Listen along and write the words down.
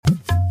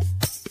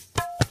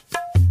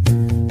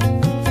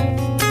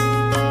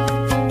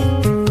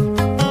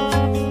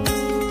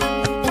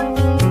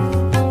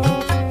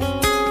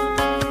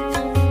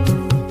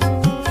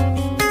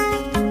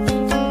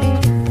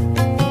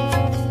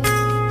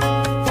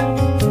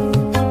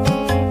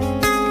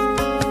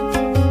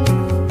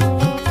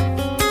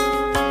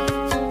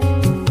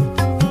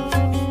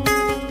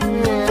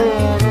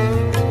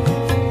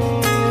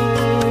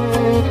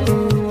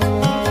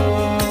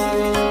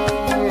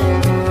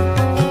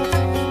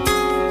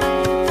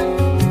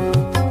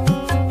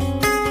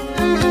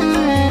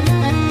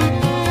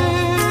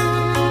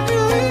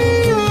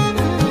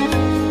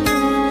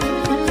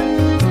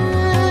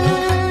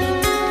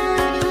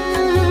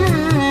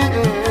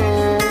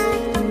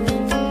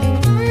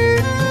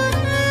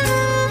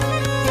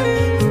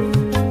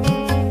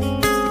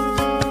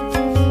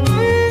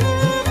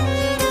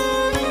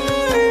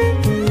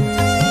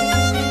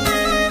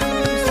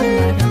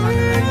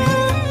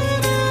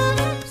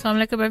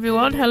welcome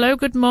everyone. Hello,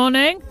 good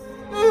morning.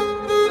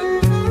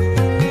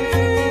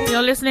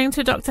 You're listening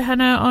to Dr.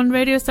 Henna on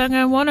Radio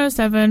Sangam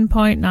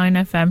 107.9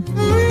 FM.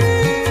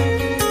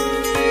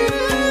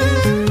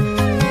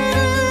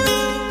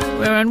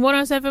 We're on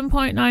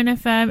 107.9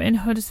 FM in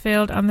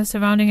Huddersfield and the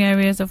surrounding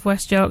areas of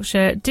West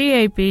Yorkshire,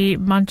 DAB,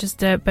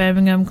 Manchester,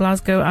 Birmingham,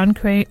 Glasgow and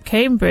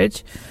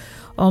Cambridge.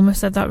 Almost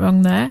said that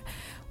wrong there.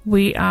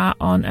 We are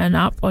on an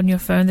app on your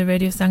phone, the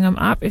Radio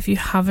Sangam app. If you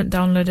haven't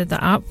downloaded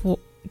the app,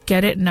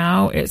 get it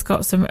now. It's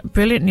got some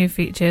brilliant new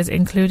features,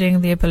 including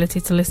the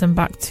ability to listen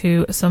back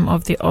to some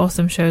of the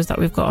awesome shows that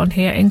we've got on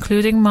here,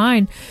 including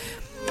mine.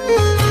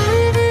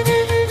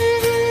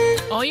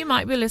 Or you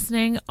might be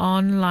listening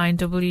online,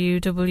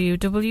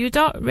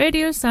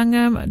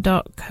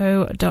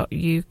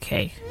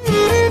 www.radiosangam.co.uk.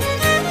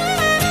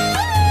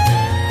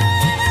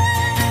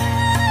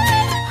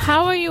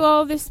 How are you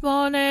all this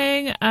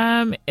morning?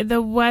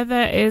 The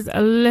weather is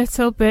a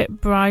little bit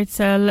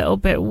brighter, a little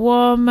bit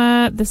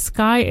warmer. The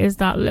sky is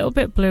that little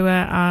bit bluer,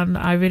 and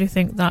I really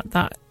think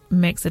that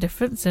makes a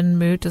difference in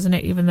mood, doesn't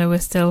it? Even though we're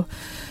still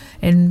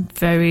in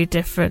very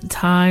different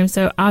times.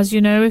 So as you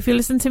know, if you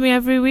listen to me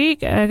every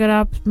week, agar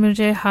aap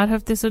mujhe har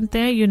hafte sunte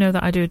hain, you know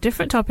that I do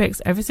different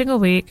topics every single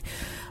week.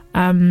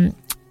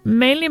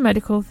 Mainly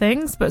medical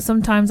things, but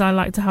sometimes I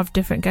like to have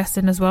different guests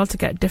in as well to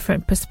get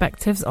different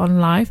perspectives on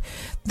life.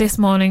 This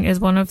morning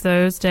is one of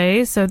those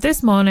days. So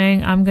this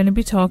morning I'm going to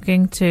be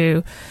talking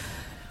to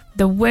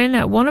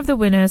one of the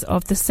winners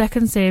of the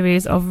second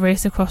series of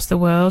Race Across the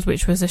World,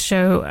 which was a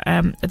show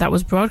that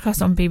was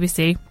broadcast on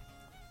BBC.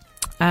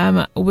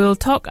 We'll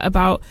talk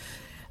about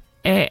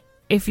it.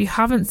 If you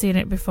haven't seen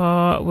it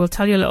before, we'll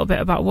tell you a little bit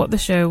about what the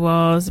show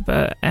was,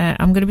 but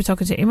I'm going to be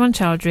talking to Iman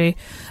Chowdhury.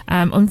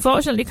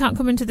 Unfortunately, can't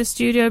come into the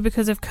studio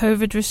because of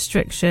COVID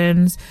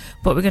restrictions,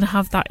 but we're going to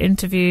have that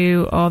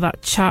interview or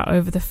that chat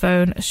over the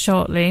phone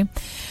shortly.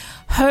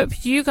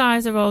 Hope you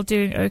guys are all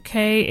doing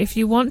okay. If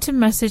you want to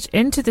message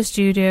into the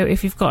studio,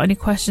 if you've got any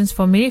questions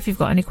for me, if you've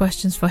got any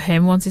questions for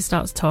him once he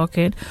starts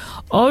talking,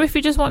 or if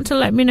you just want to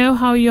let me know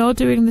how you're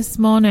doing this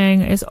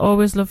morning, it's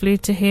always lovely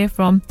to hear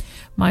from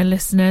my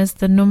listeners.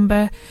 The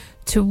number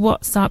to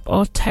WhatsApp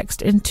or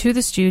text into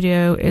the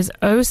studio is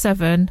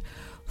 07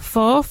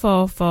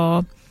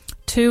 444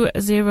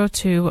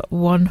 202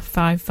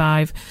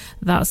 155.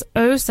 That's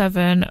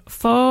 07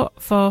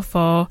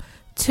 444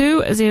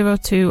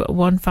 202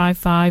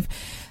 155.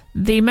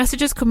 The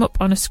messages come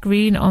up on a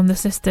screen on the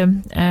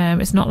system.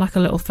 It's not like a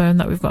little phone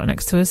that we've got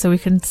next to us, so we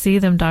can see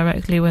them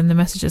directly when the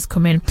messages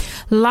come in.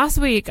 Last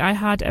week I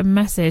had a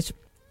message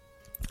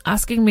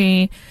asking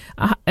me,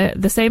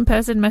 the same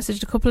person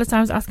messaged a couple of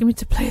times asking me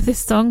to play this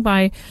song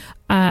by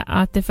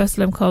Atif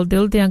Aslam called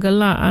Dil Diyan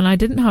Gallan, and I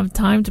didn't have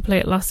time to play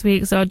it last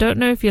week, so I don't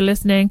know if you're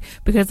listening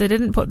because they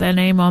didn't put their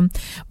name on,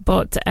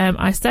 but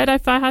I said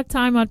if I had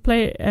time I'd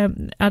play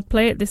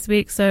it this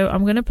week, so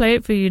I'm going to play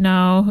it for you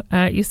now.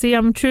 You see,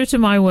 I'm true to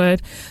my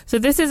word. So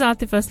this is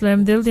Atif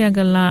Aslam, Dil Diyan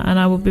Gallan, and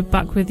I will be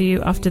back with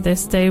you after this.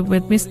 Stay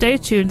with me, stay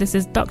tuned. This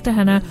is Dr.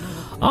 Henna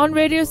on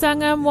Radio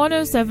Sangam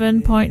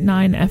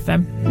 107.9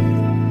 FM.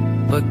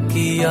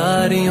 पक्की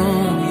यारियों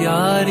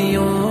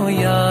यारियों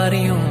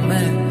यारियों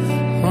में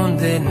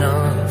होंदे ना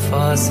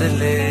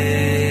फासले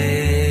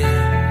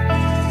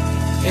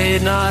ए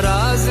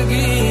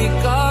नाराजगी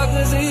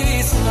कागजी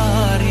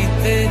सारी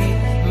तेरी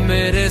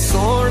मेरे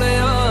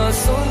सोहणिया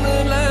सुन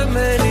ले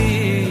मेरी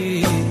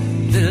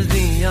दिल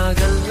दियां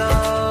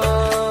गल्लां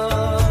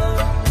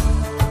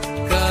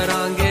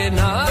करांगे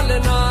नाल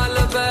नाल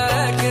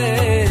बैठ के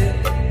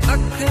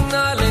अख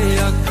नाले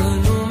अख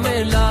नू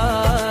मिला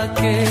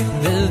के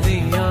दिल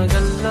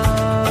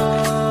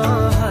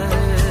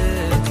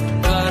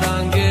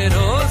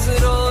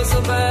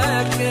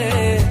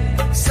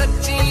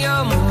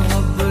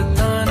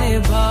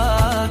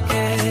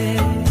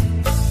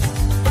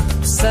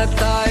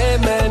सताए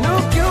मैनू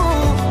क्यों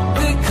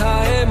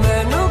दिखाए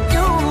मैनू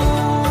क्यों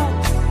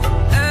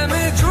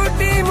ऐवें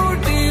झूठी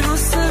मूठी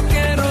रुस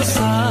के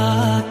रुसा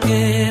के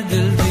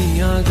दिल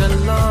दियां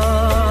गल्लां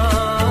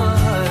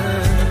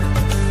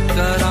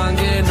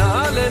करांगे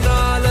नाल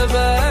नाल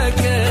बैठ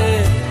के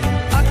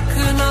अख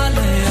नाल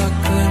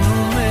अख नू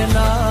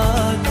मिला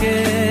के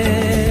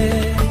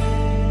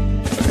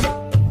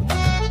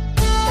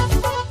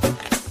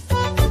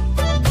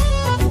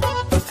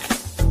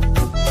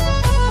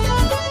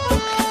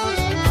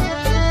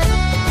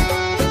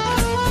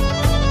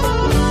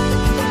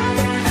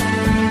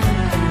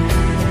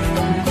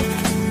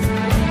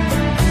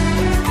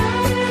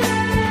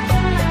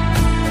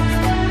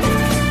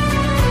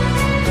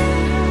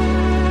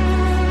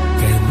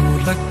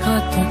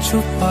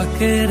छुपा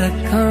के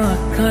रखा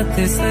आँखां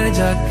ते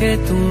सजा के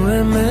तू है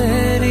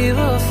मेरी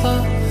वफा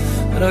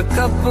रख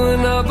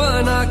अपना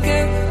बना के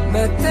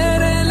मैं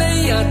तेरे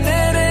लिया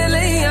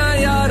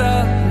यारा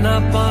ना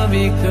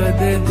पावी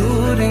कदे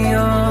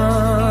दूरियां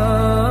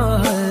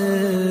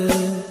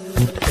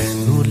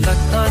तेनू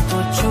लगा तो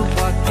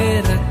छुपा के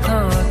रखा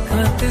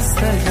आँखां ते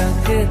सजा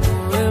के तू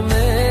है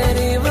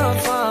मेरी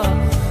वफा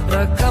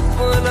रख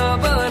अपना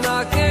बना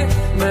के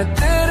मैं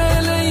तेरे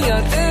लिया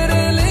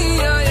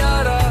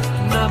यारा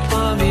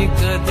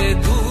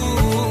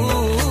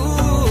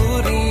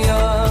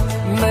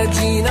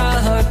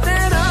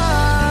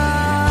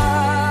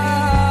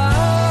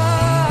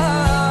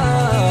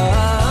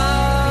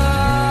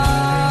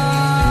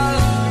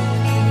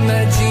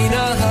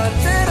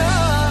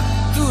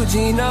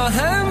सीना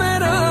है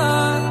मेरा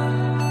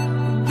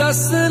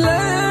दस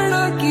लेना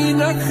की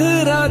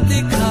नखरा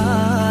दिखा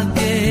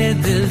के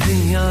दिल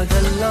दियां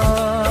गल्लां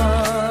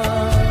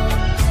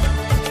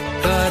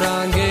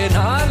करांगे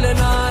नाल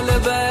नाल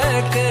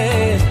बैके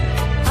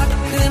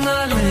अख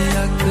नाल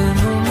अख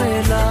नू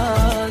मिला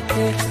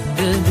के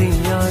दिल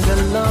दियां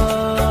गल्लां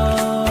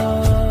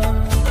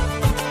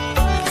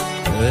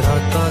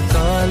रातां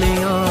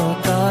कालियां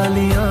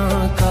कालियां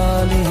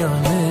कालियां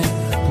ने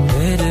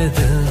मेरे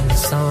दिल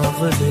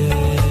सांवले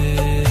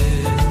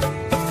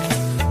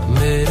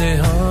मेरे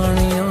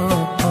हानियां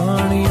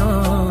हानियां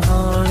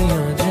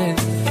हानियां जे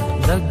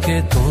लगे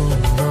तू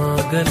ना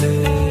गले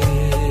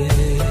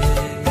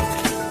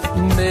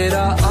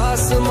मेरा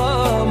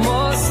आसमां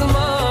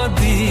मौसमां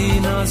दी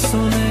ना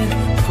सुने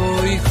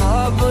कोई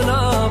ख्वाब ना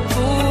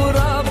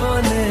पूरा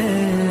बने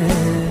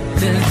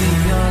दिल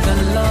दियां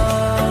गल्लां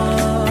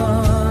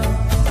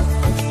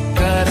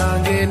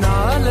करांगे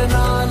नाल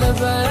नाल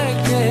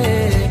बैके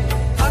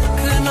अख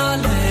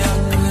नाल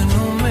अख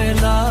नू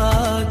मिला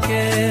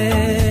के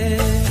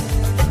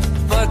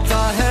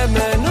पता है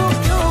मैनू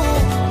क्यों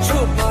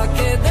छुपा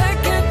के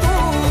देखे तू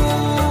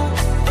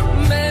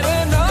मेरे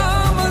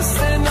नाम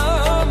से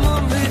नाम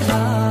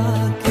मिला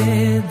के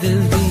दिल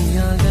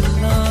दियां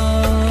गल्लां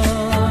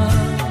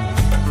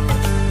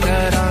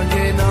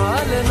करांगे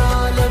नाल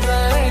नाल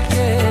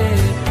बैके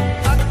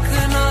अख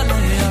नाल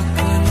अख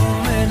नू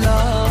मिला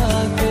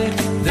के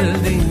दिल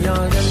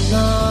दियां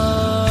गल्लां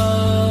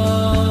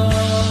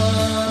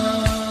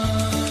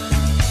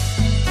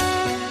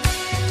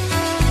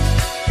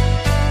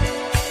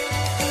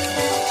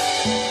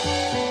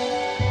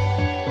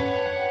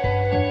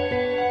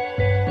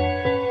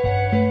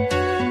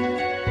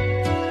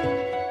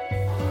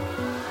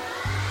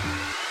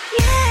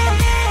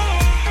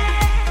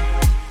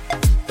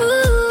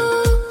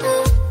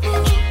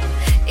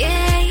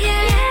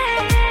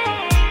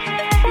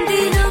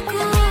दिलों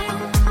को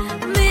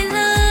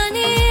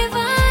मिलाने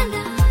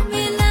वाला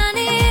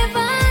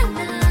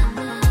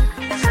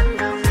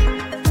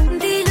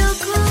दिलों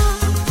को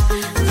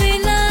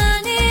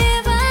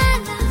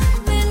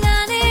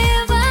मिलाने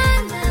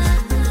वाला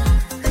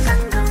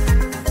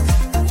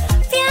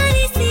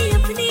प्यारी सी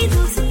अपनी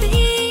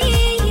दोस्ती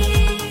ये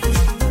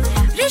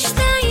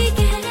रिश्ता ये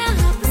गहरा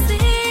आपसे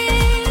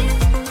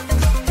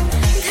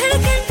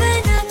धड़कन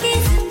बना के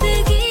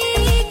जिंदगी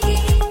की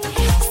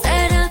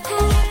सरा को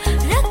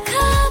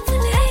रखा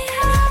अपने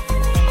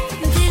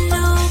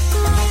दिलों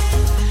को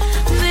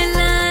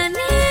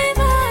मिलाने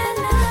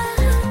वाला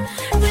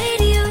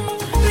रेडियो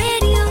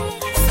रेडियो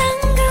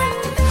संगम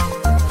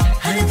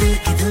हर दिल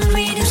की धुन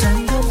रेडियो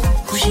संगम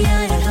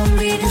खुशियाँ या गम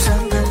रेडियो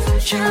संगम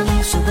शाम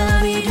सुबह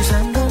रेडियो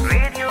संगम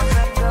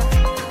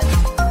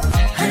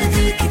हर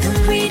दिल की धुन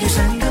रेडियो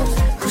संगम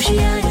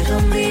खुशियाँ या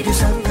गम रेडियो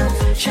संगम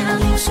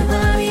शाम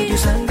सुबह रेडियो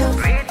संगम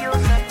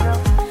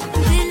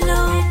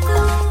दिलों को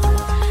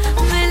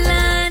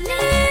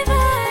मिलाने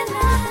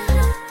वाला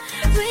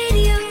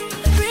radio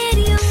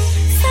radio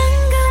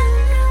Sangam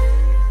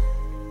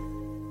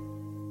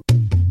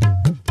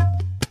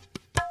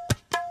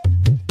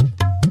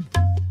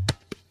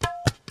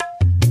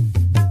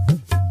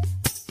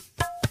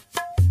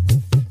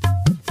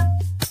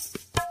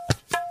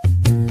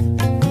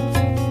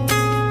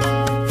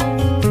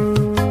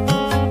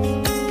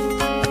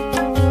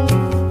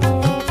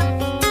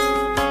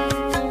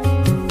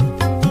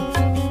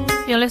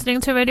You're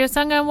listening to Radio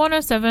Sangam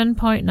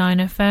 107.9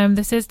 FM.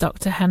 This is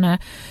Dr. Henna.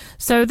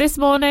 So this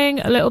morning,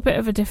 a little bit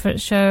of a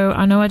different show.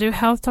 I know I do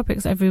health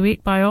topics every week,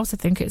 but I also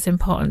think it's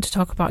important to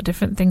talk about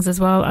different things as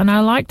well. And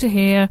I like to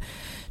hear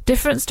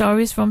different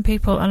stories from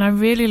people, and I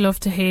really love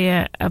to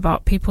hear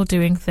about people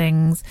doing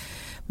things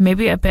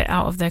maybe a bit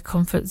out of their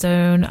comfort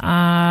zone.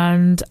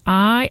 And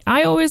I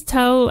always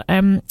tell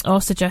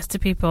or suggest to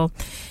people,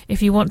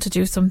 if you want to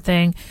do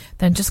something,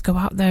 then just go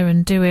out there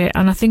and do it.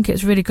 And I think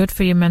it's really good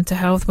for your mental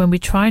health when we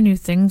try new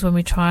things, when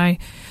we try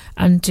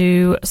and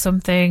do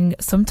something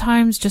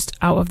sometimes just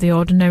out of the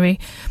ordinary.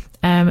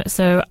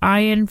 So I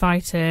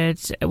invited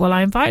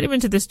him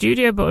into the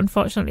studio, but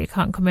unfortunately he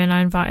can't come in.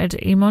 I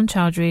invited Iman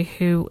Chowdhury,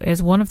 who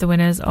is one of the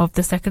winners of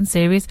the second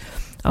series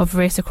of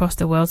Race Across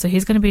the World. So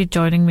he's going to be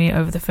joining me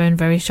over the phone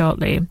very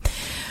shortly.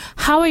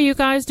 How are you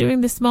guys doing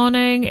this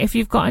morning? If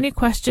you've got any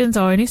questions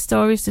or any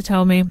stories to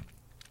tell me,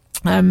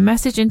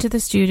 message into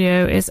the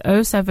studio is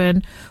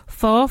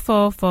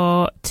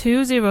 07444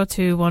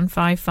 202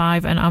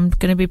 155, and I'm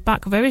going to be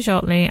back very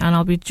shortly, and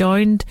I'll be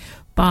joined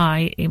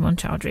by Iman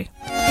Chowdhury.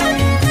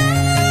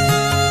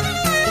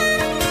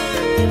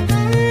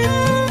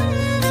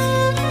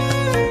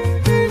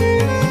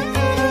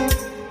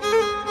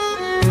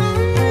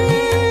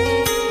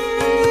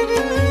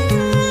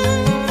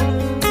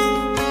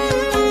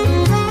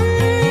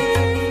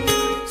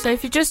 So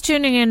if you're just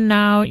tuning in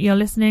now, you're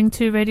listening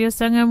to Radio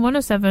Sangam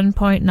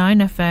 107.9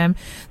 FM.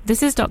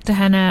 This is Dr.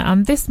 Henna,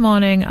 and this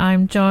morning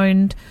I'm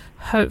joined,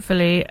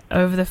 hopefully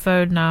over the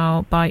phone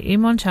now, by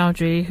Iman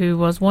Chowdhury, who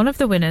was one of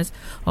the winners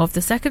of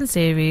the second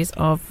series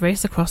of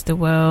Race Across the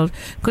World.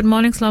 Good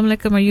morning, Assalamu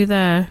alaikum, are you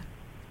there?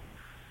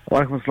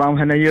 Walaikum assalam,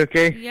 Hannah, you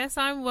okay? Yes,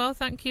 I'm well,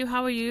 thank you.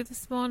 How are you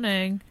this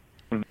morning?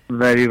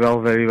 Very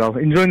well, very well.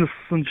 Enjoying the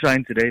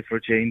sunshine today for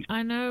a change.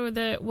 I know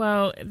that.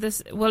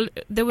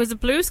 There was a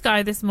blue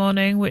sky this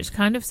morning, which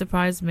kind of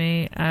surprised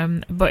me.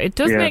 But it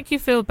does make you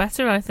feel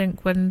better, I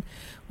think, when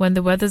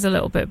the weather's a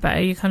little bit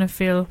better. You kind of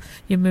feel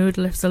your mood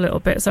lifts a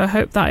little bit. So I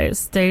hope that it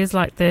stays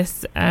like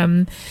this.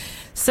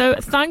 So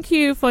thank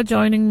you for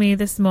joining me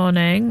this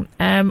morning.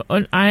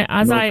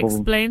 I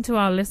explained to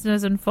our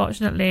listeners,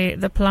 unfortunately,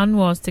 the plan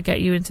was to get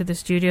you into the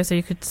studio so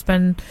you could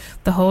spend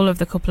the whole of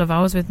the couple of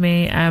hours with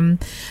me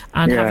and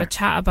have a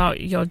chat about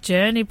your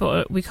journey.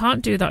 But we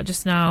can't do that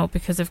just now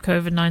because of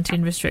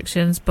COVID-19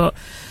 restrictions. But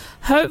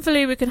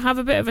hopefully we can have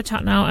a bit of a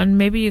chat now, and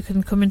maybe you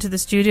can come into the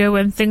studio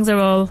when things are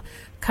all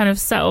kind of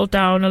settled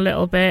down a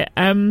little bit.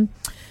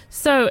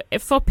 So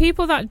for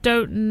people that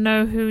don't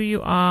know who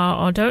you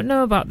are or don't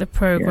know about the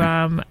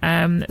program,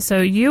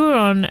 so you were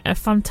on a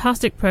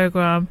fantastic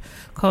program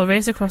called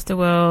Race Across the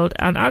World,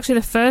 and actually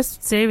the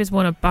first series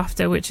won a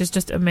BAFTA, which is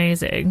just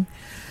amazing.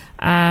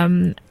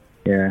 Can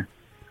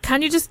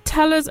you just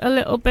tell us a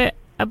little bit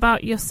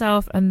about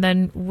yourself, and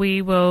then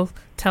we will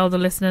tell the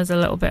listeners a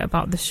little bit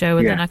about the show,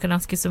 and then I can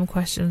ask you some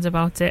questions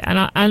about it,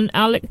 and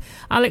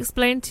I'll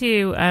explain to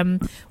you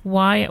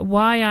why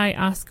I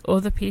ask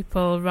other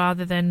people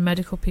rather than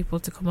medical people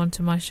to come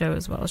onto my show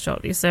as well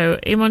shortly. So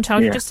Iman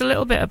Chowdhury, just a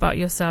little bit about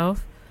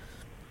yourself.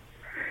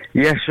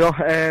 Yeah, sure.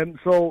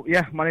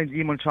 My name's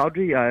Iman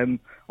Chowdhury. I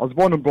was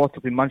born and brought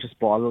up in Manchester,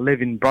 but I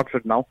live in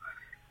Bradford now,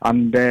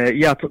 and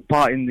I took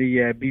part in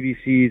the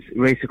BBC's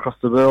Race Across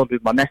the World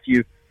with my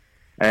nephew.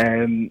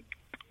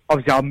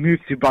 Obviously, I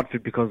moved to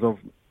Bradford because of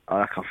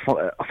a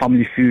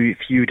family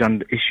feud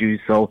and issues,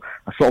 so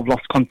I sort of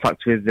lost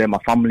contact with my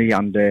family,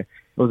 and it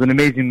was an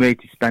amazing way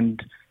to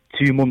spend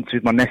 2 months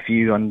with my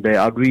nephew, and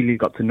I really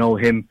got to know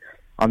him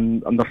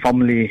and the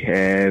family,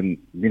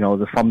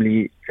 the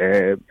family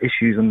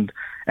issues and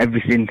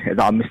everything that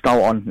I missed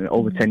out on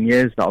over 10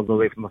 years that I was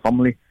away from my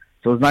family.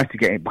 So it was nice to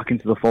get back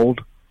into the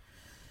fold.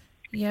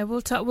 Yeah,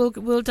 we'll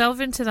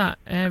delve into that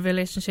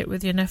relationship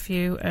with your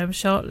nephew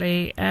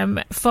shortly.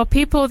 For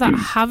people that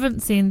haven't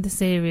seen the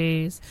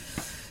series,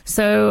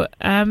 so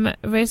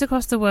Race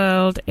Across the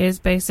World is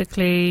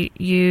basically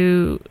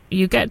you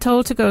get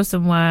told to go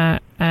somewhere.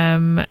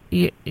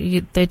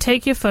 They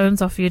take your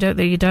phones off you, don't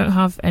they? You don't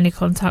have any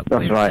contact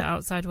with the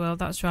outside world.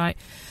 That's right.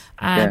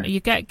 You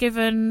get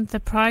given the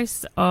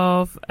price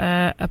of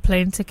a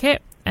plane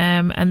ticket.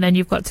 And then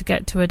you've got to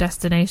get to a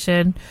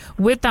destination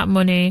with that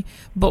money,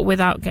 but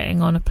without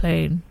getting on a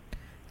plane.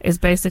 Is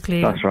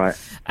basically that's right.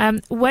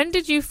 When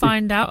did you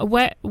find out?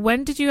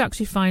 When did you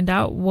actually find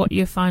out what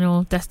your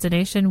final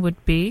destination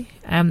would be?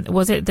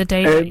 Was it the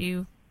day that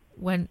you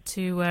went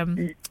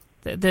to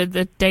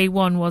the day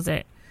one? Was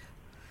it?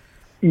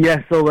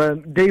 Yeah. So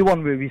day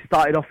one, we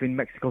started off in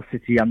Mexico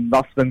City, and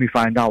that's when we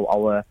find out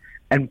our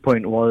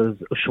endpoint was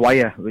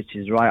Ushuaia, which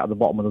is right at the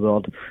bottom of the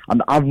world,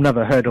 and I've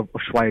never heard of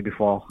Ushuaia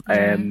before.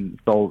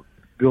 So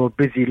we were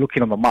busy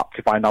looking on the map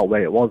to find out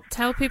where it was.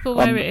 Tell people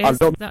where it is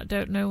that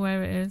don't know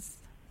where it is.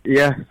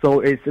 Yeah, so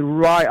it's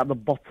right at the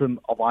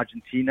bottom of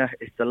Argentina.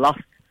 It's the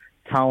last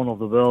town of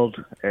the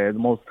world, the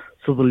most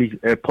southerly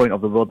point of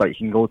the world that you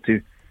can go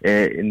to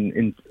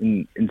in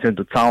terms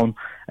of town.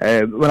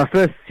 When I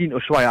first seen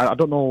Ushuaia, I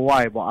don't know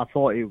why, but I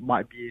thought it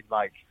might be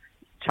like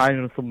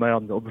China or somewhere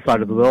on the other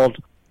side of the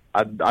world.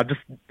 And I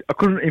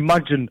couldn't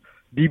imagine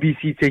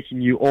BBC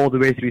taking you all the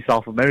way through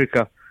South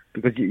America,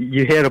 because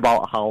you hear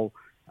about how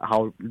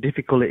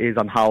difficult it is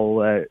and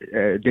how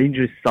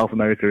dangerous South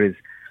America is.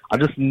 I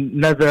just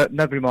never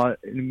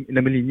in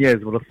a million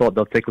years would have thought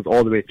they'll take us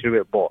all the way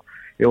through it, but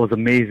it was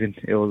amazing.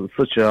 It was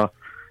such a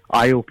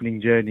eye-opening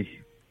journey.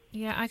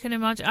 Yeah, I can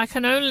imagine. I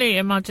can only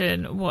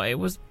imagine what it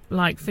was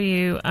like for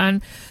you.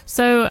 And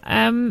so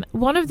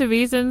one of the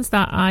reasons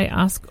that I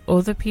ask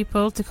other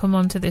people to come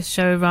onto this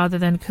show rather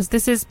than, because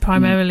this is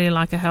primarily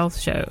like a health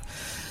show,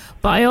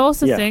 but I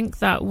also think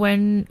that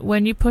when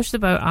you push the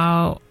boat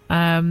out,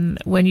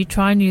 when you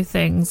try new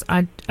things,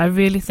 I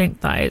really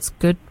think that it's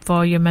good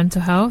for your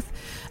mental health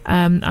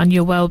and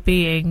your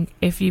well-being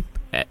if you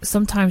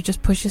sometimes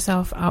just push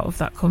yourself out of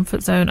that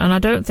comfort zone. And I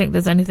don't think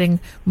there's anything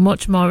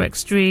much more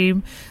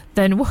extreme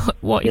than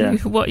what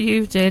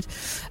you did.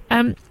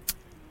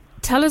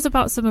 Tell us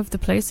about some of the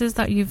places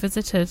that you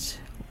visited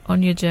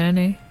on your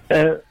journey.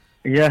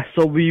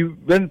 So we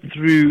went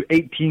through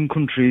 18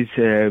 countries,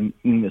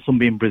 some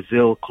being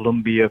Brazil,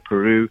 Colombia,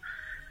 Peru,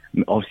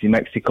 obviously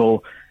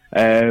Mexico.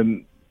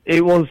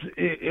 It was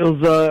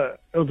a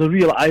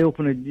real eye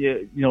opener,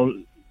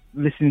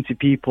 listening to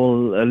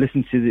people,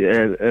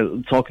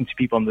 talking to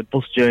people on the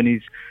bus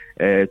journeys,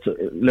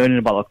 learning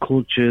about our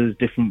cultures,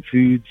 different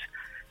foods.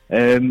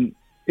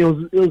 It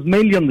was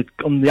mainly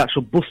on the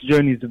actual bus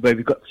journeys where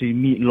we got to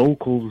meet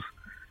locals,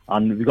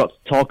 and we got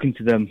to talking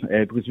to them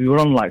because we were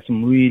on like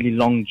some really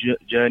long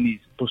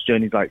bus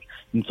journeys, like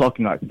I'm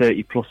talking like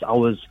 30 plus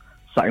hours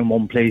sat in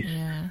one place.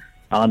 Yeah.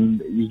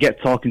 And you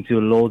get talking to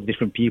loads of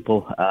different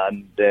people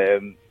and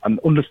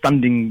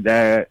understanding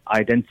their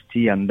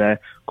identity and their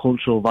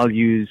cultural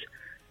values.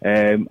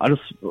 I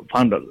just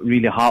found it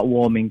really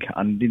heartwarming,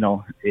 and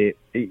it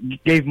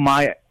gave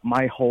my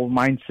whole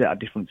mindset a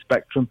different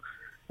spectrum.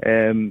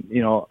 I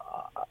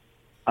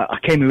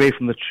came away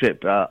from the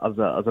trip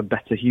as a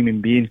better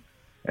human being.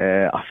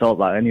 I felt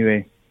that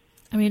anyway.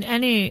 I mean,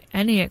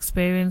 any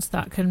experience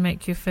that can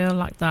make you feel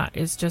like that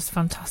is just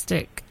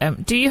fantastic.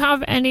 Do you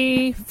have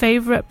any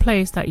favourite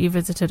place that you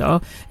visited,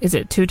 or is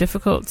it too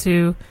difficult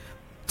to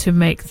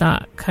make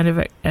that kind of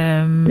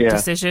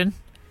decision?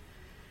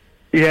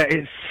 Yeah,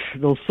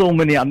 there's so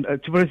many, and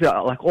to be honest,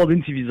 like all the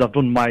interviews I've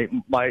done, my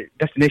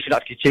destination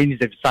actually changes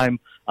every time.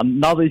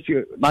 And now that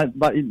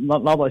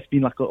it's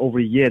been like over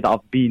a year that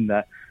I've been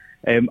there,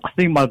 I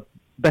think my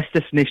best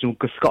destination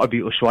has got to be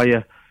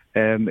Ushuaia.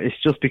 It's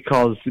just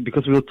because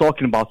we were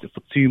talking about it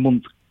for 2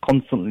 months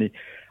constantly,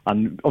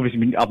 and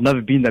obviously I've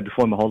never been there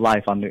before in my whole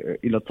life, and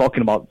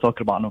talking about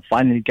it, and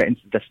finally getting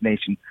to the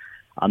destination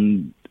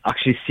and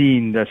actually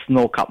seeing the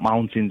snow-capped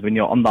mountains when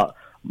you're on that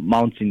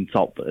mountain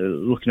top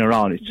looking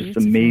around, it's just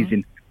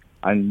amazing,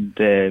 and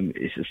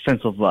it's a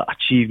sense of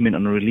achievement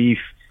and relief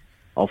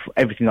of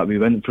everything that we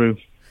went through.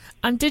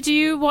 And did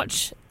you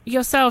watch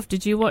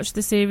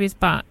the series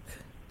back?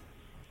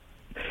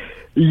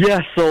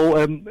 Yeah,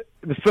 so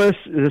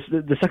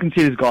the second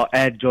series got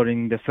aired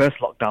during the first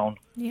lockdown.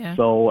 Yeah.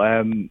 So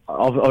it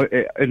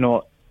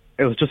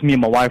was just me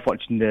and my wife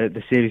watching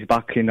the series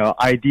back.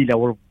 Ideally I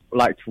would have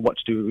liked to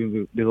watch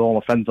it with all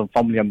my friends and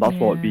family, and that's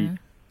what we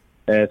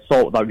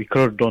thought that we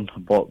could have done.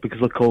 But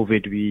because of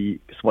COVID, we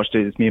just watched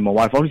it as me and my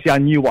wife. Obviously, I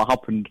knew what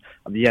happened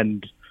at the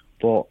end,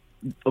 but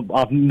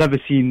I've never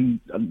seen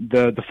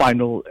the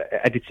final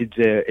edited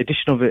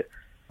edition of it,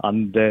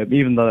 and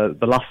even the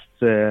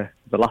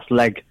last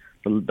leg.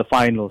 The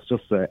final is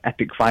just an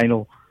epic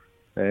final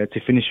to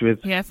finish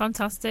with. Yeah,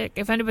 fantastic.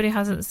 If anybody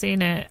hasn't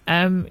seen it,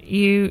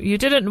 you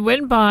didn't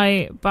win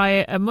by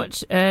a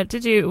much,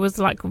 did you? It was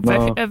like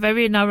a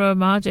very narrow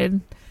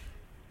margin.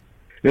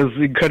 It was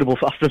incredible.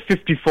 After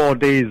 54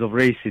 days of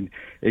racing,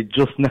 it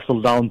just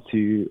nestled down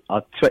to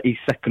a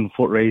 22nd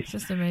foot race.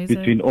 Just amazing.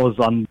 Between us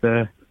and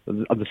the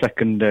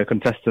second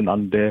contestant,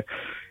 and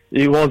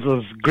it was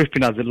as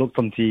gripping as it looked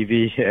on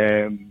TV.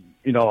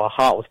 Our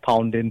heart was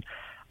pounding.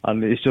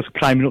 And it's just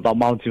climbing up that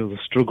mountain was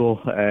a struggle,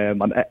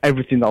 and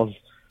everything that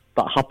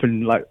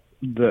happened up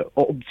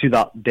to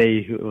that day,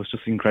 it was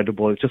just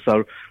incredible. It's just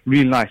a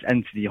really nice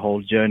end to the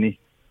whole journey.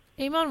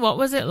 Iman, what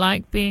was it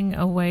like being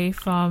away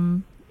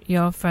from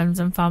your friends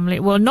and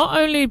family? Well, not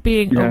only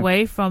being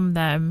away from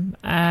them,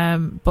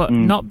 but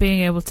not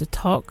being able to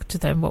talk to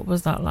them. What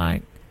was that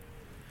like?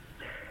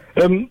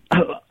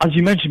 As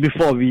you mentioned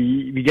before,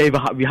 we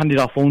handed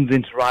our phones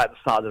in right at the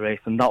start of the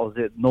race, and that was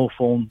it. No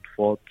phone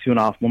for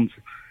 2.5 months.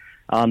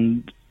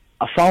 And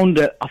I found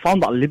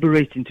that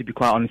liberating, to be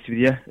quite honest with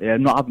you,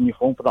 not having your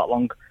phone for that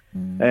long,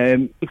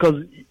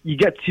 because you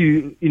get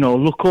to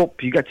look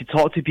up, you get to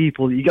talk to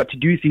people, you get to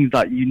do things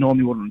that you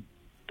normally wouldn't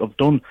have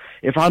done.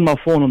 If I had my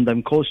phone on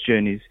them coach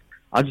journeys,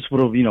 I just would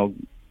have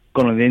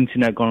gone on the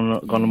internet, gone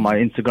on my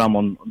Instagram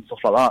and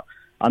stuff like that.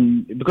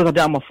 And because I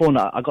didn't have my phone,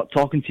 I got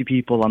talking to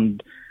people,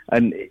 and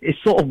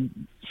it's sort of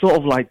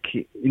like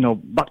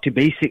back to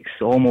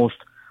basics almost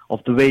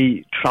of the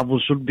way travel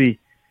should be.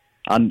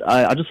 And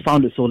I just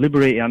found it so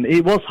liberating, and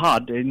it was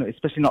hard,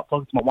 especially not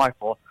talking to my wife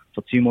for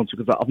 2 months,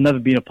 because I've never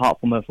been apart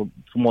from her for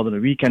more than a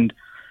weekend.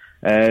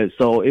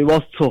 So it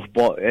was tough,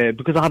 but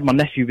because I had my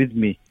nephew with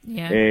me,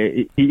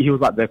 he was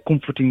like the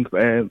comforting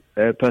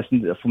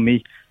person for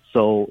me.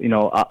 So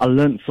I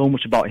learned so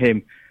much about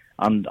him,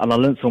 and I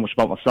learned so much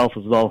about myself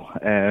as well.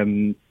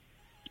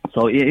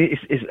 So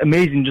it's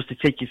amazing just to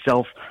take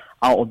yourself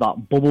out of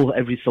that bubble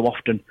every so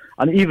often.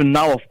 And even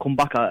now I've come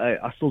back,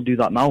 I still do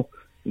that now.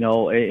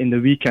 In the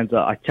weekends,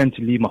 I tend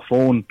to leave my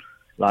phone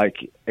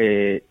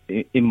in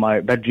my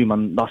bedroom,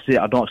 and that's it.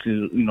 I don't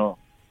actually,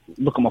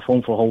 look at my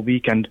phone for a whole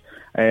weekend.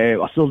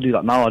 I still do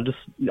that now.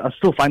 I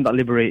still find that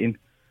liberating,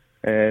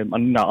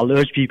 and I'll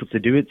urge people to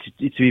do it,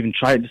 to even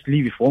try it. Just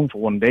leave your phone for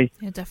one day.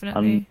 Yeah,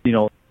 definitely.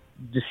 And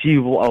to see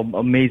what an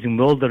amazing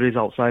world there is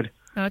outside.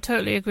 No, I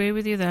totally agree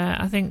with you there.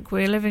 I think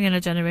we're living in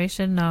a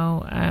generation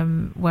now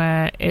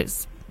where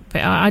it's.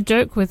 I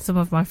joke with some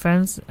of my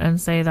friends and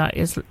say that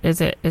it's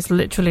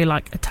literally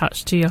like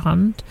attached to your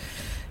hand,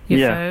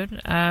 your phone.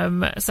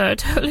 So I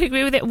totally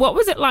agree with it. What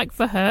was it like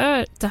for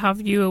her to have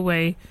you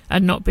away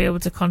and not be able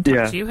to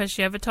contact you? Has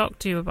she ever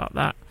talked to you about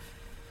that?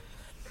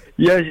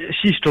 Yeah,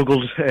 she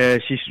struggled.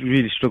 She's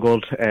really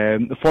struggled.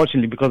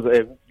 Fortunately, because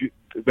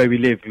where we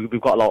live,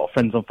 we've got a lot of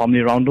friends and family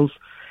around us.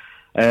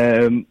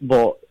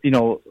 But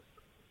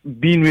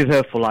being with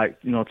her for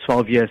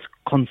 12 years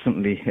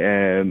constantly,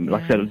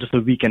 I said, just a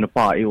weekend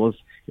apart, it was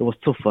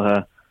tough for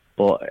her.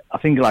 But I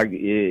think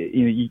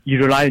you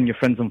rely on your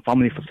friends and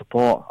family for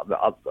support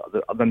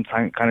at them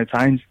kind of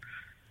times.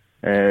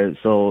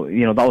 So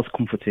that was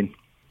comforting.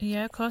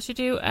 Yeah, of course you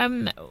do.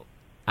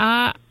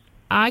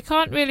 I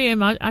can't really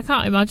imagine. I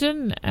can't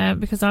imagine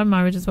because I'm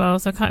married as well,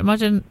 so I can't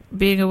imagine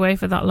being away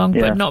for that long,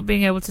 but not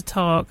being able to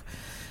talk.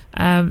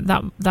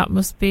 That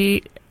must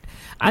be.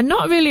 and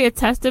not really a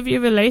test of your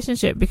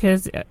relationship,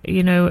 because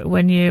you know,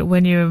 when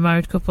you're a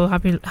married couple,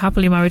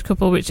 happily married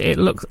couple, which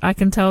I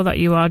can tell that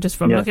you are just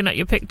from looking at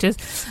your pictures,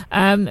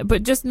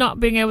 but just not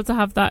being able to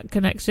have that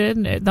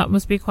connection, that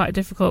must be quite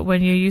difficult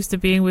when you're used to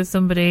being with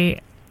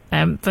somebody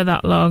for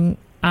that long.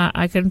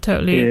 I can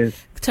totally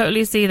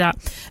see that.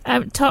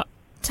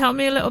 Tell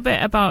me a little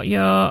bit about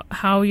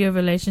how your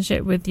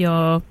relationship with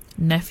your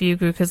nephew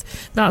grew, because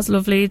that's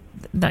lovely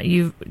that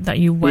you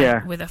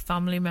went with a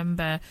family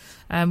member.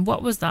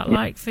 What was that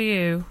like for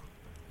you?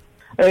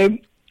 At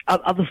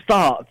the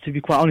start, to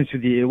be quite honest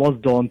with you, it was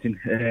daunting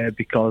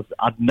because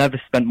I'd never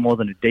spent more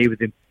than a day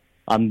with him,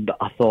 and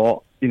I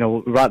thought, you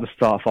know, right at the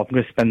start, I'm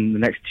going to spend the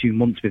next 2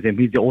 months with him.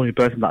 He's the only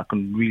person that I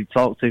can really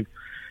talk to.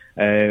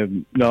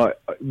 You know,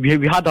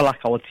 we had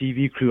like our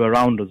TV crew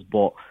around us,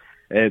 but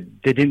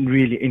they didn't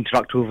really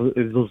interact with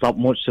us that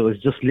much. So it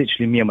was just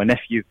literally me and my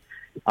nephew.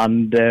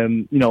 And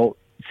you know,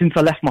 since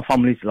I left my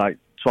family like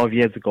 12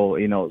 years ago,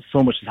 you know,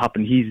 so much has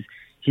happened.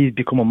 He's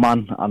become a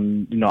man,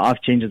 and you know,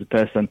 I've changed as a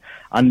person.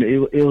 And it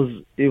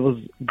was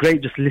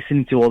great just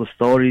listening to all the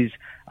stories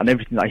and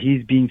everything that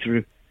he's been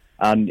through,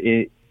 and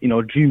it, you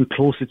know, drew me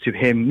closer to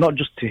him, not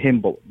just to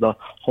him, but the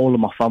whole of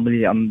my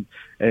family. And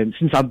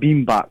since I've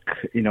been back,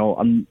 you know,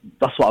 and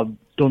that's what I've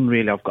done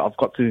really. I've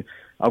got to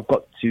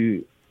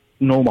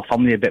know my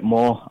family a bit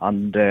more,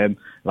 and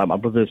like my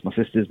brothers, my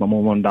sisters, my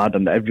mum and dad,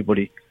 and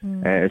everybody.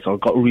 So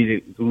I've got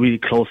really, really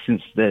close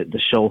since the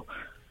show.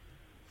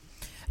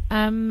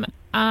 And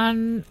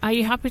are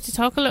you happy to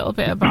talk a little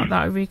bit about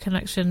that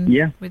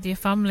reconnection with your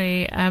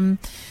family?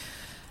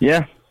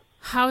 Yeah.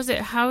 How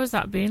has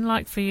that been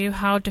like for you?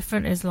 How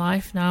different is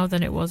life now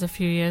than it was a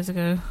few years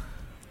ago?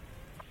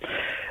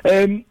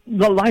 The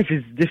life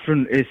is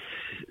different. It's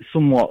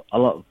somewhat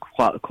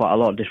quite a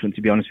lot different,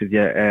 to be honest with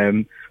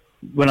you.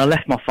 When I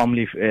left my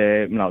family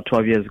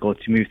 12 years ago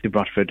to move to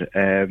Bradford,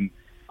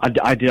 I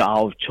did it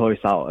out of choice.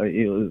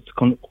 It was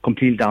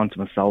completely down to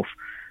myself.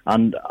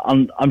 And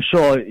I'm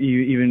sure you,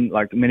 even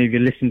like many of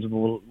your listeners,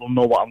 will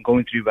know what I'm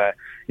going through. Where,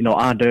 you know,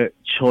 I had a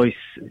choice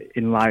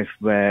in life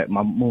where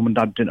my mum and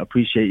dad didn't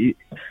appreciate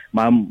it.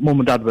 My mum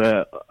and dad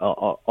were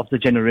of the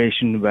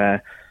generation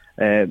where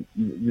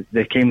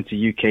they came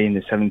to UK in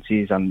the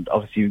 70s, and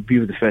obviously we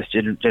were the first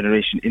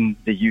generation in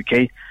the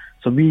UK.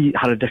 So we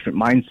had a different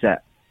mindset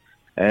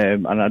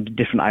and had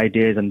different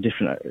ideas and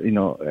different, you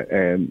know,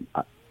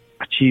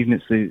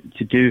 achievements to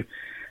do.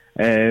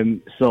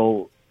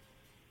 So,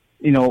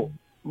 you know,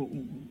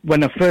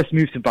 when I first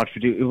moved to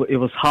Bradford, it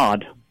was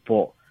hard,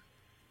 but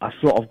I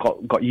sort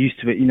of got used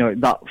to it. You know,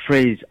 that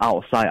phrase, out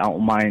of sight, out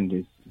of mind,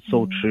 is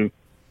so true.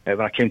 When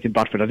I came to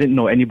Bradford, I didn't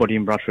know anybody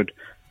in Bradford.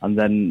 And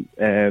then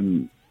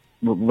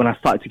when I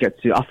started to get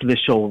to, after the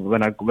show,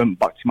 when I went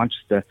back to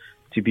Manchester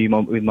to be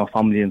with my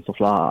family and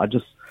stuff like that, I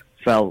just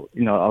felt,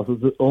 you know, I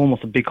was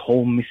almost a big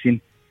hole missing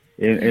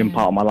in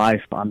part of my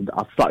life. And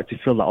I started to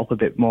fill that up a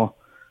bit more.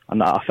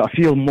 And I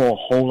feel more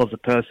whole as a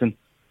person,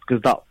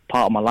 because that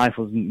part of my life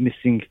was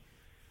missing.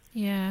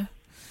 Yeah.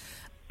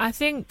 I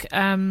think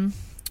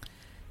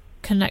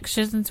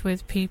connections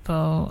with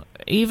people,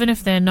 even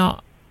if they're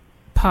not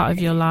part of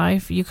your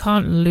life, you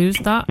can't lose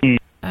that.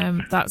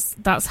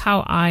 That's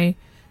how I,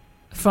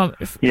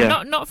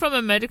 not from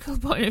a medical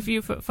point of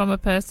view, but from a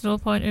personal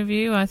point of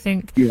view, I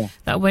think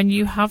that when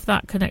you have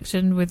that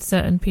connection with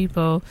certain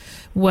people,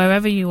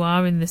 wherever you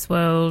are in this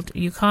world,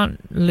 you can't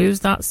lose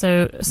that.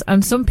 So,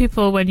 and some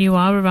people, when you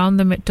are around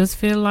them, it does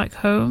feel like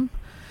home.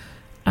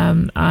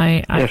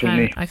 I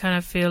kind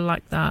of feel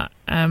like that.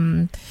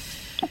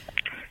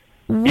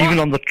 Even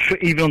on the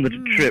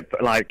trip,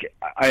 like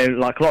a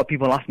lot of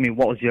people ask me,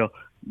 what was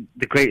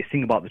the greatest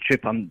thing about the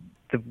trip? And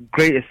the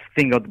greatest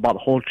thing about the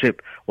whole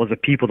trip was the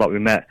people that we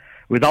met.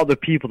 Without the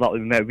people that we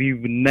met, we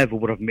never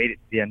would have made it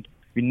to the end.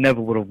 We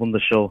never would have won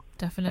the show.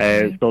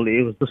 Definitely. So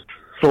it was just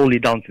solely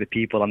down to the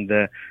people and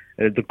the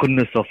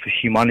goodness of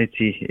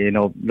humanity. You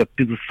know,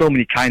 there's so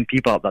many kind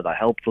people out there that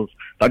helped us.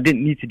 That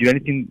didn't need to do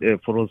anything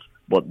for us,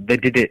 but they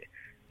did it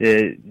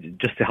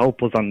just to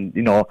help us. And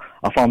you know,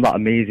 I found that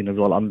amazing as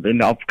well. And you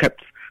know, I've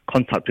kept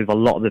contact with a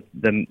lot of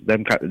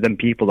them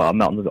people that I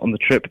met on the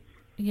trip.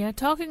 Yeah,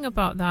 talking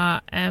about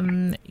that,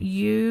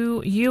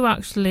 you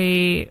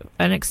actually,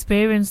 an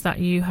experience that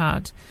you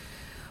had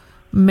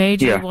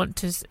made you want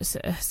to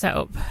set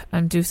up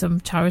and do some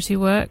charity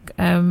work.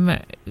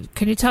 Can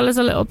you tell us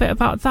a little bit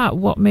about that?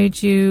 What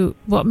made you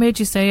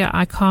say,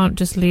 I can't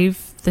just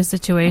leave the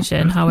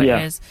situation how it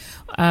is?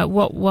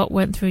 What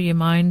went through your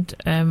mind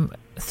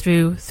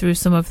through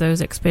some of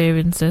those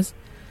experiences?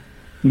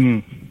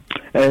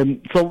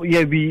 So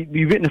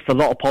we witnessed a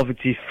lot of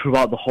poverty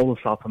throughout the whole of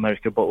South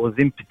America, but it was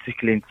in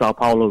particular in Sao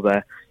Paulo,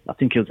 where I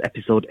think it was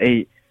episode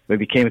 8, where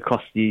we came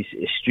across these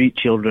street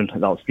children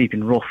that were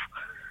sleeping rough.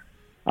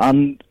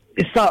 And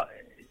it's that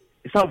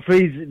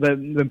phrase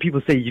when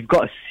people say you've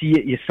got to see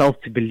it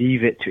yourself to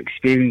believe it, to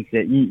experience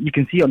it. You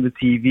can see it on the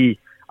TV,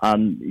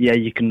 and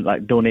you can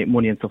like donate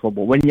money and stuff, but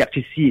when you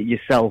actually see it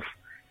yourself,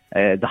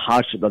 the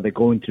hardship that they're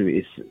going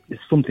through is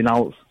something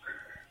else.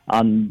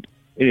 And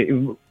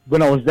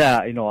when I was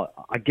there,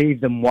 I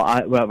gave them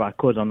whatever I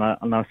could, and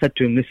I said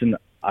to him, listen,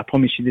 I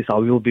promise you this, I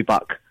will be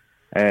back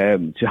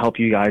to help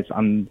you guys.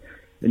 And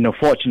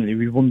fortunately,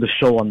 we won the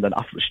show, and then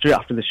straight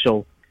after the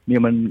show, me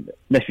and my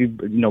nephew,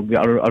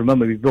 I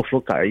remember we both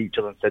looked at each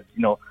other and said,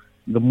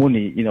 the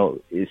money,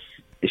 it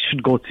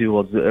should go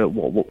towards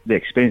what the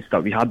experience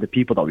that we had, the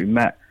people that we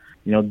met.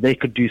 They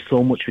could do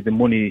so much with the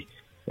money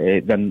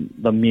than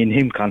me and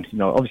him can.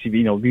 Obviously,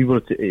 we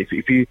would,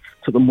 if you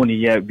took the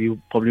money, we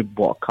probably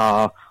bought a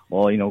car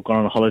or gone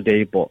on a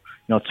holiday. But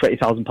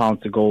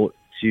 £20,000 to go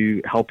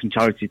to helping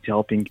charity, to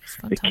helping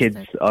the kids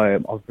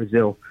of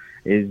Brazil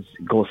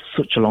goes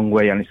such a long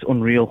way, and it's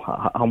unreal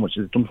how much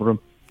it's done for them.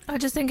 I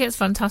just think it's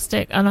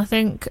fantastic, and I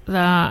think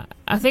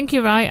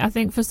you're right. I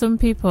think for some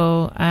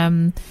people,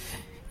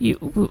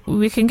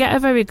 we can get a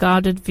very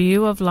guarded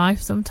view of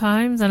life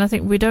sometimes, and I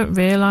think we don't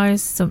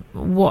realise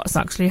what's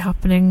actually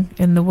happening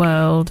in the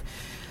world.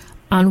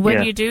 And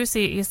when you do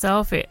see it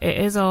yourself, it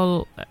is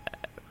all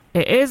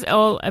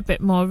a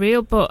bit more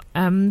real. But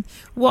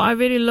what I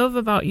really love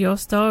about your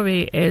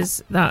story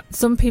is that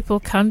some people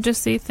can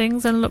just see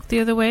things and look the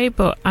other way,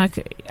 but I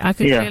could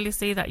clearly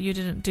see that you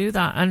didn't do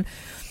that. And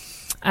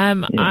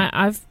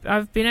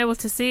I've been able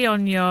to see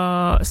on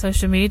your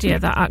social media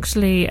that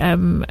actually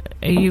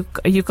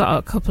you got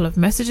a couple of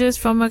messages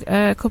from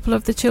a couple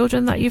of the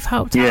children that you've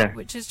helped out,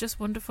 which is just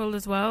wonderful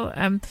as well.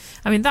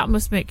 I mean, that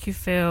must make you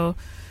feel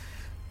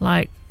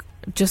like,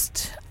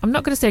 I'm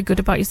not going to say good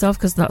about yourself,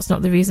 because that's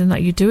not the reason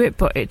that you do it,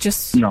 but you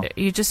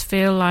just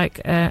feel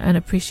like an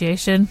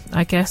appreciation,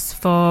 I guess,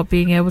 for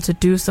being able to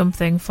do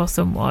something for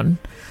someone.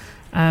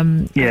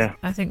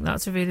 I think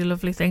that's a really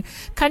lovely thing.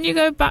 Can you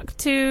go back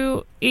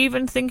to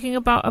even thinking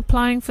about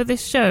applying for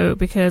this show?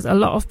 Because a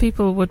lot of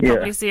people would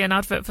probably see an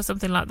advert for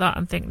something like that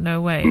and think, no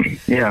way.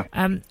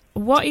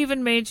 What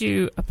even made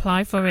you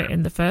apply for it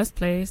in the first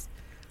place?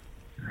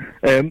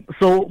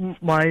 So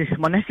my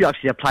nephew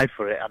actually applied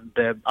for it, and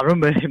I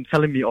remember him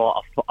telling me,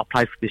 I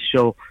applied for this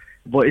show.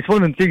 But it's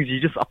one of the things, you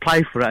just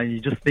apply for it and you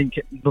just think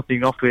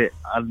nothing of it.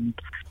 And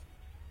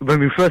when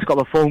we first got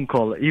the phone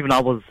call, even I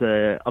was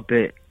a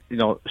bit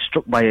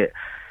struck by it.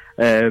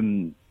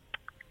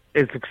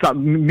 It's like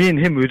me and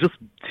him, we were just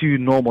two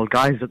normal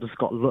guys that just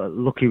got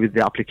lucky with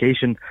the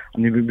application. I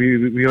mean,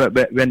 we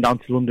went down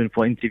to London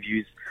for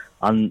interviews,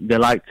 and they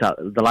liked us,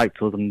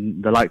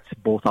 and they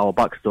liked both our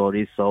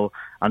backstories. So,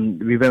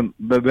 and we went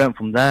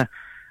from there.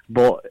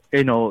 But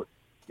it's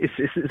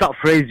that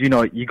phrase,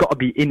 you got to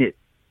be in it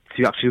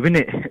to actually win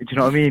it. Do you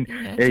know what I mean?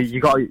 You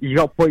got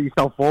to put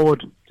yourself forward.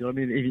 Do you know what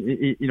I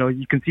mean?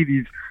 You can see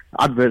these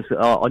adverts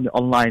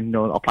online.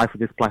 Apply for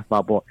this, apply for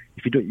that. But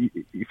if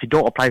you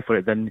don't apply for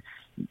it, then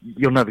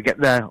you'll never get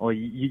there, or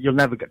you'll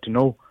never get to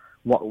know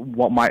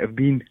what might have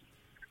been.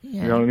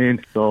 You know what I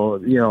mean? So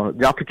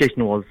the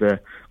application was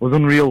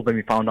unreal when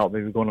we found out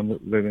we were going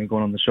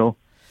on the show.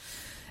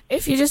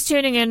 If you're just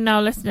tuning in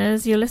now,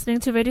 listeners, you're listening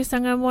to Radio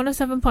Sangam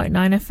 107.9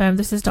 FM.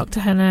 This is Dr.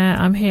 Henna.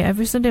 I'm here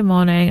every Sunday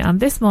morning, and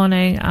this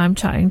morning I'm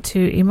chatting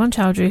to Iman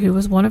Chowdhury, who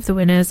was one of the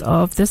winners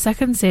of the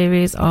second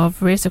series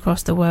of Race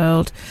Across the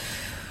World,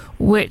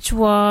 which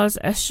was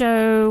a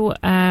show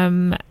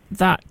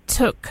that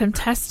took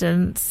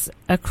contestants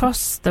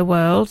across the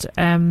world,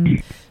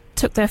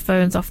 took their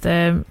phones off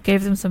them,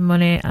 gave them some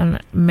money,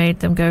 and made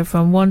them go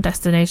from one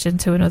destination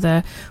to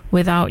another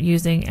without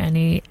using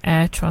any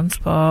air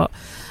transport.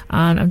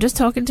 And I'm just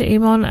talking to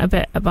Iman a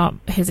bit about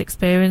his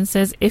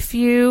experiences. If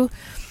you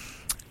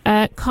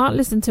can't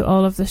listen to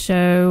all of the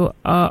show,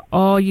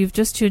 or you've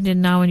just tuned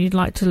in now and you'd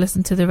like to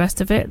listen to the rest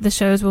of it, the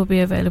shows will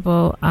be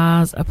available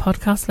as a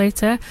podcast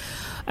later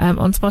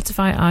on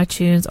Spotify,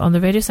 iTunes, on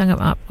the Radio Sangam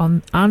app,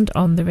 and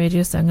on the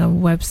Radio Sangam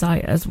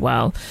website as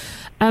well.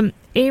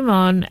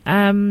 Iman,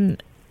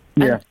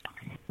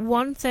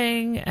 one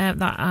thing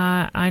that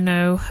I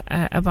know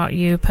about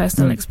you,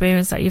 personal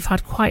experience that you've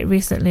had quite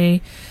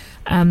recently,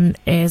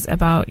 is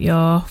about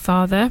your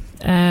father,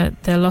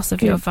 the loss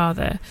of your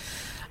father.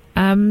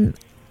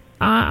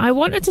 I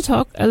wanted to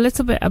talk a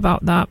little bit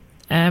about that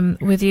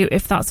with you,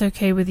 if that's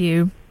okay with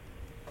you.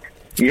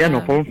 Yeah,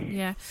 no problem.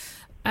 Yeah.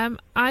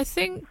 I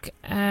think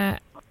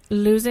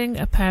losing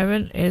a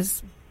parent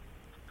is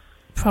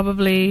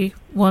probably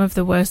one of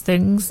the worst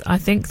things I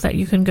think that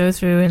you can go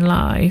through in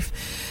life.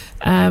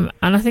 And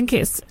I think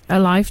it's a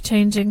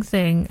life-changing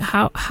thing.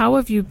 How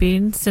have you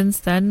been since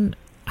then?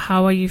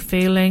 How are you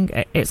feeling?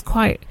 It's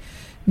quite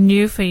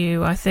new for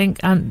you, I think.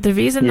 And the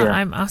reason that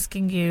I'm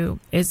asking you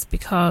is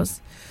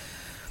because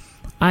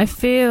I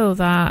feel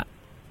that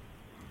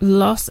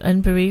loss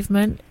and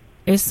bereavement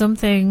is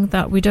something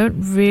that we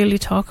don't really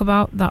talk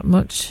about that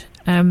much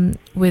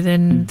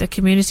within the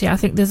community. I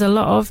think there's a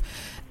lot of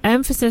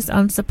emphasis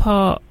and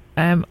support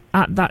at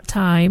that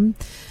time,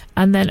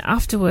 and then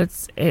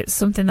afterwards it's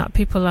something that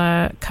people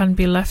can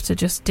be left to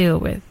just deal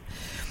with.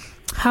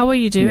 How are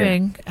you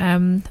doing,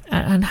 and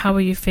how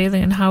are you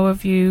feeling, and how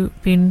have you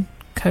been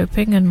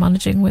coping and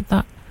managing with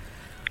that?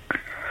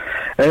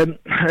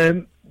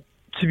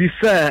 To be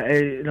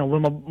fair,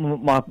 when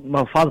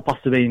my father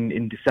passed away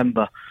in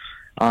December,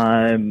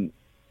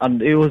 I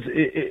and it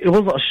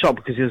wasn't a shock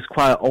because he was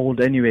quite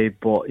old anyway.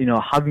 But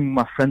having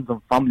my friends and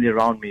family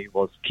around me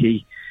was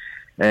key.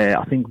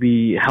 I think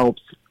we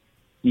helped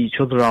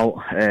each other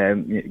out,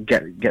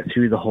 get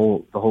through the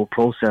whole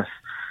process.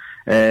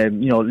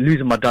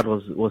 Losing my dad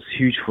was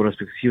huge for us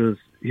because he was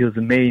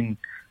the main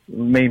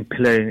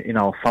pillar in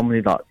our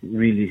family that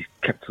really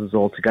kept us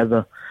all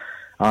together.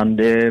 And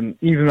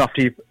even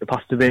after he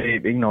passed away,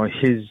 he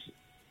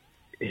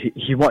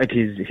wanted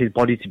his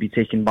body to be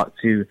taken back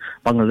to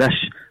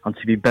Bangladesh and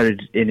to be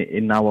buried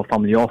in our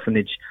family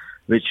orphanage,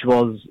 which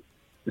was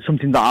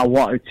something that I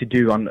wanted to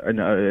do and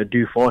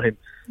do for him.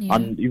 Yeah.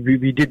 And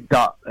we did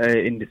that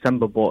in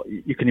December, but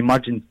you can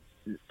imagine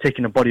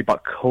taking a body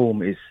back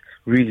home is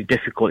really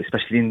difficult,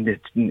 especially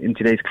in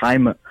today's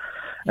climate.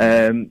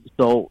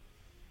 So,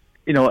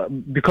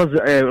 because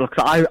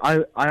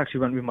I actually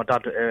went with my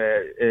dad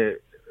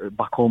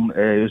back home.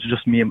 It was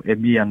just me and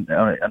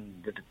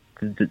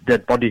the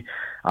dead body,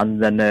 and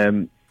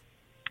then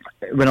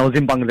when I was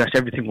in Bangladesh,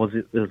 everything was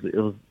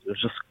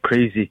just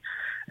crazy.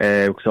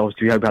 Because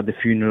obviously we had the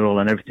funeral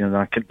and everything, and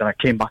then I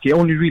came back. It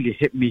only really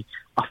hit me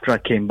after I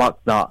came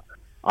back that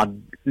I'd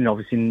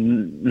obviously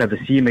never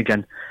see him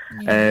again.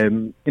 Yeah.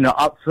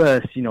 At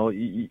first,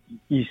 you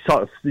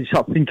sort of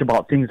think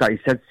about things that he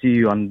said to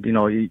you, and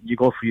you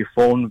go through your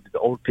phone with the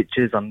old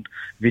pictures and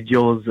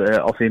videos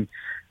of him.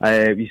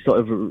 You sort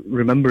of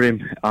remember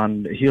him,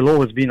 and he'll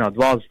always be in our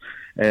du'as.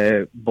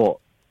 But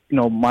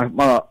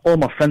all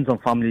my friends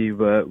and family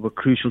were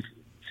crucial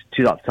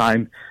to that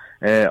time.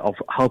 Of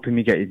helping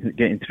me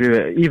getting through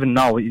it. Even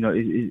now,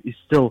 it's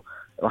still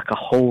like a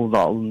hole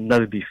that'll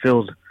never be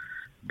filled.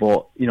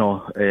 But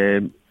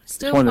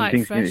still one quite of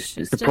the things, fresh.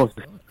 It's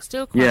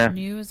still quite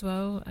new as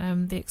well.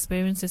 The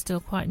experience is still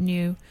quite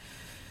new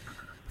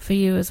for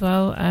you as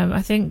well.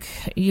 I think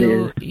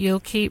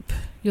you'll keep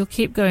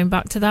going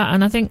back to that,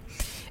 and I think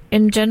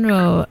in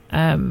general,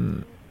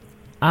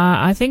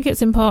 I think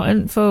it's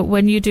important for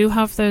when you do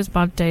have those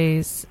bad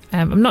days.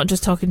 I'm not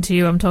just talking to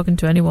you, I'm talking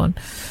to anyone.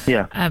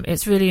 Yeah.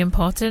 It's really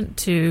important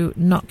to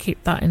not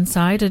keep that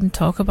inside and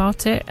talk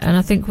about it. And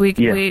I think we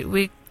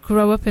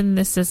grow up in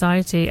this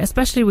society,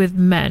 especially with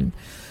men,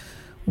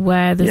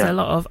 where there's a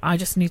lot of, I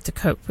just need to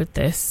cope with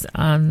this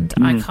and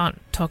I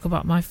can't talk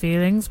about my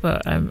feelings.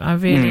 But I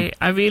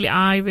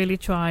really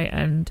try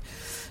and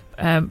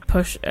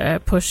push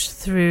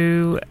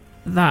through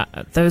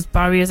those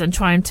barriers and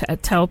trying to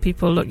tell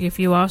people, look, if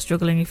you are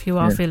struggling, if you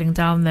are feeling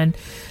down, then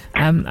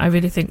I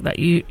really think that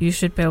you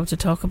should be able to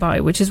talk about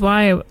it, which is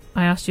why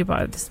I asked you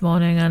about it this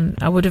morning, and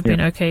I would have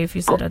been okay if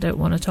you said I don't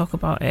want to talk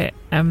about it.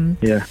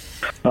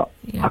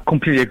 I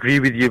completely agree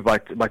with you by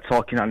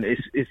talking, and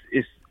it's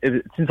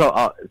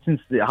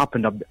since it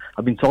happened,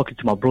 I've been talking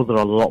to my brother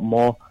a lot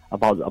more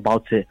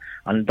about it,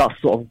 and that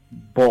sort of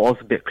brought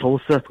us a bit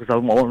closer because I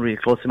wasn't really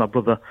close to my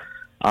brother,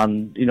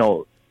 and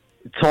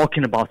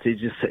talking about it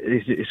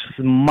it's just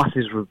a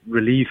massive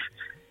relief.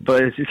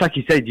 But it's like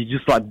you said, you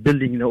just like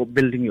building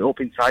it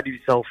up inside of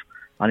yourself,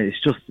 and it's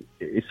just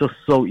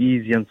so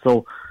easy, and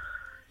so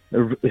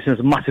it's just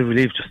a massive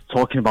relief just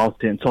talking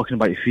about it and talking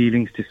about your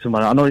feelings to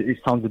someone. I know it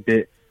sounds a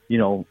bit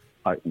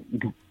like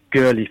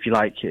girly, if you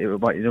like,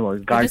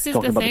 but guys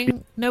talking about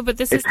thing. No, but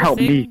this is the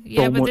thing.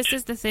 Yeah, but this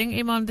is the thing,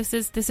 Iman. This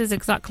is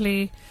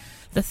exactly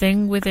the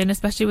thing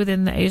especially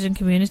within the Asian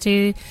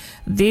community.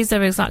 These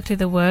are exactly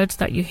the words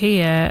that you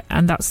hear,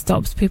 and that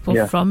stops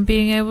people from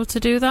being able to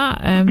do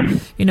that.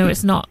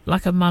 It's not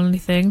like a manly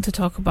thing to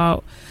talk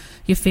about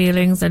your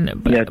feelings,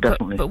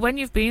 but when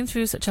you've been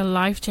through such a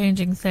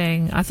life-changing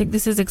thing, I think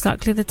this is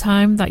exactly the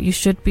time that you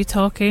should be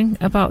talking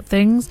about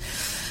things.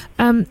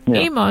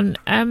 Iman,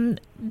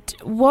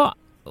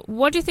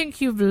 what do you think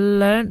you've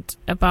learnt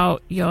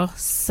about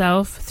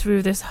yourself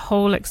through this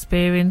whole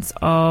experience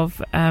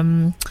of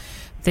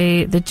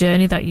the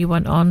journey that you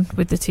went on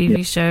with the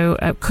TV show?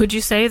 Could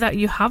you say that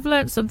you have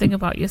learnt something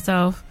about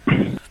yourself?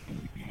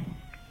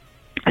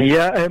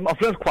 Yeah,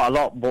 I've learned quite a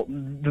lot, but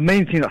the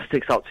main thing that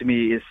sticks out to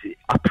me is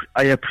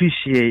I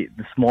appreciate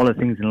the smaller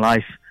things in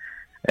life,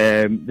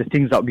 the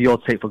things that we all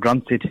take for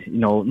granted.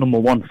 Number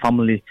one,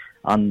 family,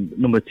 and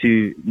number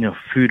two,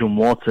 food and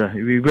water.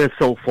 We're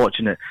so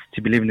fortunate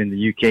to be living in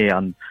the UK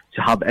and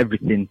to have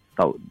everything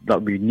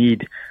that we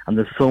need. And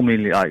there's so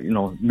many,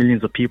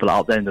 millions of people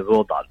out there in the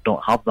world that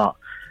don't have that.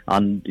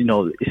 And,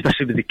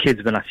 especially with the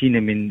kids, when I seen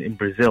them in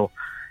Brazil,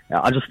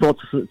 I just thought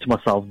to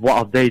myself, what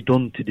have they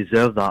done to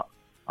deserve that?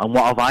 And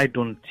what have I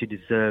done to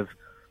deserve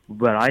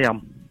where I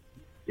am?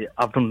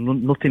 I've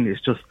done nothing.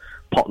 It's just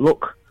pot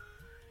luck.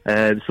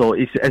 So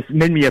it's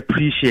made me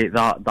appreciate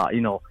that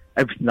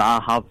everything that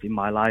I have in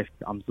my life,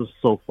 I'm just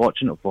so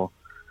fortunate for.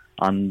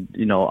 And,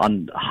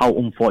 and how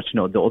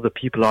unfortunate the other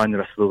people are in the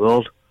rest of the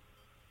world.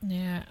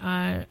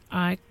 Yeah,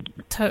 I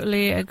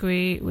totally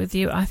agree with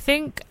you. I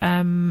think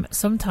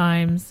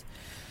sometimes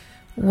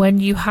when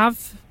you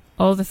have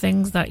all the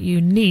things that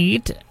you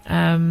need,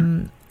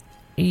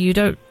 you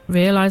don't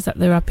realise that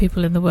there are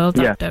people in the world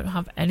that don't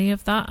have any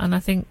of that. And I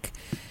think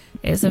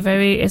it's a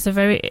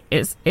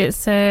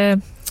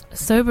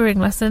sobering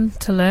lesson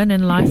to learn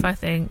in life, I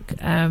think.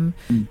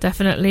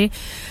 Definitely.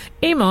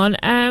 Iman,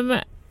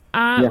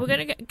 we're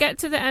going to get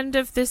to the end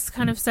of this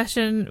kind of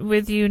session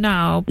with you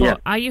now, but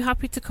are you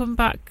happy to come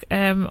back,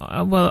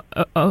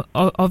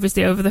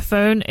 obviously over the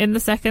phone in the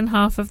second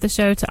half of the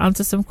show to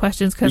answer some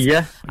questions? Because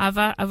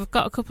I've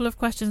got a couple of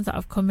questions that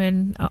have come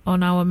in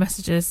on our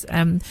messages,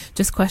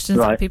 just questions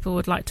that people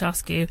would like to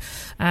ask you.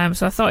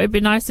 So I thought it'd be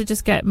nice to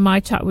just get my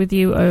chat with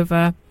you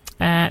over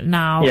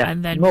now,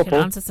 and then we can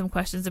answer some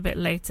questions a bit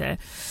later.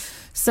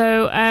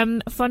 So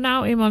for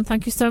now, Iman,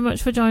 thank you so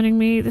much for joining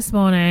me this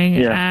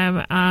morning.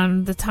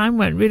 And the time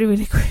went really,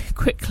 really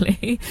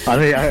quickly. I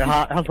mean,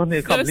 it's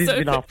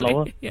been half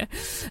an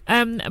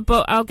hour.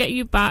 But I'll get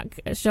you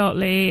back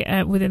shortly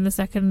within the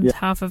second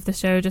half of the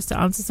show just to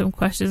answer some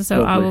questions.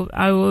 So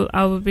I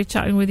will be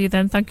chatting with you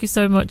then. Thank you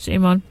so much,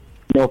 Iman.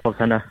 No problem,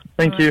 Hannah.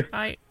 Thank you.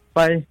 Bye.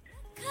 Bye.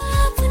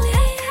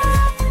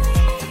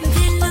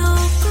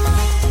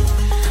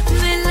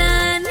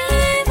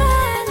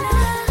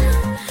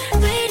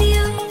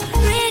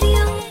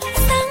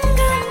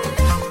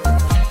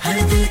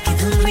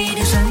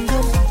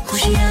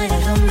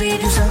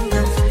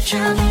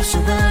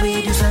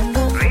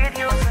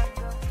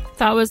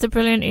 That was the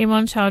brilliant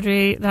Iman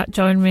Chaudhry that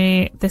joined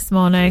me this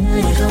morning.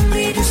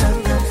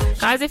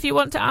 Guys, if you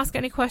want to ask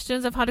any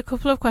questions, I've had a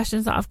couple of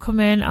questions that have come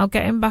in. I'll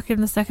get him back in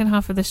the second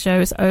half of the show.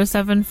 It's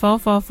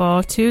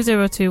 07444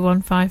 202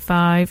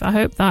 155. I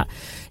hope that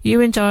you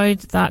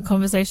enjoyed that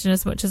conversation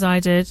as much as I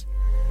did.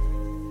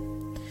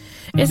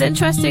 It's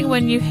interesting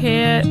when you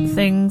hear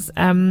things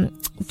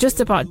just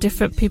about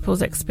different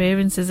people's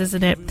experiences,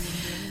 isn't it?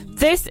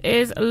 This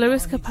is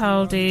Lewis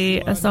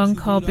Capaldi, a song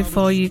called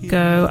Before You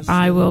Go.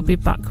 I will be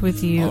back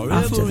with you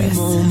after this.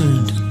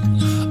 Moment,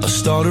 I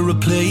started a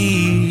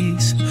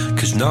place,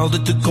 'cause now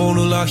that they're gone,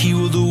 all I hear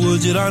were the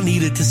words that I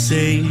needed to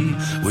say.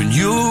 When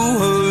you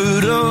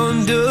hurt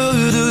under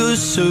the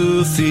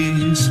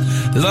surface,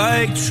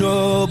 like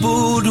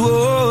troubled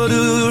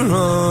water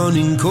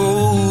running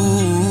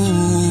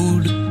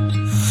cold.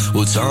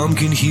 Well, time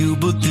can heal,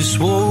 but this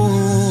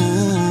won't.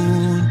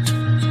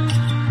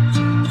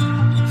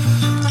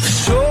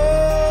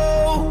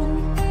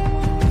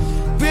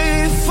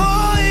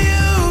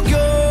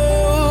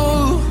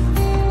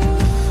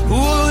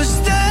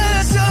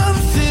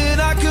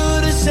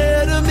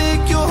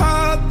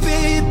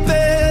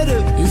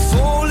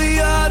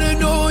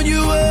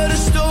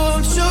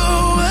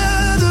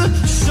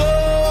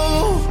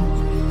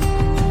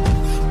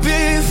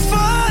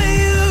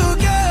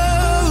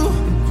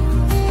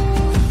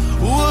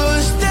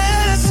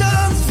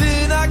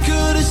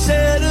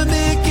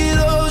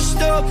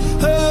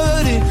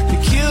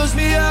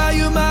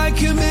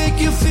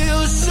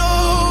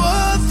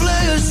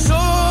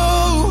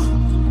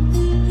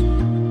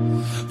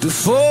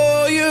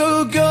 Before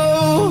you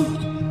go,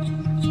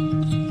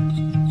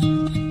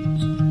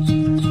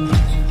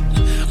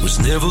 was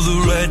never the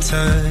right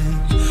time,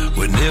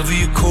 whenever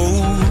you're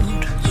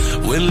cold,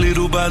 went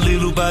little by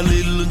little by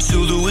little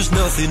until there was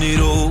nothing at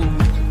all.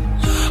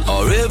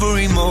 Or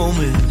every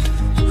moment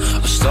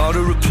I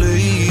started to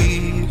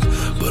play,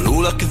 but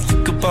all I can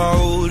think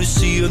about is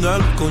seeing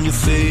that look on your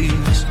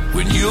face.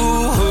 When you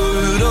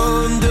hurt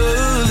under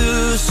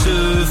the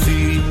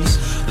surface,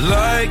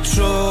 like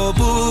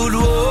troubled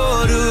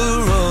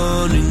water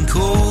running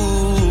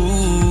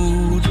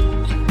cold.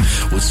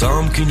 Well,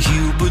 some can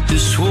heal, but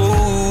this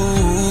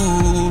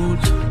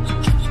won't.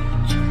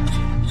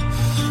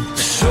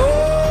 So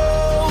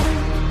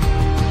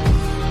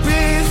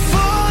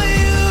before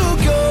you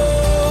go,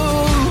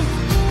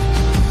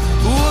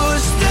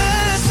 was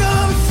there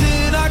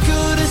something I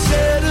could have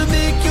said to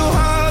make your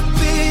heart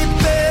beat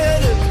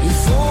better?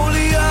 If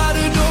only I'd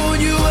have known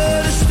you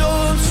were the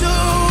storm to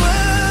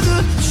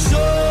weather.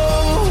 So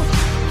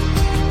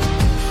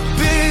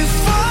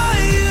before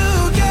you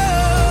go,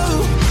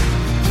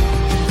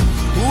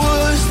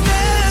 was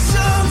there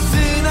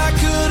something I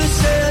could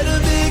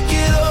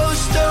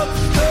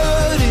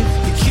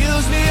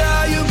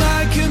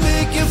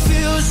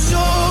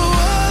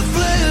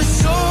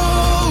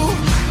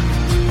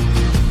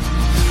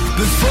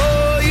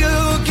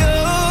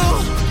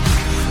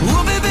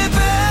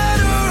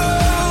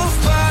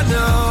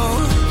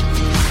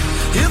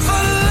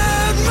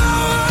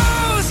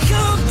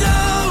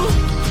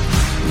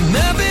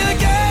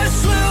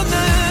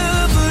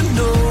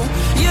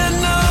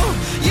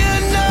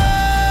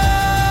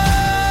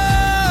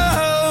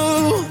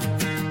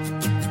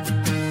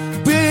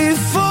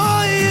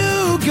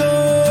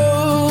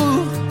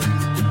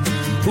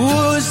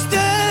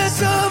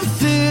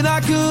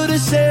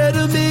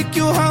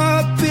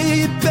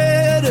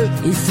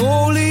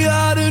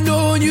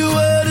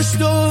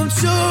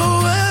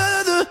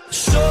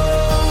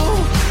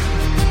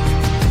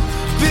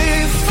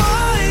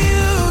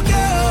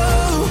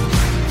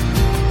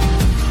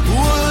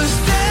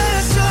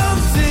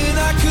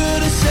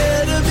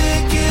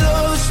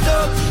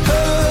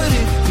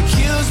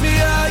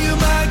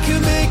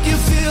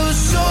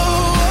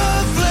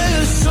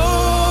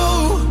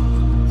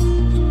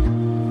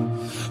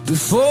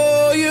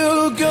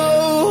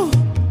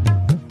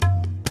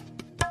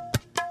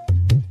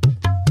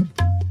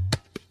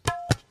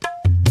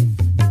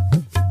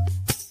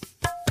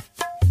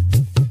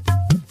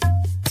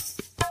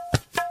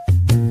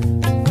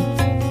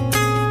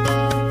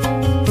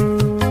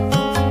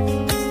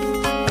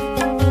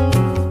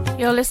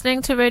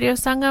listening to Radio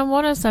Sangam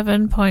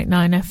 107.9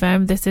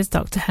 FM. This is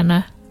Dr.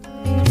 Henna.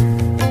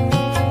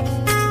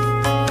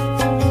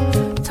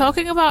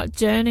 Talking about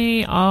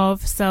journey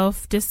of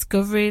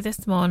self-discovery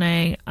this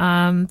morning.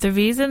 The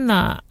reason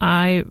that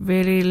I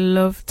really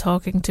love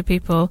talking to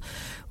people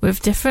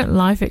with different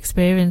life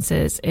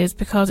experiences is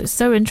because it's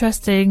so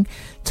interesting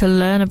to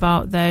learn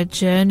about their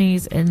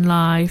journeys in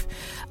life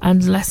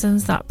and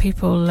lessons that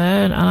people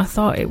learn. And I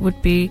thought it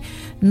would be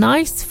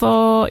nice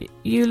for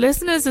you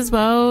listeners as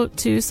well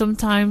to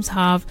sometimes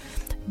have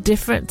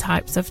different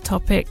types of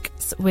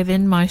topics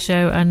within my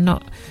show and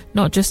not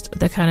just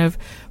the kind of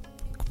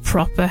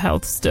proper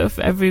health stuff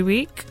every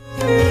week.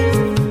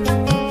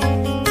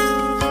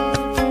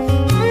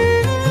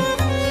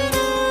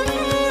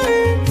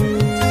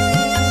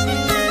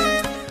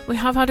 We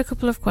have had a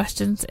couple of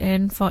questions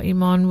in for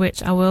Iman,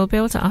 which I will be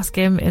able to ask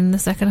him in the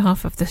second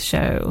half of the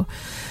show.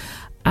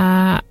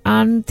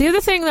 And the other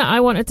thing that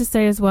I wanted to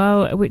say as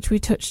well, which we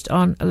touched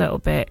on a little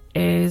bit,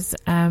 is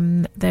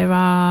there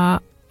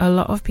are a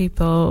lot of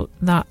people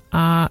that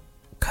are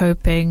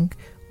coping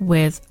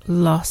with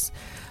loss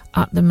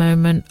at the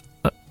moment.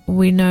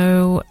 We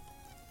know,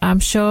 I'm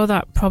sure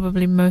that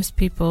probably most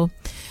people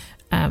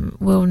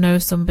will know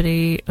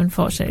somebody,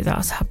 unfortunately, that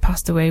has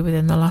passed away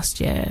within the last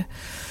year.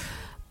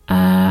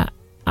 I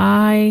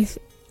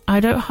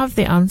don't have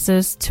the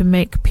answers to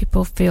make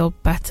people feel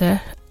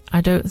better.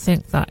 I don't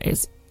think that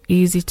it's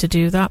easy to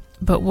do that.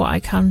 But what I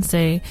can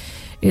say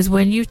is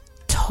when you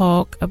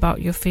talk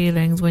about your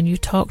feelings, when you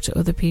talk to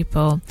other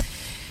people,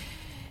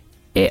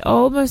 it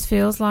almost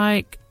feels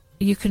like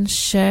you can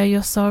share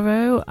your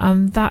sorrow,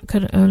 and that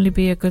can only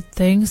be a good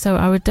thing. So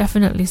I would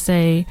definitely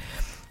say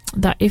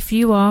that if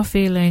you are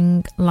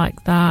feeling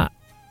like that,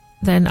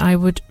 then I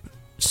would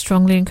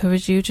strongly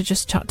encourage you to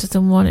just chat to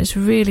someone. It's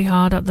really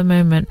hard at the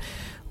moment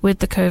with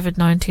the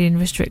COVID-19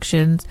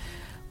 restrictions,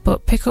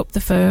 but pick up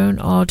the phone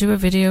or do a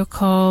video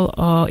call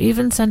or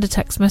even send a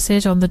text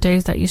message on the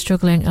days that you're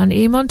struggling. And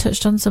Iman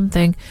touched on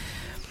something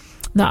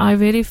that I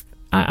mean,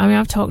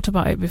 I've talked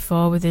about it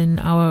before within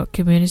our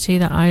community,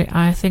 that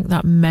I think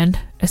that men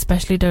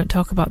especially don't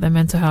talk about their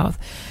mental health.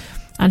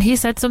 And he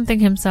said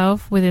something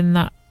himself within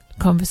that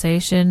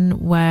conversation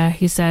where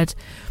he said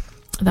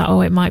that,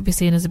 oh, it might be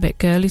seen as a bit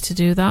girly to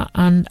do that.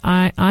 And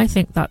I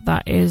think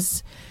that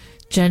is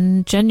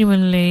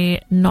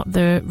genuinely not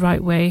the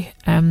right way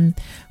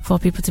for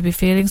people to be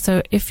feeling.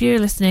 So if you're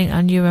listening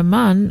and you're a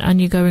man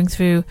and you're going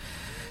through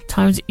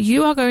times,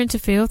 you are going to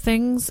feel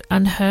things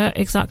and hurt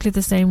exactly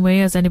the same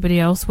way as anybody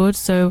else would.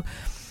 So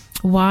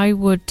why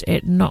would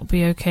it not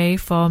be okay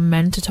for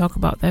men to talk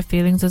about their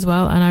feelings as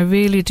well? And I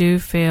really do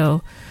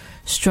feel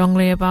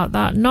strongly about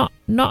that, not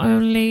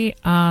only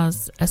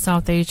as a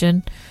South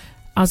Asian,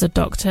 as a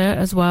doctor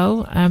as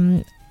well.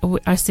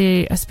 I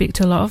speak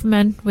to a lot of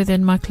men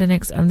within my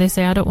clinics, and they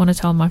say, I don't want to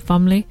tell my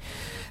family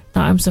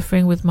that I'm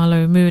suffering with my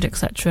low mood,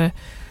 etc.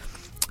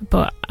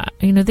 But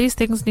these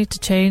things need to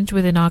change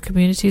within our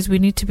communities. We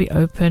need to be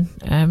open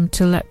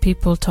to let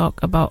people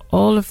talk about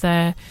all of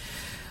their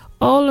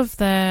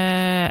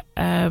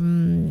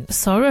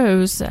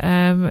sorrows.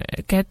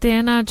 कहते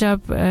हैं ना,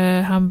 जब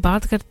हम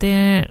बात करते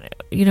हैं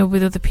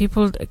with other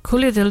people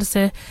खुले दिल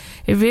से,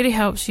 it really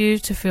helps you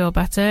to feel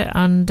better.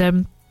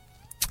 And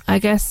I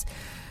guess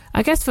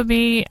for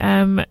me,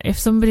 if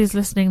somebody's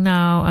listening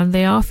now and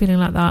they are feeling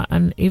like that,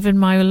 and even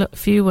my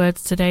few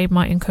words today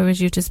might encourage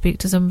you to speak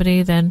to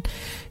somebody, then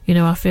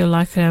I feel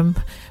like I'm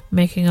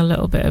making a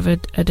little bit of a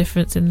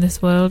difference in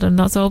this world. And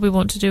that's all we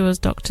want to do as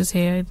doctors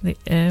here,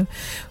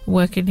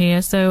 working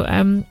here. So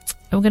I'm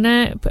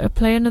gonna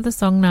play another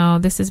song now.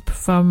 This is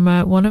from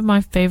one of my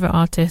favorite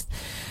artists,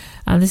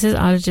 and this is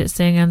Arijit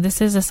Singh, and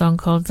this is a song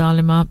called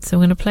Zalima. So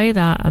I'm gonna play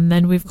that, and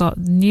then we've got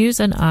news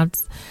and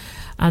ads,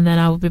 and then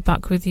I will be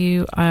back with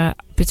you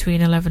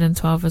between 11 and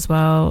 12 as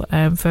well,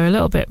 for a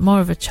little bit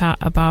more of a chat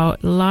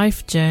about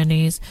life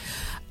journeys.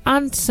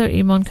 And so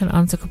Iman can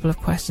answer a couple of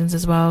questions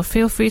as well.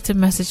 Feel free to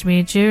message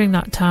me during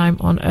that time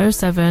on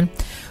 07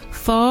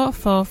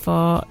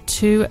 444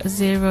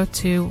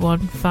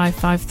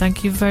 202155.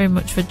 Thank you very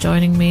much for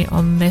joining me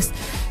on this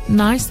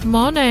nice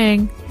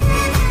morning.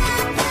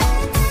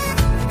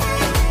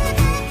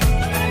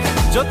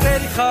 जो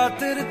तेरी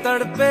खातिर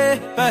तड़पे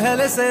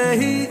पहले से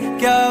ही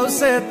क्या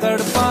उसे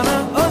तड़पाना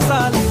ओ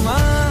जालिमा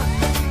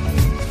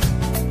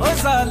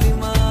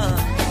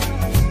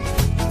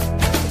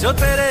जो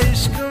तेरे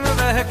इश्क में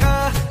बहका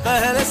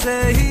पहले से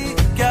ही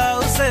क्या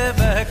उसे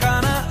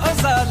बहकाना ओ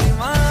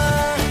जालिमा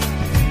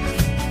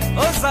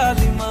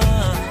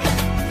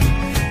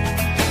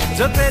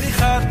जो तेरी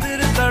खातिर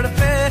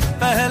तड़पे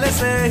पहले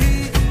से ही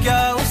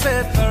क्या उसे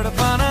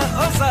तड़पाना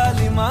ओ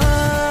जालिमा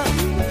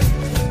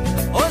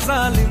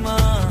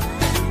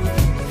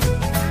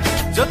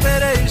जो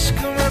तेरे इश्क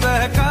में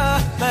बहका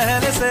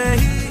पहले से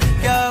ही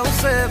क्या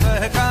उसे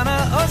बहकाना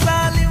ओ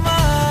जालिमा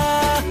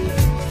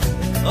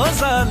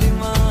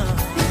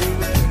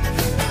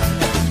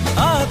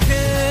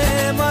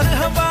आंखें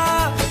मरहबा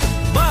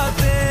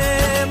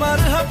बातें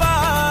मरहबा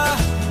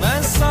मैं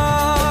 100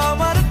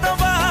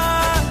 मरतबा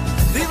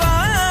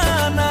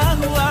दीवाना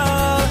हुआ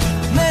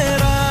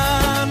मेरा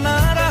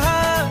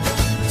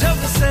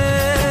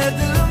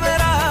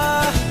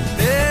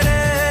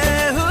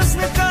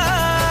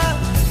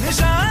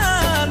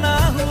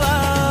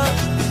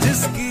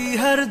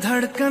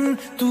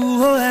तू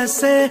हो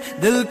ऐसे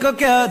दिल को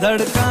क्या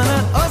धड़काना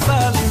ओ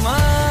जालिमा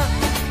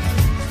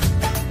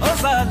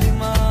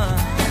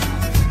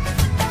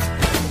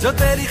जो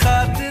तेरी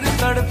खातिर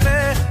तड़पे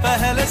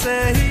पहले से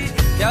ही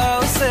क्या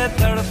उसे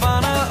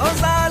तड़पाना ओ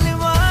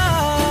जालिमा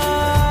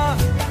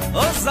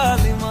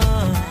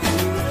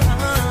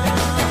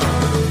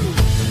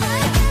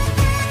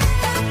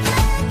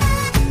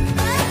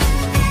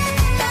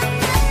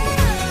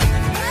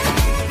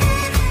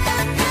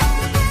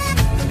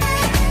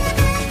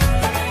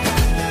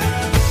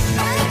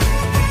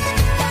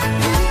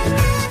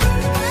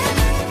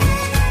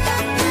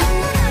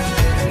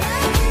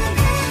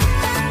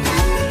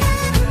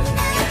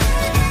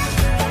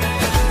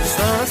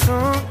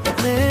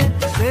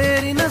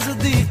तेरी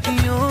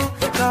नजदीकियों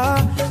का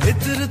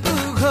इत्र तू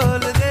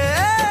घोल दे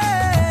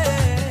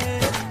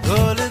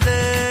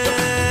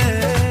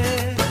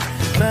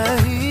मैं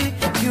ही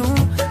क्यों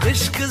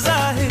इश्क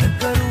जाहिर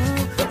करूं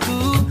तू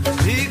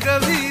भी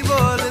कभी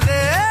बोल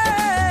दे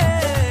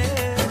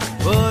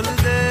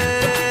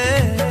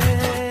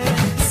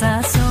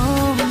सांसों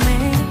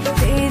में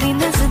तेरी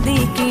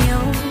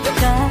नजदीकियों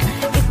का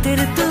इत्र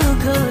तू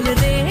घोल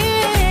दे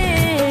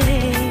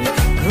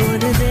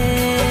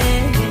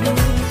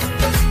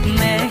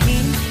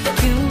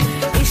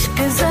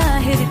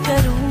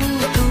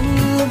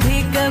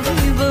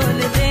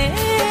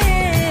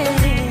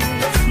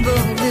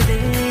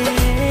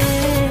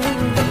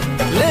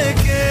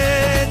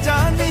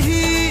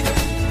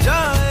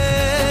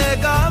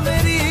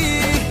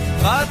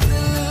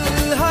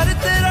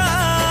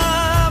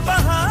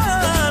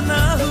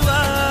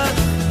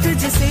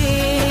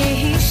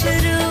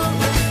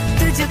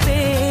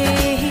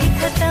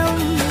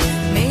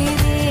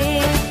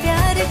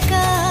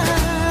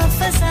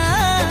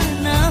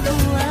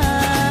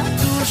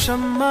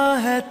शम्मा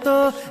है तो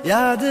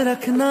याद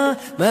रखना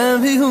मैं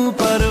भी हूँ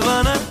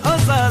परवाना ओ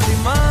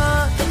जालिमा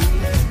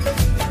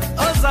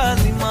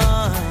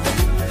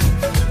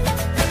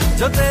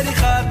जो तेरी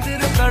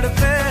खातिर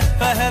तड़पे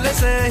पहले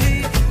से ही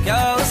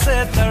क्या उसे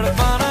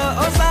तड़पाना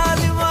ओ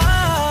जालिमा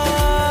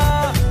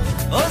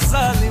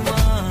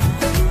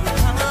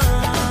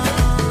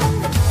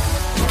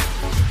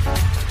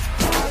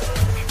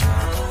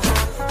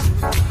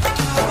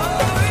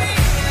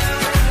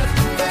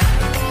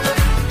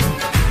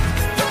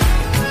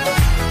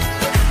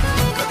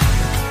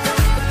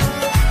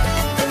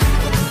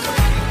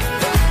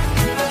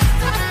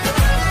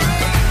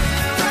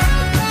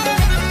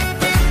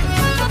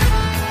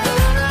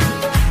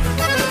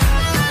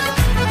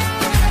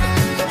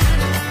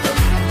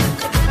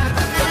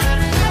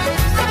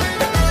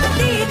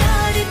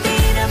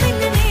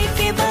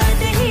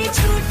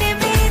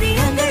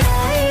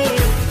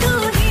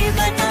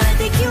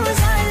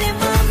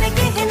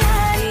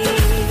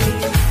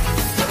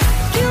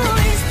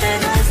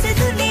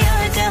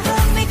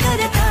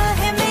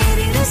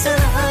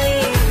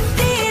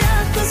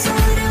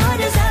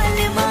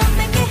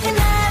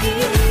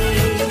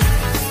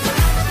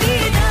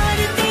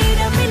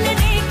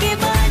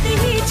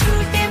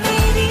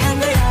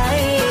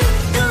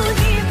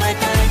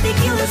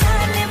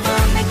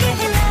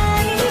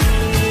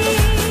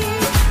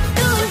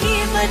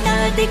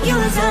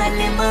क्यों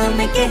जालिमा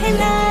में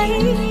कहलाई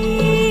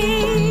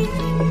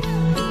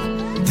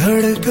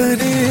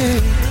धड़कने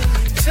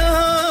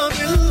जहाँ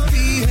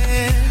मिलती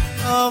है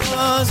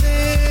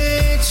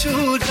आवाजें छू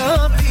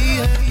जाती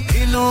है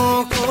दिलों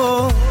को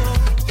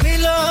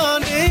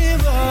मिलाने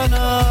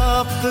वाला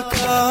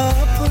आपका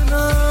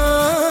अपना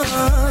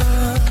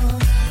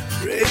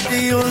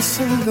radio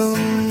Sangam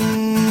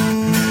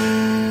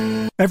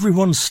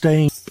Everyone's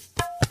staying.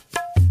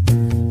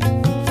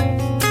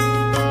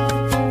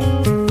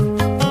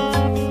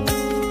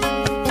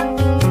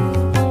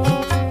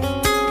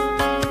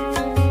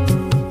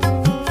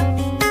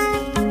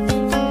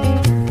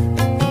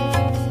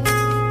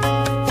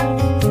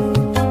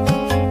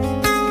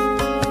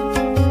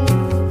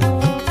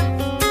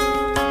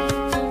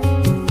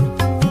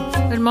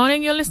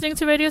 Listening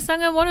to Radio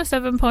Sangam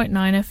 107.9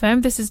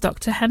 FM. This is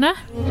Dr. Henna.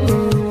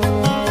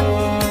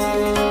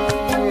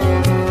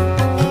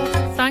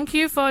 Thank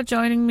you for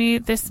joining me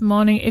this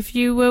morning. If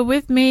you were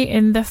with me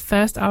in the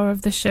first hour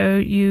of the show,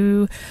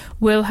 you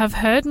will have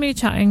heard me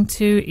chatting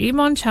to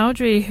Iman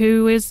Chowdhury,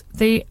 who is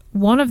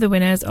one of the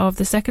winners of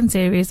the second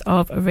series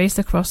of A Race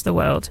Across the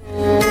World.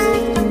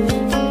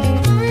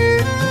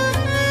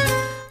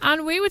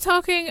 And we were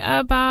talking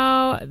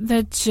about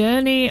the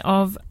journey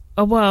of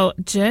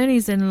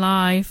journeys in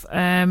life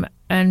and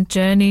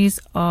journeys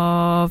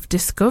of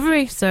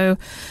discovery. So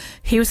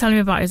he was telling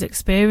me about his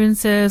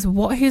experiences,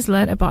 what he's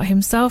learned about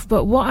himself.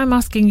 But what I'm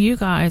asking you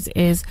guys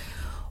is,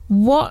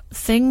 what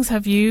things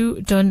have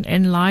you done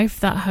in life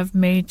that have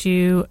made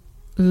you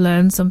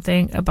learn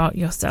something about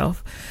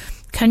yourself?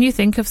 Can you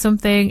think of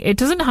something? It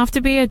doesn't have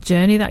to be a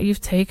journey that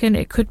you've taken.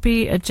 It could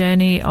be a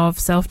journey of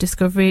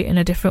self-discovery in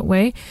a different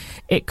way.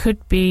 It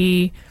could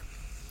be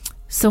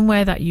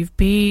somewhere that you've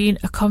been,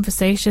 a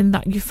conversation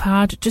that you've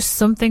had, just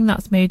something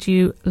that's made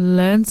you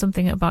learn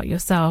something about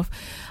yourself.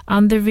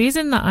 And the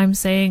reason that I'm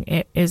saying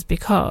it is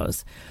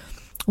because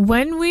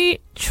when we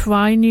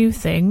try new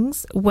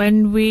things,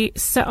 when we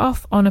set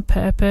off on a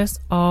purpose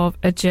of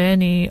a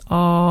journey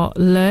or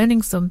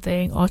learning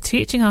something or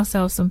teaching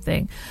ourselves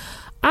something,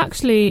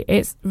 actually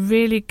it's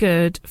really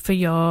good for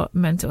your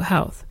mental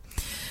health.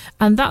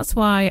 And that's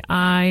why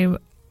I'm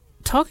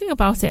talking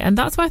about it, and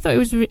that's why I thought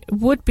it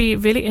would be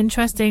really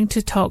interesting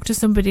to talk to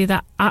somebody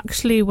that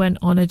actually went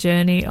on a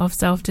journey of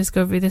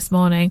self-discovery this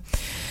morning.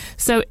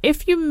 So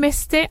if you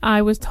missed it,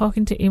 I was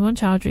talking to Iman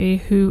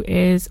Chowdhury, who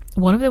is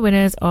one of the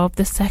winners of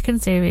the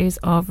second series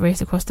of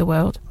Race Across the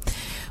World.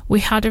 We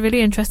had a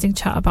really interesting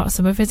chat about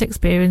some of his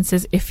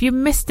experiences. If you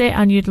missed it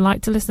and you'd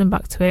like to listen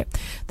back to it,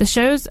 the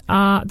shows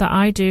that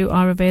I do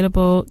are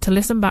available to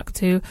listen back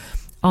to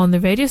on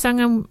the Radio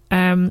Sangam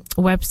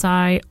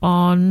website,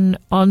 on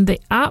the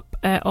app,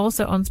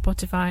 also on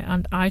Spotify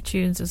and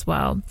iTunes as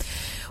well.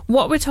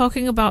 What we're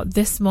talking about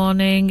this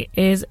morning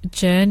is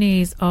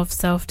journeys of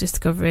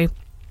self-discovery,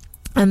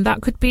 and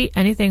that could be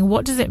anything.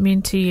 What does it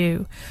mean to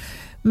you?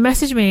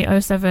 Message me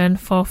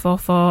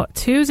 07444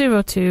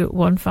 202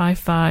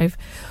 155.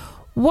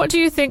 What do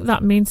you think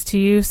that means to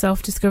you,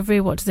 self-discovery?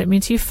 What does it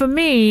mean to you? For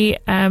me,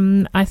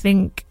 I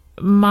think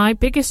my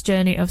biggest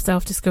journey of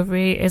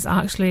self-discovery is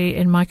actually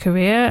in my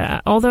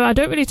career, although I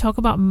don't really talk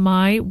about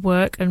my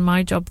work and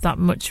my job that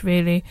much,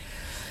 really.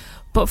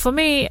 But for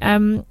me,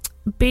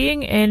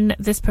 being in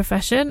this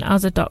profession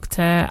as a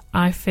doctor,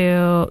 I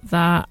feel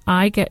that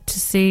I get to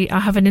see, I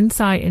have an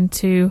insight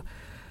into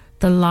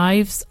the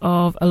lives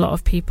of a lot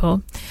of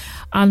people.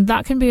 And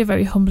that can be a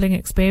very humbling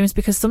experience,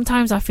 because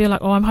sometimes I feel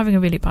like, oh, I'm having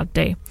a really bad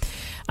day.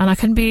 And I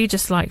can be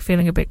just like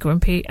feeling a bit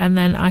grumpy. And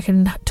then I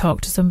can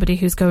talk to somebody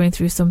who's going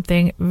through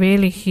something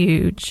really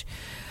huge.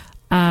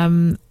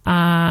 And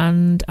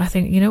I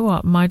think, you know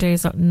what, my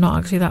days are not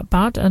actually that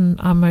bad and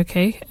I'm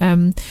okay.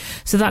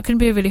 So that can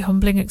be a really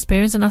humbling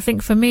experience. And I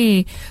think for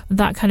me,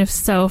 that kind of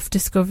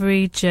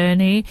self-discovery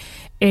journey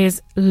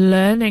is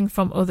learning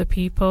from other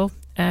people.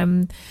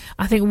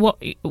 I think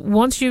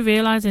once you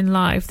realize in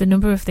life the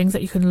number of things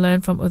that you can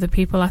learn from other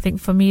people, I think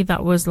for me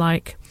that was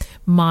like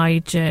my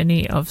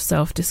journey of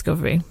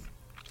self-discovery.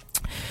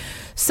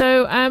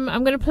 So I'm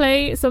going to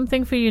play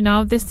something for you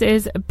now. This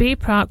is B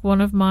Prak,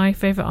 one of my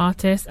favourite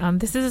artists, and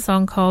this is a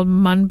song called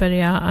Man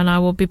Bariya, and I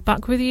will be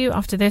back with you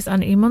after this,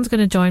 and Iman's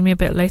going to join me a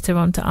bit later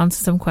on to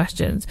answer some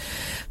questions.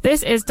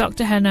 This is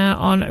Dr. Henna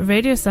on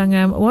Radio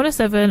Sangam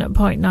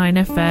 107.9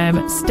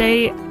 FM.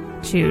 Stay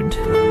tuned.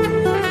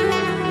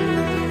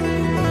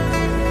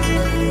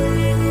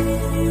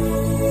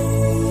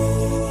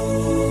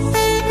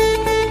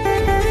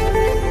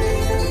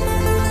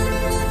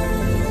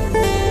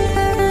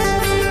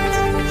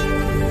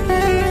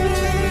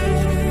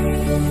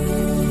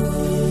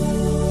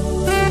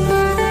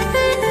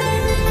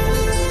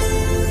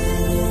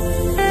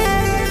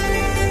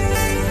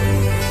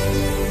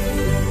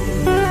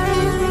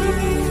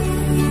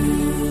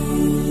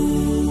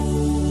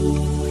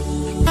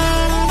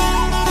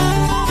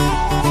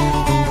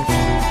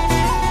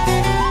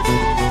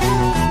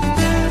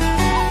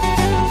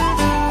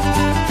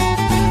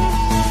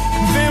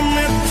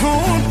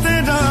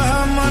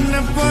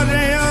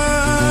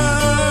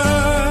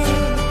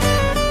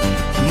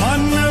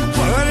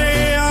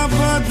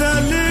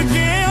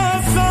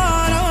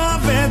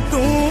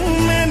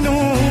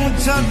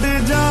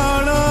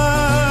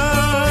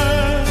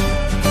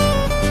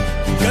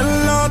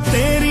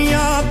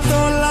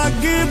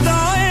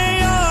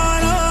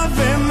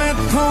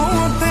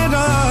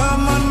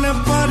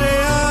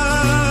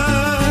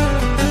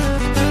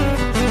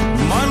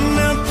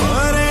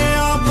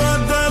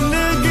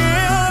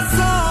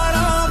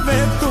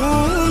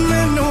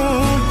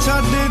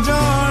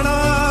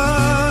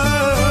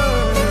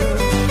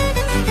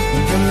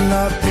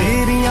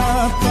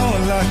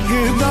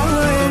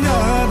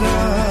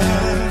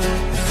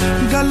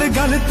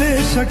 गल ते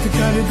शक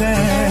कर दे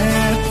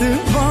तू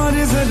बार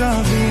जरा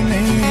भी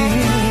नहीं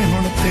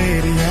हुन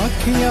तेरी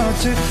आँखियाँ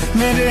च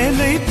मेरे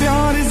लिए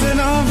प्यार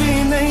जरा भी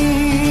नहीं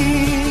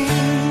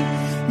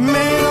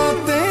मेरा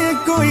ते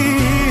कोई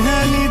है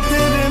नहीं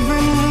तेरे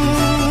बिन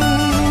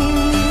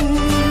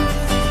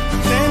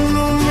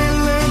तेनू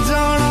मिल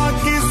जाना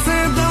किसे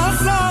दा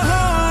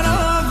सहारा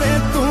वे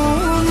तू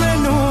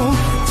मैनू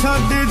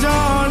छड्ड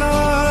जाना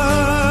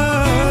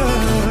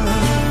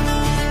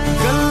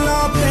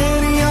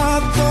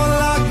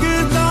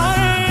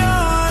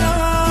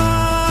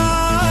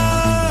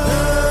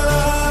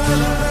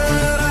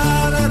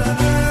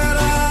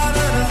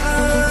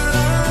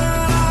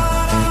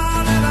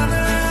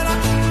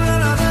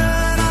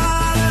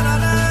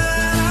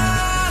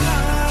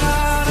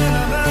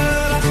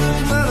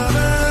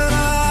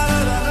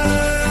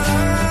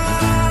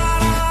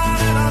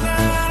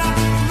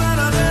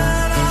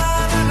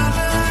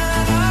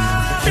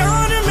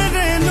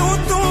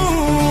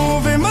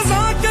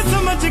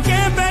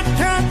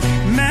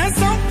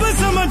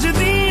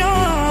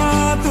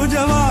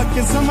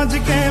समझ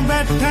के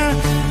बैठा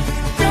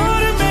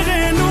प्यार मेरे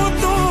नू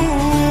तू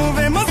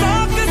वे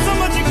मजाक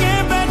समझ के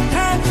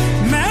बैठा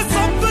मैं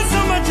सब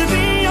समझ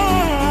दिया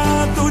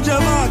तू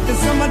जवाक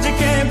समझ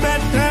के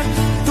बैठा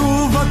तू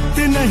वक्त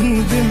नहीं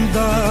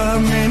दिंदा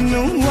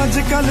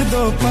ਅੱਜ-ਕੱਲ ਦੋ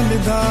ਪਲ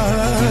ਦਾ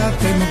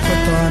ਤੈਨੂੰ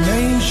ਪਤਾ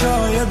ਨਹੀਂ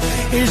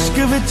ਸ਼ਾਇਦ ਇਸ਼ਕ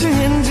ਵਿੱਚ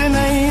ਇੰਜ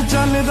ਨਹੀਂ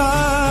ਚੱਲਦਾ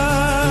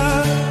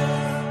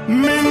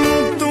ਮੈਨੂੰ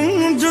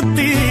ਤੂੰ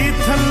ਜੁੱਤੀ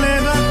ਥੱਲੇ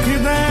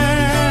ਰੱਖਦਾ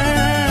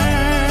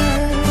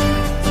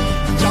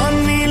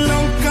ਜਾਨੀ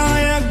ਲੋਕਾਂ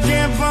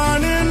ਅੱਗੇ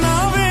ਬਣ ਨਾ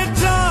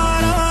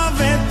ਵਿਚਾਰਾ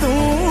ਵੇ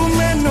ਤੂੰ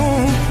ਮੈਨੂੰ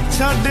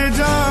ਛੱਡ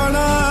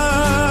ਜਾਣਾ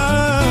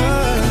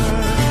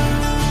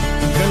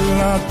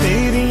ਗੱਲਾਂ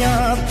ਤੇਰੀਆਂ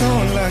ਤੋਂ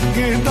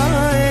ਲੱਗਦਾ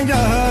ਏ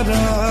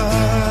ਯਾਰਾ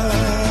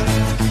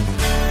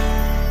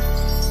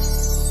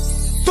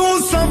ਤੂੰ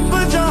ਸਭ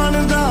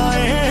ਜਾਣਦਾ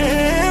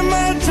ਏ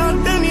ਮੈਂ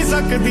ਛੱਡ ਨਹੀਂ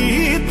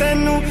ਸਕਦੀ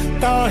ਤੈਨੂੰ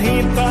ਤਾਂ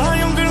ਹੀ ਤਾਂ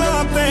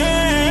ਉਂਗਲਾਂ ਤੇ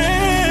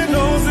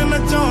ਰੋਜ਼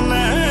ਨਚਾਉਣਾ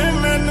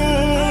ਮੈਨੂੰ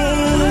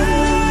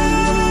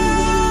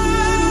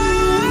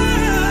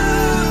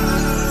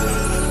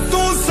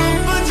ਤੂੰ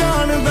ਸਭ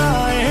ਜਾਣਦਾ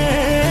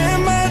ਏ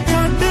ਮੈਂ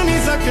ਛੱਡ ਨਹੀਂ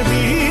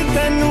ਸਕਦੀ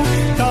ਤੈਨੂੰ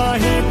ਤਾਂ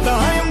ਹੀ ਤਾਂ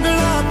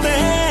ਉਂਗਲਾਂ ਤੇ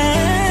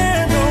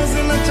ਰੋਜ਼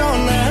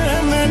ਨਚਾਉਣਾ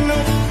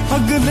ਮੈਨੂੰ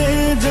ਅਗਲੇ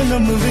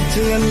ਜਨਮ ਵਿੱਚ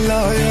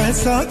ਅੱਲਾ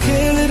ਐਸਾ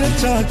ਖੇਲ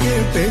ਰਚਾ ਕੇ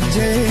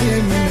ਭੇਜੇ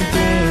ਮੈਨੂੰ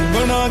ਤੂੰ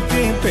ਬਣਾ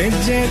ਕੇ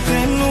ਭੇਜੇ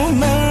ਤੈਨੂੰ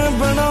ਮੈਂ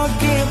ਬਣਾ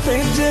ਕੇ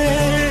ਭੇਜੇ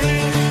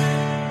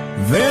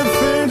ਵੇ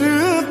ਫਿਰ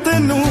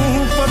ਤੈਨੂੰ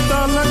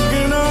ਪਤਾ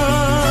ਲੱਗਣਾ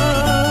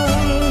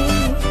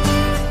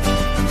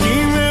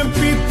ਕਿਵੇਂ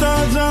ਪੀਤਾ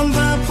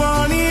ਜਾਂਦਾ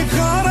ਪਾਣੀ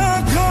ਖਾਰਾ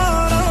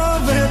ਖਾਰਾ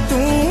ਵੇ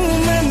ਤੂੰ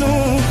ਮੈਨੂੰ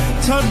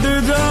ਛੱਡ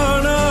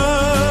ਜਾਣਾ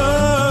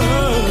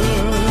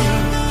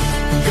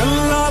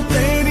ਗੱਲਾਂ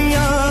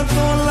ਤੇਰੀਆਂ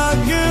ਤੋਂ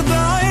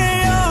ਲੱਗਦਾ ਏ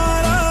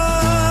ਯਾਰਾ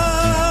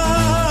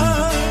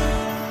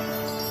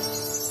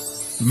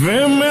ਵੇ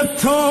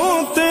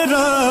ਮੈਥੋਂ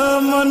ਤੇਰਾ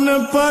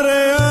ਮਨ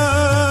ਭਰਿਆ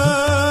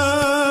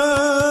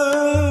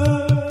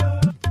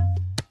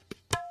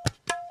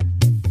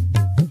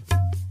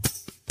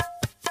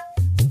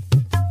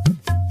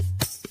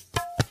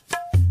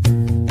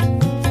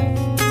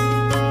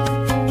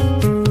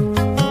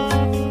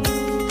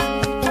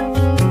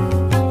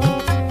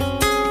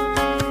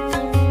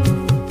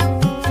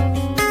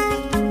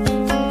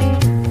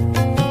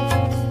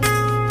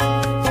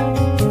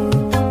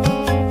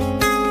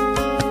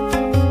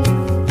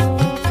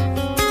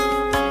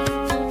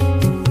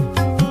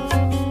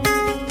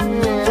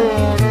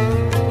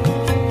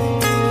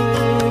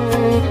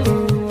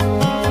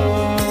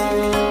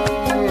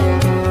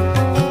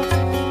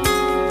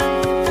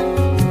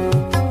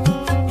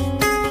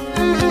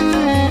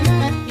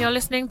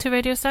To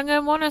Radio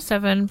Sangam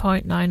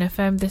 107.9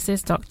 FM. This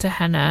is Dr.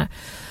 Henna.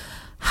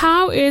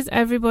 How is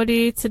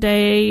everybody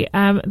today?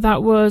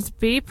 That was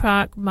B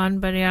Prak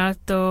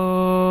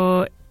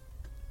Manbariato.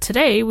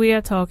 Today we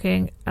are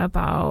talking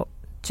about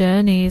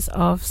journeys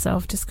of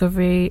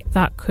self-discovery.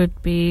 That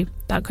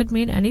could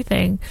mean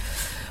anything.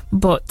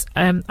 But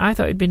I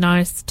thought it'd be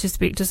nice to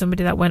speak to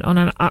somebody that went on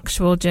an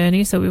actual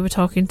journey. So we were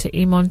talking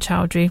to Iman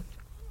Chowdhury,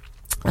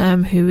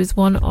 who is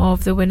one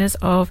of the winners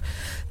of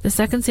the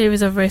second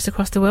series of Race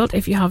Across the World.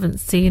 If you haven't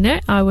seen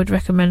it, I would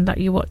recommend that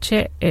you watch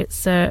it.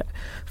 It's a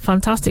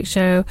fantastic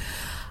show,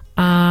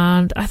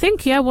 and I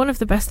think one of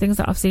the best things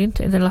that I've seen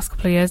in the last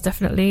couple of years,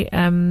 definitely.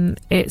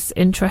 It's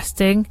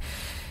interesting.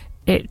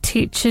 It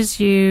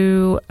teaches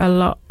you a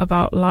lot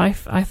about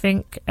life, I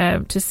think,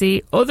 to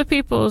see other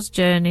people's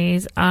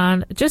journeys,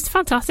 and just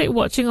fantastic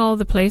watching all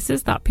the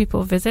places that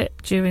people visit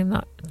during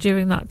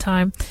that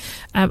time.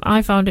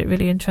 I found it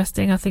really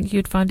interesting. I think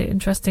you'd find it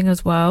interesting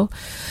as well.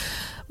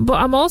 But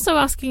I'm also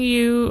asking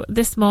you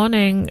this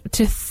morning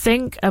to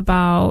think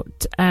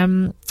about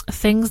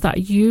things that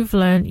you've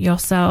learned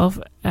yourself,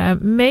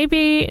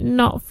 maybe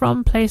not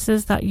from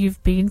places that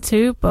you've been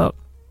to, but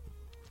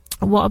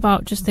what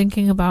about just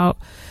thinking about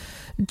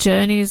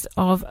journeys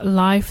of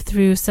life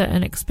through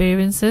certain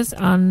experiences?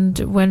 And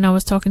when I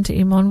was talking to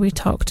Iman, we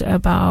talked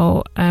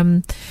about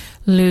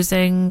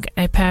losing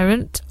a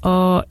parent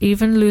or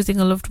even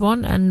losing a loved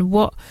one, and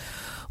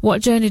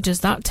what journey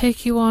does that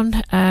take you on?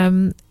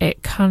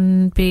 It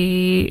can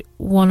be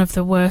one of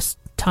the worst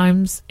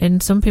times in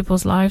some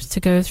people's lives to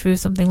go through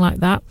something like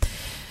that.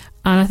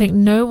 And I think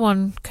no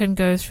one can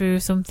go through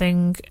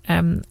something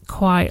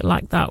quite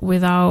like that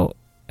without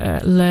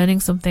learning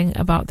something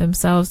about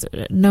themselves,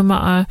 no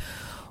matter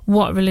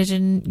what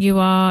religion you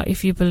are,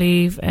 if you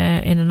believe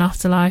in an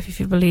afterlife, if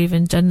you believe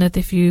in Jannah,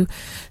 if you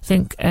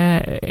think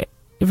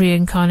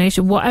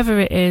reincarnation, whatever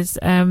it is,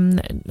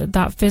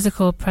 that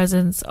physical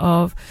presence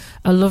of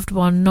a loved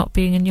one not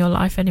being in your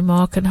life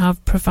anymore can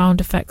have profound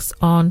effects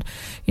on,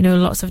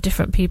 lots of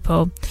different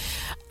people.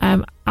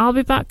 I'll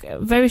be back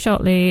very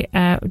shortly,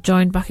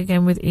 joined back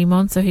again with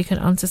Iman so he can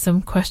answer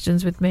some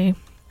questions with me.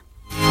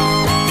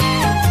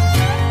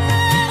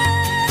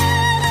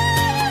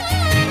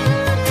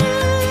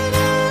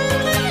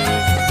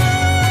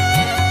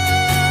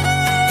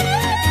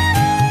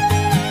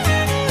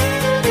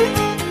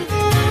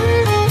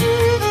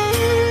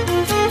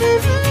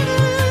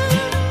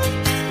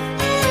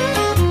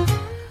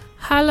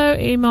 Hello,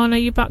 Iman. Are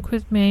you back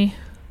with me?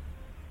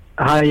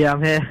 Hi, yeah,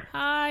 I'm here.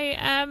 Hi.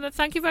 Hi,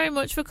 thank you very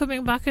much for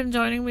coming back and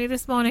joining me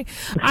this morning.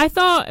 I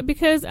thought,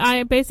 because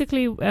I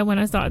basically, when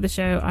I started the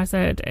show, I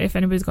said if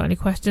anybody's got any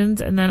questions,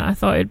 and then I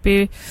thought it'd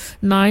be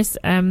nice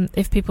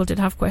if people did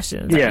have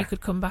questions, that you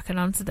could come back and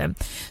answer them.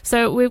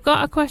 So we've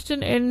got a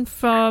question in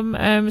from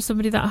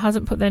somebody that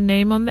hasn't put their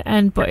name on the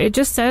end, but it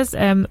just says,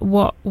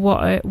 what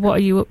are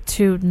you up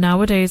to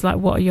nowadays? Like,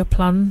 what are your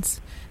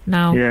plans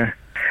now? Yeah.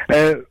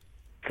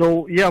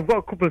 So I've got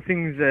a couple of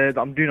things that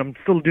I'm doing. I'm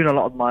still doing a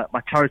lot of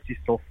my charity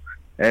stuff,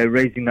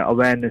 raising that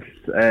awareness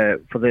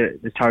for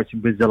the charity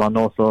in Brazil and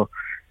also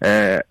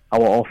our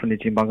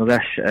orphanage in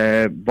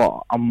Bangladesh.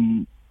 But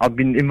I've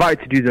been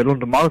invited to do the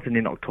London Marathon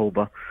in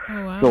October.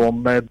 Oh, wow. So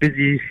I'm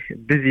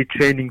busy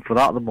training for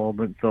that at the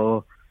moment.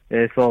 So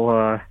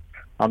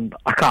and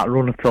I can't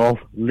run at all.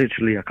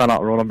 Literally, I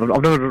cannot run.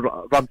 I've never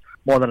run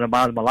more than a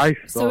mile in my life.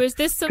 So is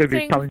this something? It's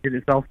going to be challenging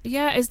itself.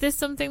 Yeah, is this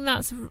something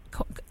that's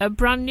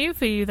brand new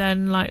for you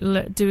then,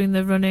 like doing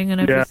the running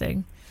and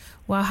everything?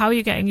 Well, how are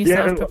you getting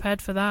yourself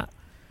prepared for that?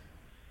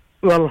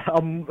 Well,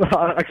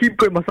 I keep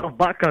putting myself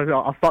back.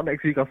 I'll start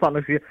next week. I'm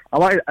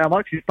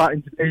actually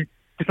starting today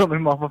to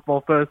run my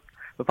first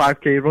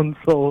 5k run.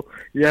 So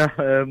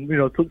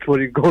touch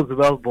wood, it goes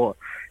well. But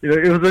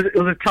it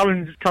was a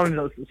challenge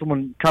that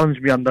someone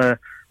challenged me, and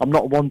I'm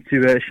not one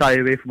to shy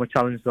away from a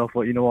challenge. So I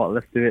thought, you know what,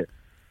 let's do it.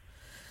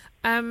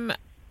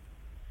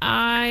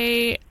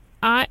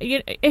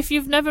 If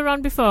you've never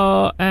run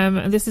before,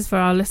 and this is for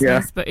our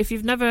listeners, but if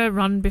you've never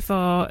run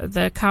before,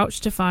 the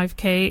Couch to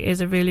 5k is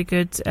a really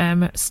good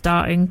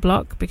starting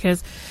block,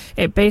 because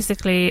it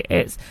basically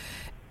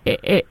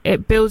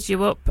it builds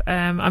you up.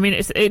 I mean,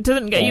 it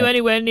doesn't get you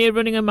anywhere near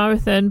running a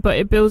marathon, but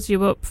it builds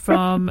you up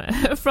from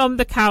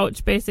the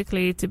couch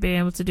basically to be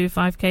able to do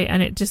 5k,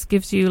 and it just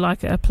gives you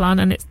like a plan,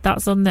 and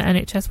that's on the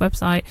NHS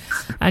website,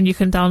 and you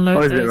can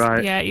download those.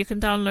 Right? Yeah, you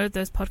can download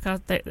those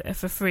podcasts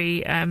for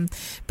free.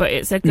 But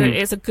it's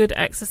a good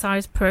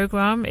exercise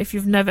program. If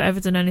you've never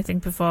ever done anything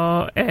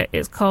before,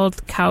 it's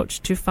called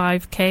Couch to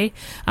 5k.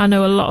 I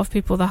know a lot of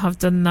people that have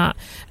done that,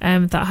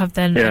 that have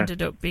then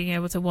ended up being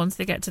able to, once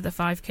they get to the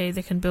 5k,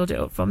 they can build it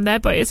up from there.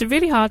 But it's a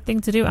really hard thing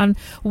to do, and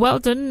well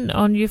done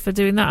on you for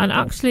doing that, and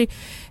actually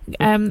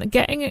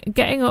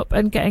getting up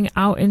and getting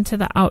out into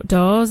the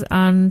outdoors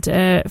and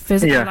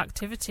physical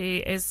activity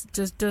is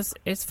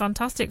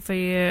fantastic for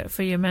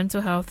your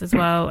mental health as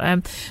well.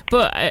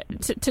 But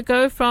to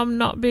go from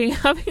not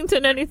having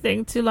done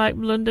anything to like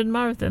London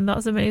Marathon,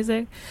 that's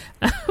amazing.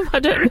 I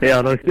don't know.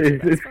 Yeah, no,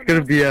 it's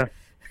going to be a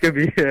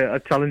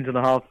challenge and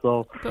a half.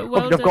 So I've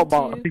got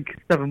about, I think,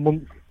 7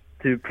 months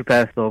to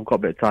prepare, so I've got a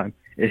bit of time.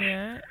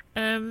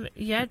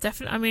 Yeah,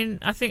 definitely. I mean,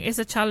 I think it's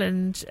a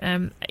challenge.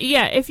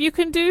 If you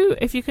can do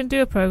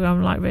a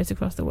program like Race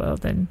Across the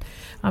World, then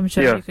I'm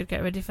sure you could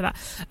get ready for that.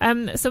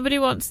 Somebody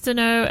wants to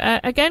know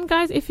again,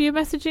 guys, if you're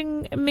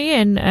messaging me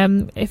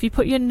in, if you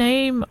put your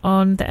name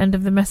on the end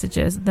of the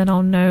messages, then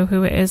I'll know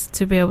who it is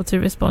to be able to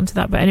respond to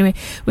that. But anyway,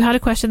 we had a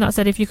question that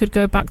said if you could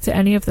go back to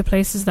any of the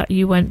places that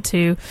you went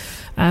to,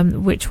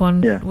 which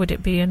one would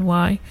it be and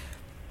why?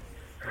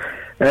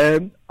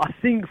 I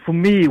think for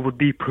me it would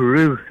be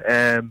Peru.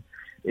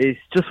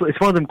 It's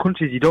one of them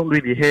countries you don't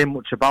really hear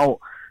much about,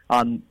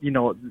 and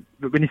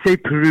when you say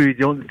Peru,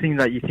 the only thing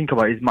that you think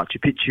about is Machu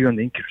Picchu and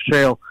the Inca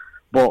Trail.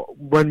 But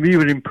when we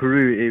were in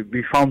Peru,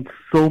 we found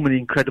so many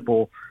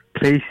incredible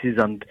places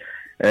and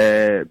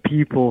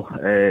people.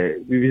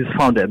 We just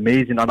found it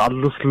amazing, and I'd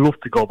just love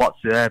to go back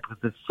to there because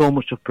there's so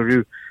much of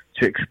Peru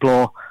to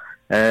explore.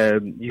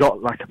 You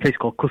got like a place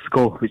called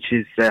Cusco, which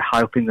is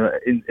high up in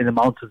the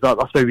mountains.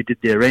 That's where we did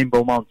the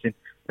Rainbow Mountain.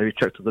 We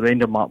trekked to the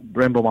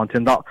Rainbow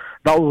Mountain. That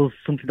was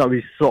something that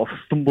we sort of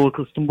stumbled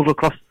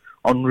across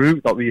en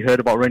route, that we heard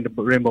about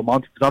Rainbow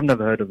Mountain, because I've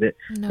never heard of it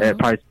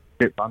prior to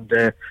it, and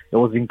it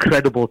was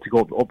incredible to go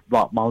up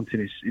that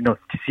mountain. To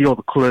see all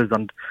the colours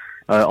and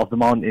of the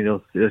mountain.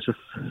 It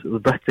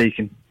was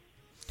breathtaking.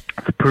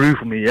 It's Peru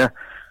for me, yeah.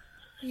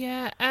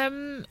 Yeah.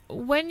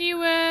 When you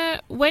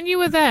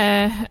were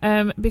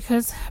there,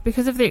 because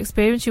of the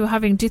experience you were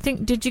having,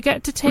 did you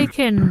get to take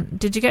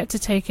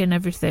in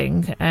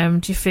everything?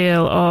 Do you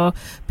feel, or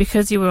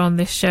because you were on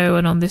this show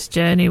and on this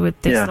journey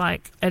with this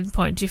like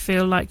endpoint, do you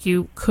feel like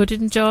you could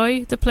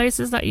enjoy the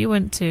places that you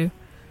went to?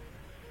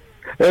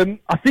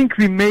 I think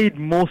we made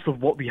most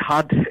of what we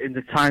had in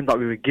the time that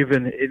we were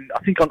given. I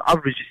think on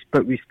average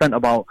we spent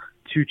about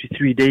 2 to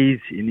 3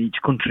 days in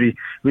each country,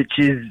 which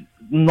is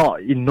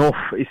not enough,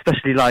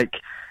 especially like,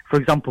 for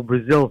example,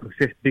 Brazil, the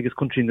fifth biggest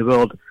country in the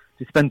world.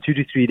 To spend 2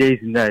 to 3 days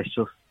in there, it's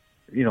just,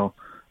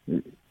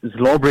 it's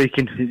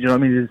law-breaking, you know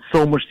what I mean? There's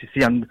so much to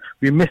see, and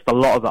we missed a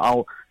lot of it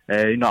out.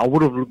 I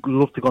would have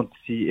loved to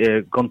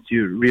gone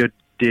to Rio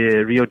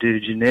de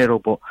Janeiro,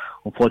 but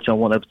unfortunately I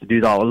wasn't able to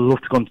do that. I would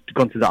love to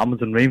gone to the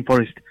Amazon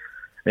rainforest.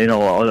 I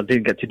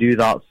didn't get to do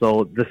that.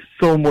 So there's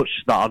so much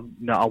that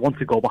I want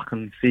to go back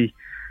and see.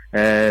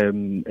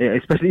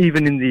 Especially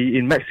even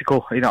in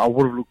Mexico, I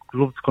would have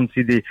loved to come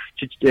see the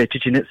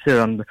Chichen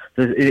Itza, and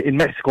in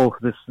Mexico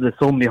there's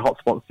so many hot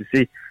spots to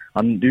see.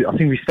 And I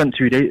think we spent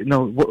a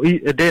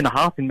day and a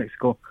half in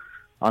Mexico.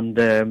 And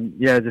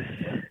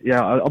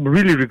I'm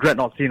really regret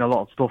not seeing a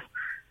lot of stuff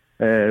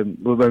when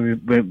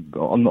we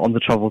on the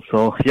travel.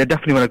 So yeah,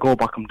 definitely when I go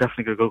back, I'm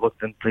definitely gonna go to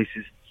them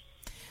places.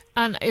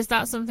 And is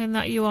that something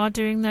that you are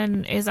doing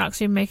then? Is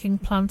actually making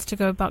plans to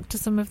go back to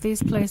some of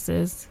these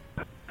places?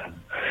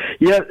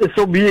 Yeah,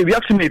 so we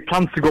actually made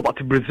plans to go back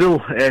to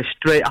Brazil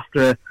straight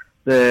after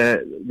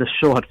the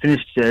show had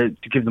finished to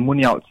give the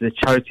money out to the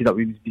charity that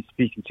we would be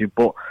speaking to.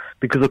 But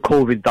because of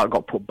COVID, that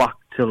got put back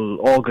till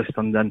August,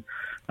 and then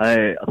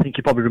I think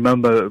you probably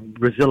remember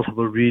Brazil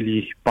were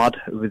really bad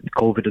with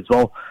COVID as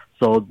well.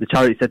 So the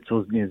charity said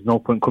to us, "There's no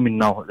point coming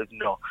now,"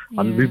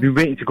 and we've been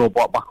waiting to go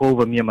back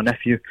over, me and my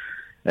nephew.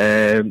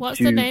 What's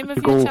the name of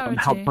your charity? And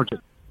help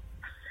project.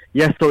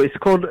 Yeah, so it's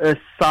called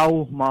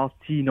São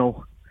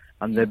Martinho,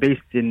 and they're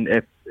based in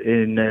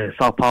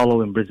Sao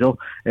Paulo in Brazil.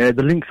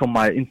 The link's on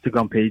my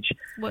Instagram page.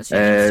 What's your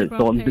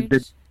Instagram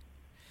page?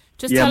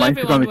 Just tell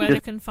everyone where they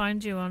can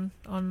find you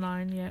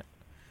online. Yeah.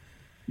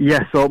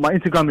 Yeah, so my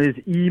Instagram is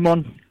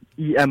Emon,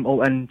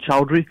 E-M-O-N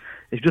Chowdhury.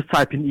 If you just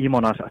type in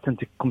Emon, I tend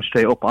to come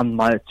straight up. And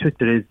my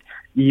Twitter is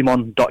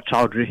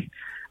emon.chowdhury.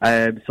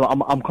 So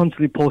I'm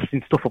constantly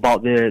posting stuff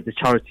about the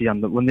charity,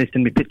 and when they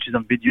send me pictures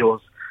and videos,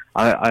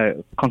 I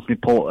constantly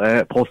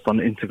post on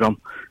Instagram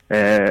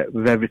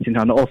with everything,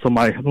 and also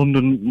my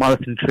London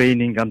Marathon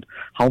training and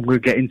how I'm going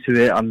to get into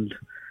it, and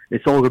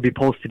it's all going to be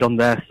posted on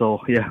there.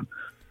 So yeah,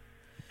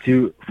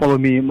 to follow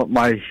me,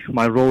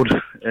 my road,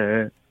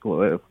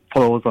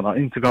 follow us on our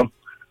Instagram.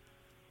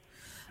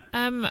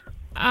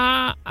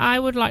 I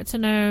would like to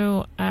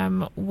know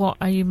what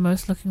are you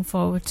most looking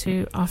forward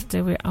to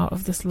after we're out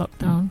of this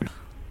lockdown?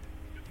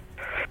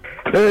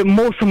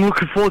 Most I'm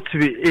looking forward to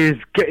it is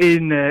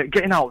getting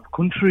out of the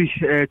country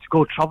to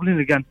go travelling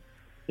again.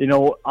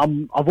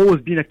 I've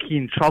always been a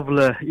keen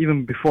traveller.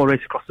 Even before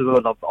Race Across the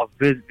World, I've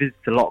visited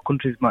a lot of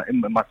countries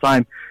in my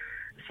time.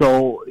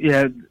 So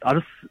yeah, I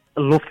just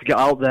love to get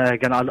out there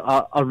again.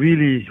 I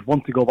really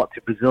want to go back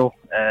to Brazil.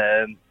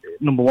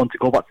 Number one, to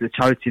go back to the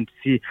charity and to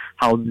see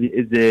how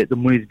the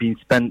money is being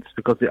spent,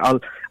 because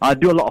I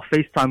do a lot of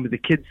FaceTime with the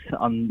kids,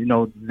 and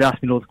they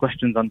ask me loads of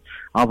questions, and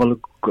I have a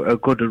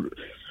good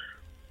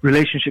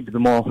relationship with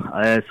them all.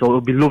 So it'll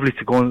be lovely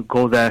to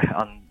go there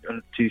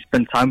and to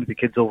spend time with the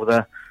kids over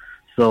there.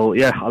 So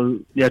yeah,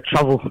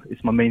 travel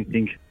is my main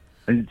thing.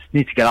 I just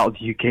need to get out of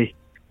the UK.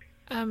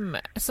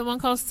 Someone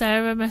called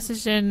Sarah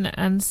messaged in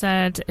and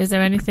said, "Is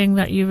there anything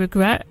that you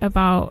regret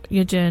about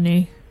your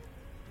journey?"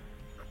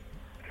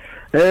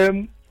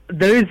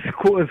 There's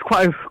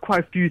quite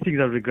a few things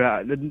I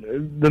regret.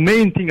 The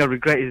main thing I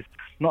regret is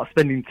not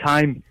spending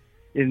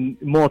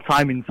more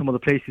time in some of the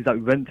places that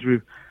we went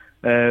through.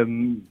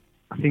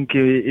 I think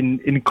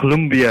in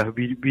Colombia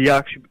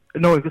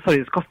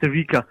it's Costa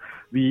Rica.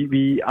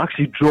 We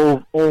actually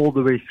drove all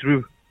the way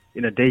through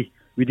in a day.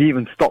 We didn't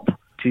even stop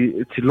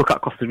to look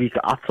at Costa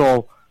Rica at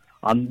all,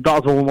 and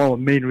that was one of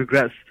my main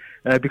regrets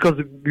because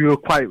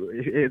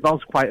that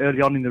was quite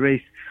early on in the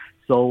race.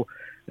 So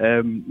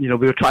we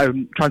were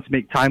trying to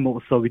make time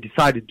over, so we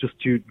decided just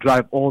to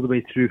drive all the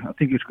way through. I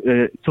think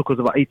it took us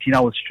about 18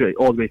 hours straight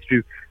all the way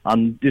through.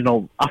 And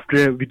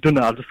after we'd done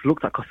it, I just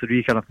looked at Costa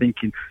Rica and I'm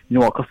thinking,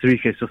 Costa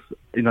Rica is just,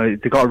 they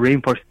got a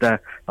rainforest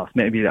there that's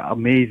maybe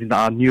amazing that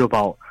I knew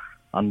about.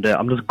 And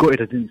I'm just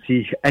gutted I didn't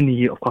see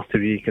any of Costa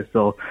Rica.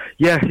 So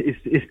yeah,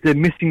 it's the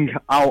missing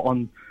out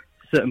on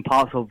certain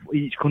parts of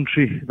each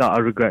country that I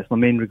regret. It's my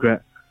main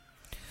regret.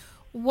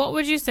 What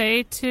would you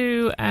say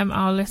to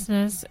our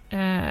listeners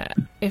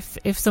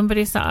if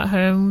somebody sat at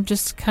home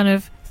just kind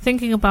of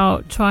thinking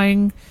about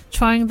trying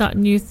that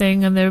new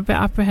thing and they're a bit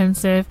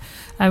apprehensive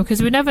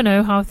because we never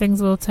know how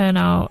things will turn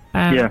out.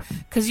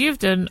 Because you've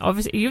done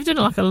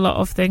like a lot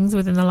of things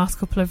within the last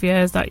couple of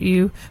years that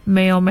you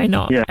may or may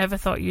not ever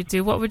thought you'd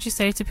do. What would you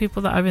say to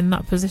people that are in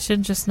that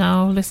position just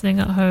now listening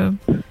at home?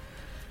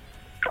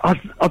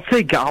 I'd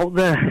say get out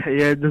there.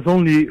 Yeah, there's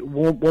only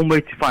one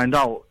way to find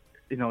out.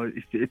 To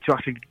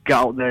actually get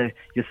out there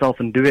yourself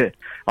and do it.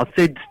 I'd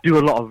say to do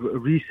a lot of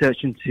research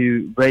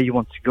into where you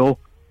want to go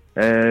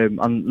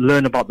and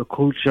learn about the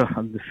culture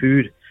and the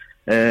food.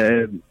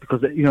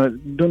 Because,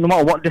 no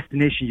matter what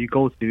destination you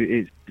go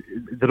to,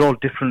 they're all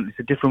different. It's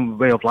a different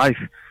way of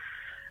life.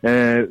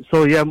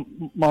 So, yeah,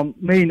 my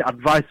main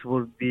advice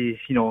would be,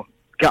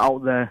 get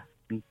out there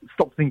and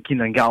stop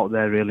thinking and get out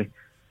there, really.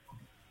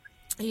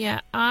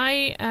 Yeah,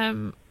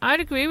 I'd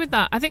agree with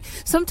that. I think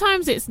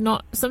sometimes it's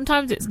not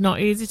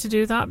easy to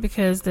do that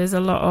because there's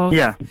a lot of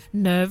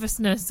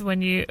nervousness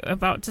when you're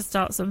about to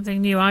start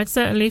something new. I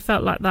certainly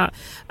felt like that.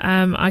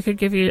 I could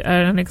give you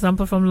an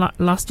example from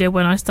last year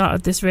when I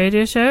started this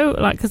radio show,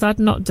 because I'd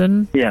not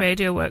done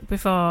radio work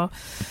before.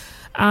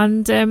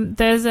 and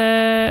there's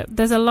a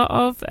lot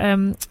of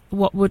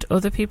what would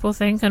other people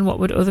think and what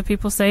would other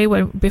people say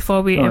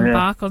before we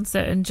embark on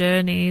certain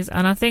journeys.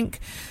 And I think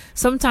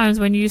sometimes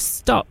when you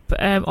stop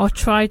or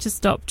try to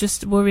stop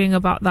just worrying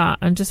about that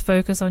and just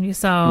focus on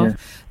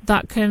yourself,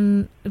 that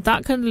can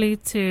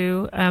lead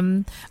to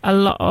a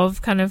lot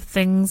of kind of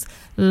things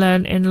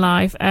learned in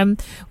life.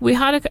 We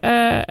had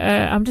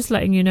I'm just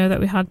letting you know that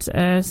we had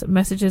some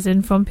messages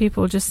in from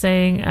people just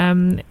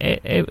saying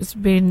it's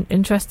been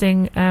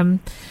interesting. I'm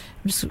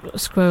just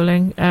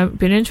scrolling.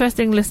 Been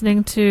interesting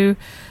listening to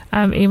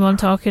Iman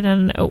talking,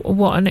 and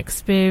what an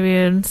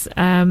experience.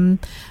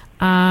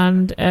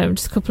 And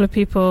just a couple of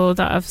people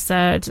that have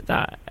said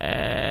that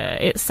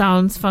it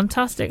sounds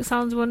fantastic,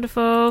 sounds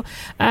wonderful.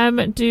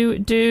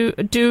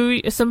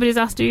 Do somebody's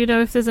asked, do you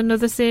know if there's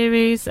another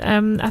series?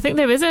 I think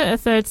there is a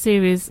third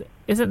series,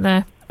 isn't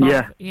there?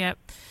 Yeah.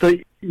 So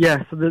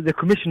they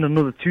commissioned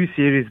another 2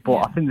 series,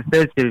 but I think the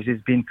third series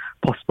has been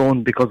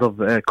postponed because of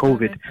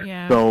COVID.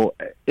 So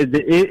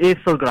it's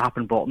still going to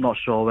happen, but I'm not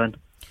sure when.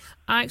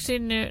 I actually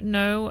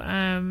know,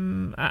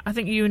 I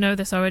think you know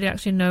this already, I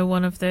actually know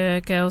one of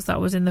the girls that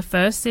was in the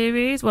first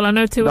series. Well, I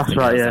know 2 of the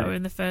girls that were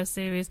in the first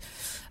series,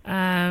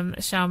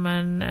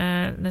 Shaman,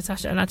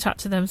 Natasha, and I chat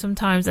to them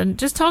sometimes, and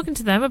just talking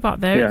to them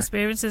about their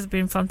experiences has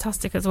been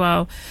fantastic as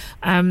well.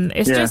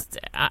 It's just,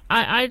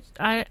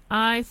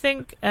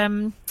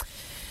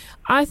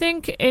 I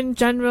think in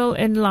general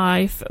in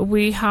life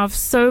we have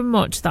so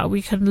much that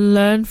we can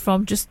learn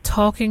from just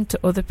talking to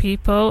other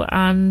people,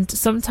 and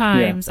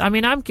sometimes I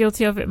mean, I'm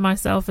guilty of it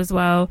myself as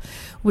well.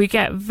 We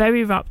get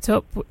very wrapped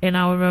up in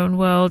our own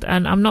world,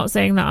 and I'm not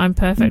saying that I'm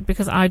perfect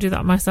because I do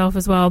that myself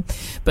as well,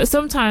 but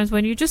sometimes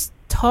when you just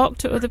talk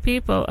to other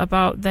people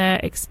about their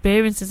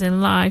experiences in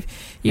life,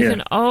 you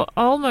can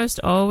almost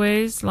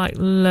always like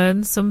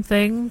learn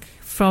something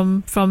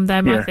from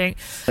them. I think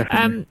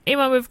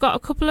Iman, we've got a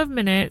couple of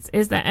minutes.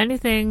 Is there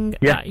anything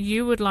that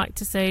you would like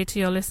to say to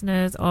your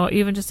listeners, or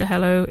even just a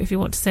hello if you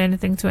want to say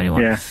anything to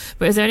anyone?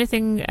 But is there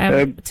anything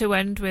to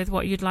end with,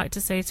 what you'd like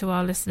to say to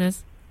our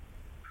listeners?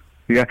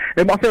 I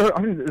think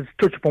to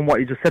touch upon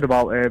what you just said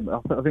about I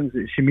think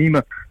it's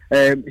Shamima.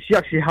 She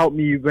actually helped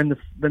me when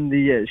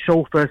the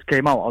show first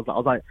came out. I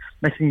was like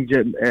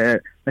messaging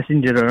her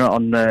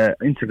on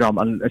Instagram,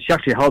 and she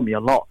actually helped me a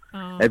lot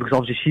because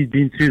obviously she's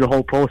been through the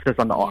whole process,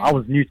 and I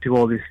was new to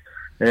all this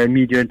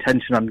media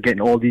attention and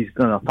getting all these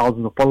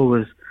thousands of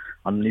followers,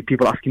 and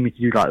people asking me to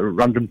do like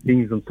random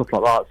things and stuff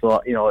like that. So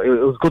it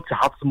was good to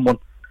have someone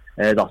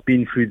that's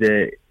been through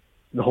the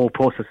whole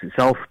process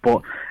itself.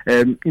 But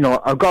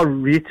I've got to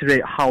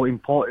reiterate how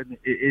important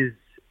it is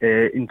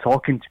in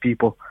talking to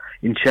people,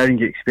 in sharing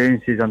your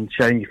experiences and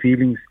sharing your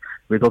feelings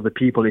with other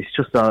people. It's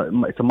just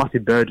it's a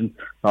massive burden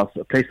that's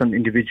placed on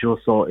individuals.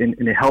 So and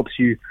it helps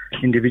you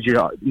individually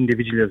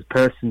as a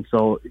person.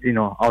 So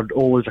I'd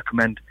always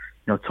recommend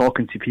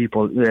talking to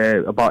people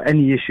about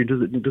any issue.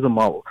 It doesn't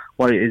matter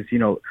what it is.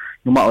 No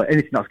matter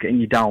anything that's getting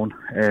you down,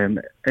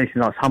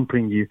 anything that's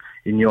hampering you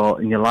in your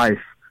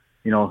life.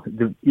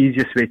 The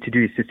easiest way to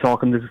do is to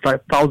talk, and there's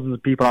like thousands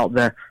of people out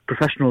there,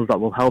 professionals that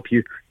will help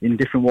you in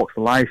different walks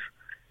of life,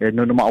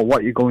 no matter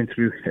what you're going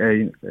through.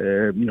 And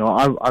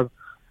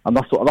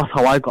that's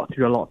how I got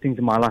through a lot of things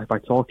in my life, by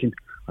talking.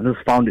 I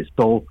just found it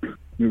so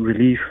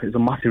relief. It's a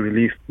massive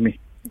relief for me.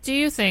 Do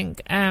you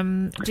think,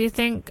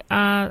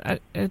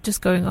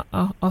 just going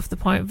off the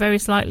point very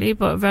slightly,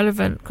 but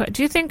relevant,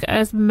 do you think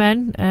as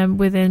men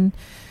within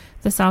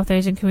the South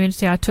Asian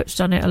community, I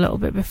touched on it a little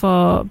bit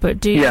before, but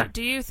do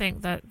you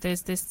think that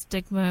there's this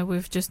stigma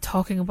with just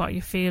talking about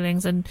your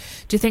feelings, and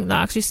do you think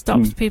that actually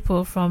stops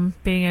people from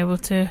being able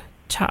to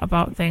chat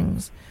about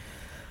things?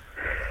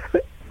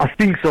 I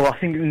think so. I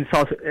think in the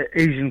South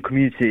Asian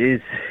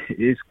community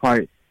is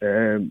quite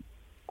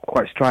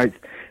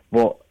strict,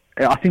 but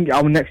I think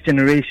our next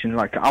generation,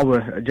 like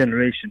our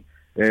generation,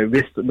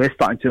 we're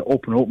starting to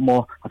open up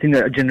more. I think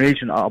that a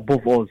generation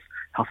above us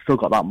have still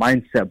got that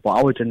mindset, but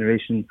our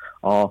generation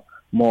are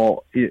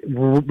more,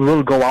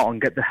 we'll go out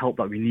and get the help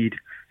that we need.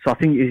 So I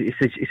think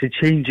it's a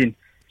changing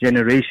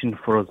generation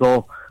for us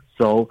all.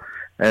 So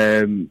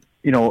it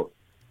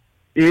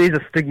is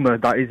a stigma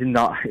that is in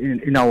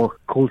in our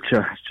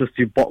culture, just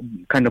to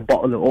kind of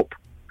bottle it up.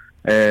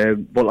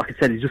 But like I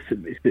said, it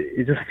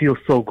just feels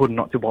so good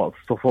not to bottle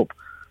stuff up.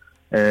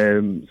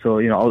 So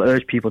I'll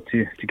urge people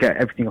to get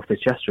everything off their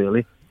chest,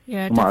 really.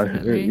 Yeah, no matter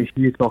definitely.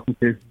 Who you're talking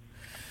to.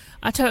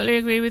 I totally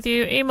agree with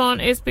you, Iman.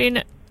 It's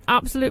been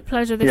absolute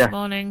pleasure this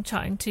morning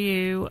chatting to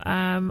you.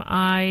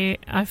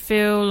 I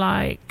feel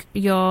like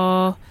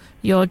your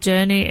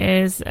journey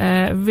is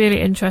a really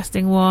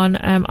interesting one.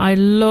 I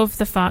love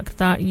the fact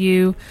that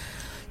you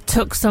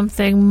took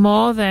something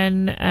more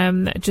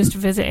than just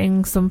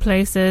visiting some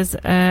places,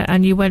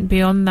 and you went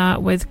beyond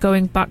that with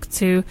going back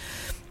to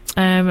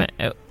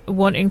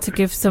wanting to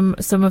give some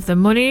of the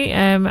money.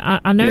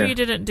 I know you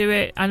didn't do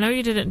it. I know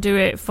you didn't do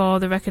it for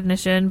the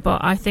recognition,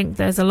 but I think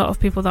there's a lot of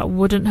people that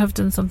wouldn't have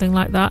done something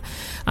like that.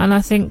 And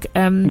I think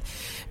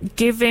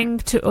giving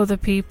to other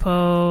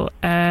people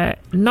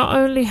not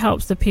only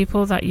helps the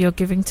people that you're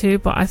giving to,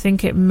 but I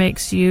think it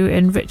makes you,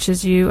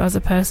 enriches you as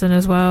a person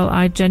as well.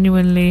 I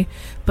genuinely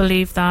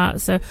believe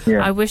that. So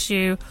I wish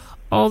you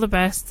all the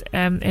best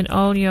in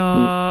all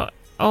your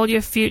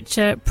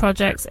future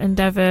projects,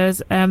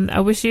 endeavours. I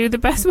wish you the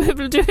best with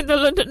doing the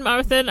London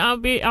Marathon. I'll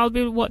be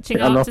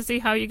watching out to see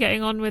how you're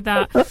getting on with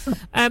that.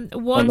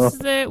 Once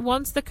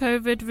the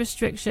COVID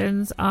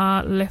restrictions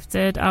are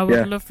lifted, I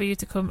would love for you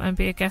to come and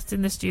be a guest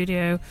in the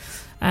studio.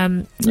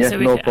 So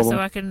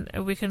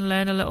we can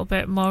learn a little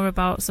bit more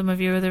about some of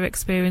your other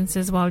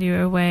experiences while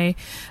you're away,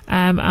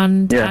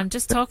 and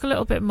just talk a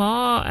little bit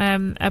more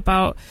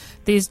about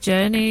these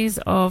journeys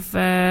of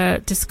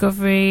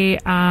discovery,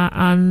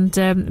 and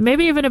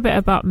maybe even a bit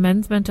about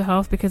men's mental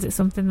health, because it's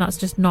something that's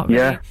just not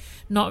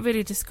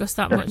really discussed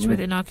that much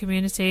within our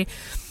community.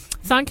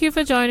 Thank you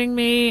for joining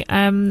me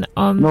on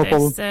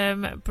this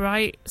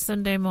bright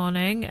Sunday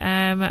morning.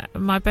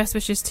 My best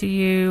wishes to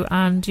you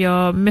and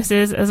your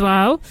missus as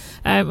well,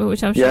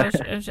 which I'm sure.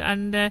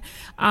 And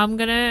I'm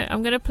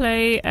gonna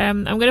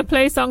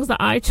play songs that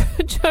I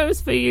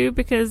chose for you,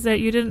 because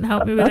you didn't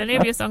help me with any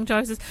of your song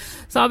choices.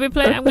 So I'm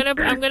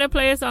gonna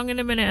play a song in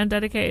a minute and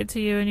dedicate it to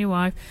you and your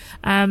wife.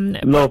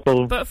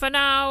 But for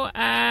now,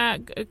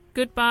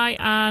 goodbye,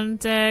 and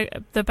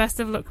the best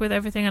of luck with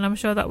everything. And I'm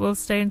sure that we'll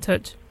stay in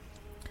touch.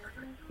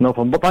 No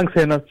problem. But thanks,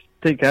 Hannah.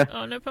 Take care.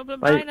 Oh, no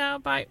problem. Bye now.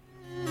 Bye.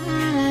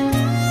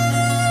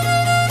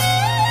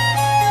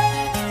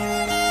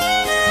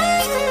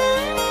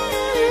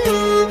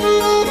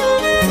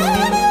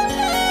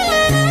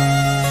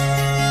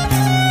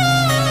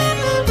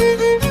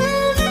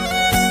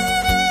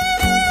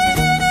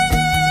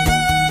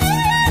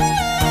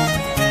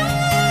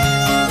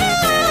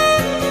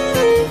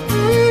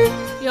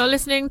 You're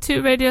listening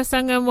to Radio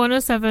Sangam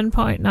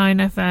 107.9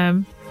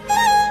 FM.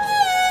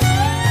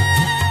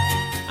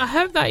 I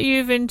hope that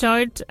you've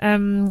enjoyed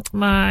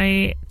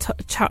my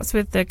chats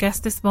with the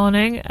guest this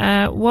morning.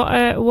 What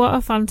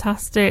a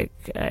fantastic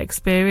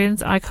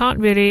experience. I can't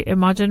really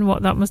imagine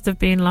what that must have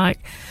been like,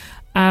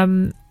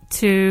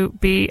 to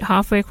be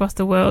halfway across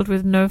the world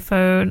with no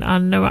phone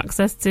and no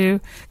access to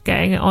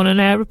getting on an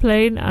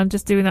aeroplane and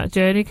just doing that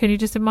journey. Can you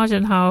just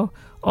imagine how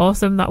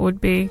awesome that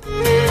would be?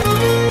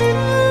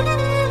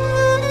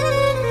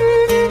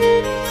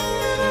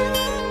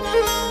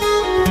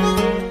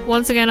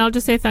 Once again, I'll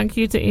just say thank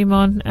you to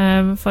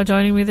Iman for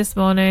joining me this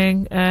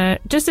morning.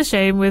 Just a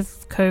shame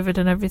with COVID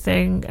and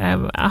everything.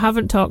 I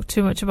haven't talked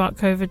too much about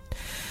COVID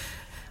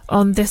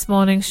on this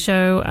morning's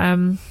show,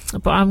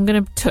 but I'm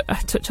going to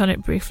touch on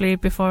it briefly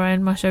before I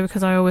end my show,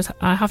 because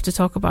I have to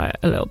talk about it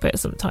a little bit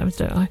sometimes,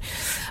 don't I?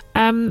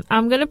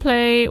 I'm going to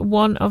play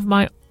one of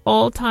my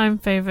all-time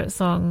favourite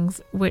songs,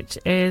 which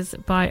is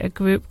by a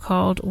group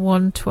called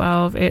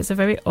 112. It's a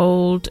very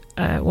old,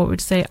 what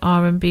would you say,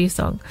 R&B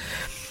song.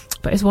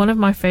 But it's one of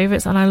my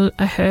favourites, and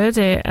I heard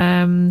it.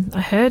 I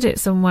heard it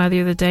somewhere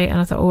the other day, and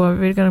I thought, oh, I'm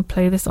really going to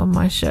play this on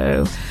my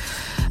show.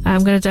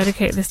 I'm going to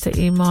dedicate this to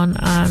Iman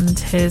and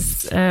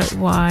his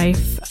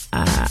wife.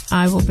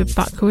 I will be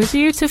back with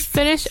you to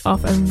finish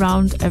off and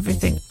round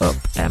everything up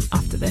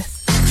after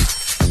this.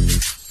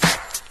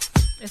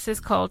 This is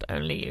called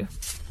Only You.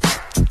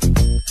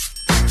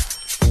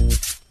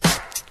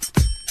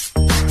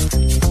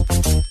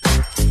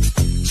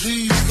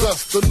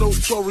 Jesus, the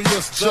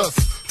notorious just.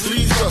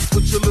 Please us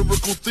with your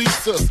lyrical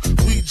thesis.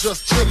 We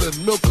just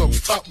chillin', milk 'em,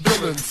 top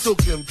billin',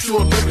 silkin', pure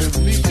linen,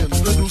 meetin',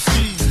 little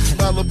seeds,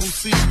 Malibu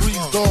sea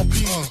breeze, dawn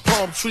peas,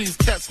 palm trees,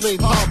 cats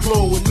named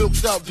Pablo and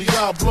milked out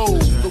Diablo.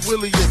 The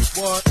williest,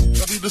 what?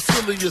 I be the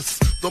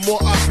silliest. The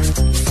more I,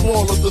 the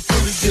smaller the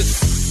silly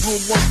gets. Room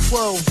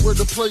 112, where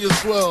the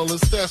players dwell, and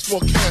stash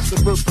more cash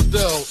than Bert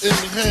Fidel.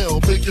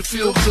 Inhale, make you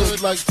feel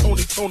good like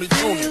Tony.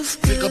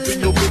 Pick up in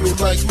your middle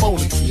like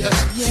Moni. Yeah.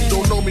 She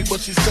don't know me, but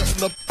she's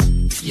setting up.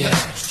 Yeah.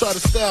 Try to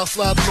style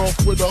sliding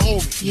off with a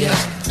homie. Yeah.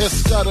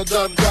 Escada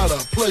Dangada,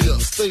 player,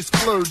 stay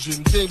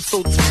splurging. Game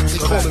so tight, they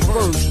call it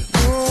version.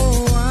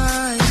 Oh,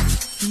 I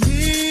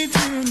need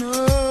to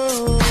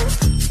know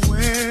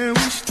where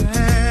we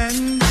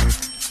stand.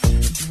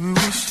 Do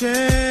we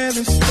share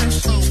the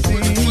special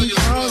thing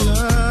called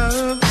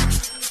love?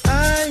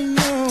 I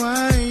know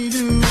I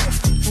do.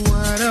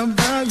 What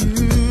about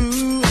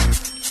you?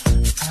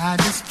 I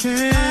just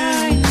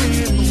can't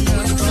live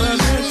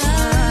another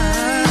time.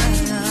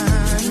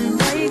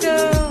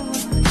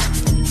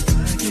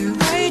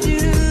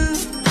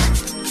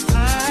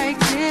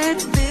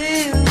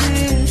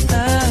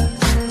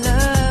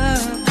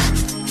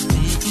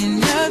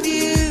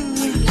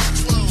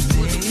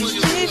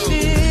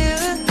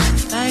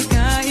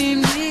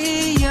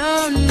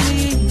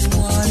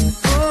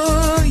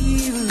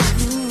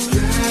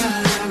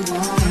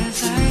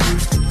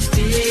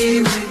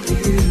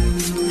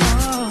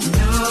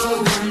 No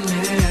one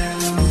else.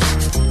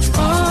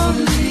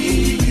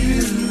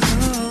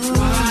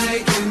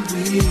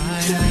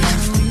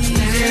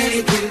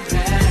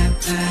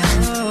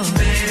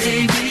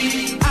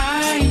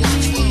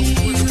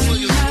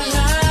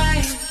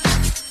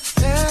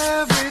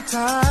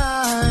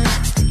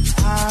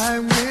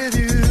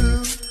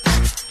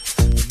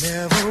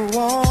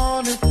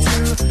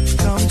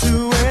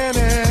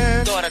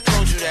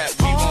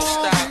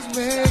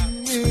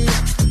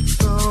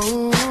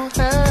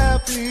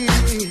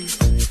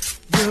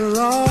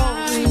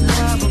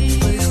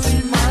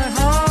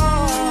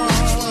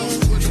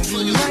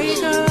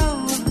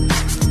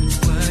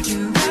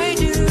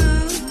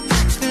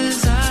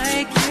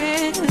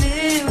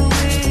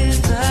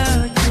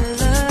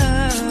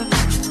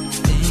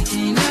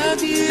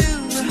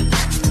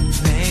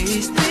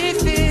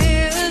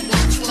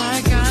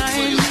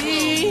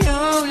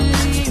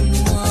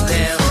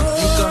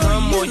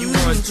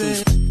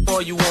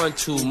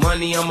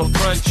 money, I'ma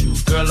front you.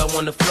 Girl, I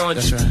wanna flaunt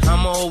you. right.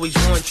 I'ma always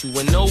want you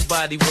when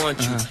nobody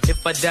wants you.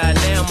 If I die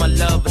now, my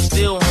love will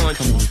still haunt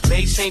you.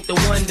 Mace ain't the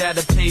one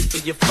that'll pay for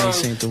your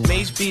Mace ain't the phone. one.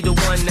 Mace be the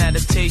one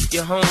that'll take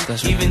you home.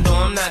 That's Even right. though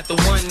I'm not the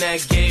one that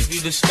gave you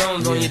the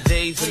stones on your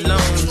days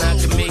alone, I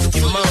can make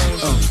you moan.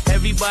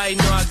 Everybody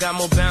know I got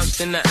more bounce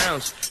than an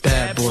ounce.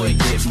 Bad boy,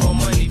 get more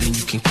money than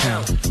you can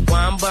count.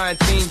 Why I'm buying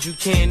things you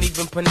can't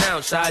even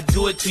pronounce. I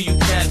do it to you,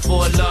 cat,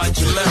 for a large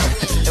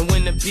amount. And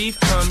when the beef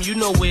come, you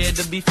know where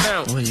to be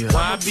found. Where you at?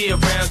 Why I be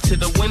around till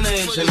the winner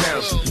is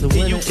announced? The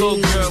Here you winner go,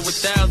 is- girl, with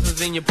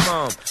thousands in your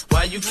palm.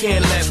 Why you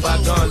can't let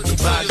bygones be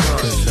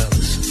bygones?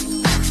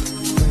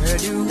 Where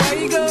do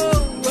I go?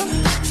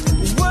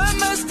 What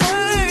must I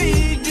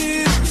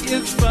do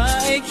if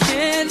I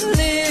can't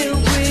live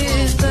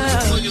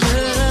without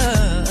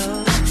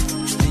love?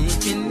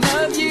 Thinking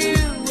of you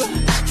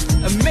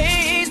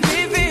amaze me,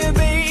 feel,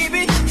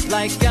 baby,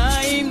 like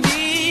I'm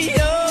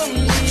the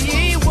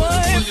only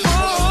one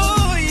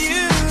for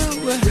you.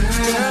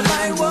 Girl, I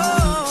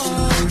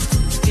want,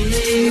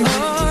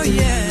 oh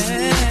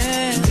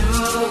yeah,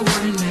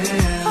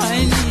 I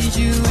need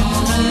you in my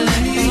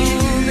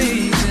life,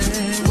 baby.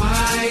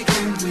 Why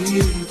can't we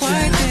oh,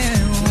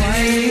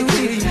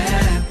 baby,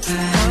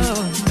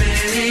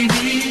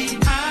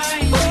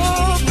 oh,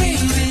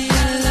 baby, I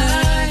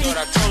like I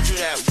told you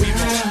that we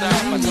won't stop. I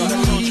thought I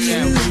told you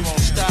that we won't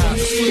stop.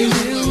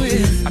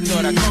 I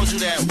thought I told you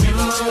that we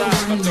won't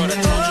stop. I thought I told you that we won't stop. I thought I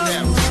told you that we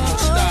won't stop.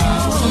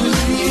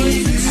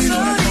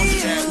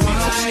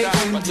 I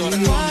thought I told you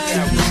that we won't stop. I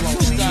thought I told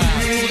you that we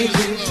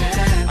won't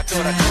stop. I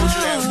thought I told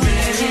you that we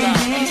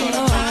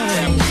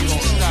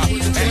won't stop.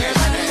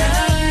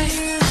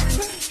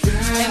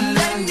 and I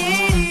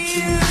need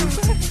you.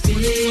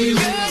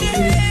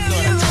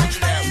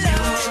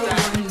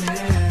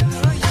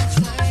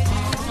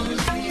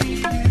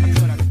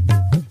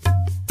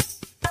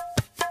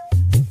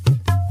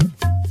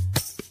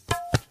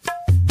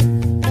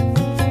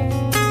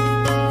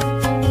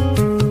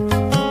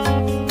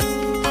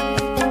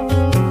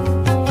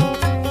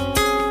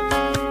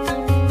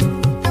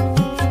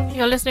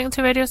 You're listening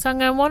to Radio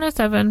Sangam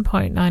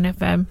 107.9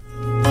 FM.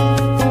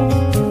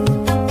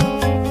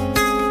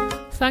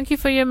 Thank you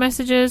for your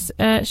messages,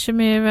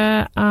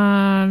 Shamira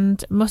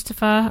and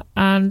Mustafa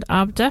and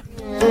Abda.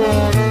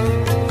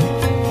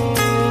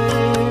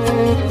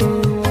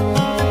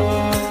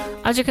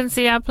 As you can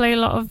see, I play a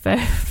lot of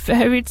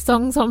varied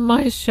songs on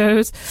my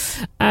shows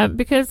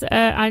because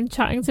I'm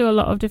chatting to a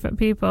lot of different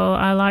people.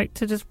 I like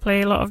to just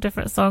play a lot of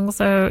different songs,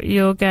 so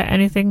you'll get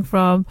anything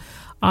from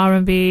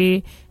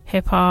R&B,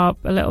 hip-hop,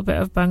 a little bit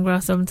of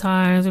Bhangra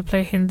sometimes. We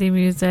play Hindi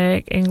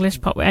music, English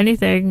pop,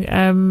 anything.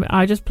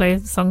 I just play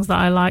songs that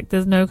I like.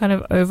 There's no kind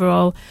of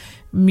overall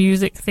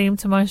music theme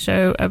to my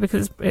show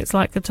because it's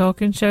like a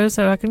talking show,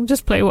 so I can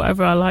just play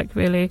whatever I like,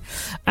 really.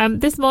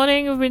 This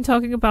morning we've been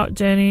talking about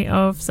journey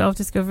of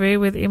self-discovery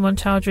with Iman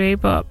Chowdhury,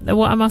 but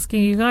what I'm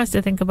asking you guys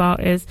to think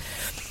about is,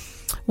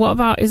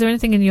 is there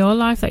anything in your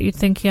life that you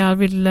think, I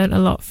really learned a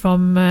lot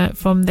from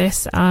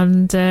this?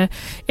 And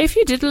if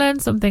you did learn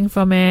something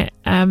from it,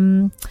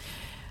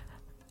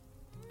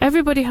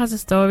 everybody has a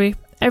story.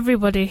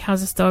 Everybody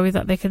has a story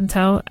that they can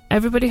tell.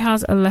 Everybody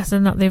has a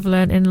lesson that they've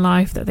learned in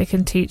life that they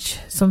can teach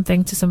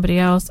something to somebody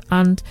else.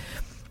 And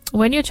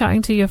when you're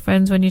chatting to your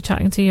friends, when you're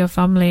chatting to your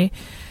family,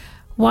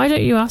 why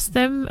don't you ask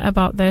them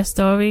about their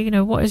story?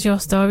 What is your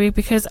story?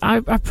 Because I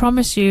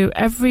promise you,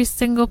 every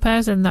single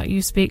person that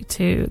you speak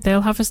to,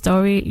 they'll have a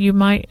story. You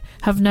might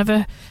have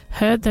never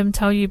heard them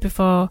tell you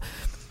before,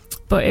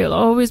 but it'll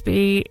always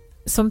be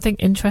something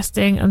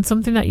interesting and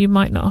something that you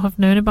might not have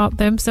known about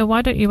them. So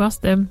why don't you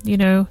ask them,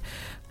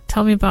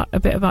 tell me a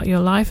bit about your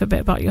life, a bit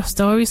about your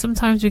story.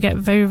 Sometimes we get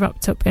very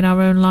wrapped up in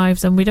our own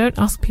lives and we don't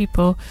ask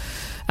people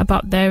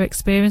about their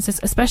experiences,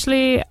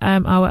 especially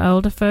our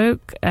elder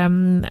folk.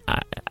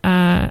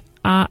 I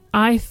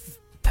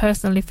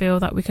personally feel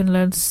that we can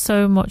learn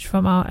so much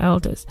from our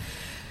elders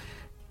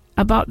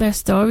about their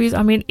stories.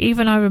 I mean,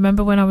 even I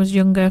remember when I was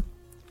younger,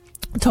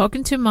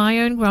 talking to my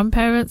own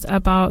grandparents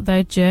about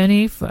their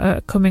journey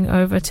coming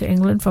over to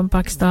England from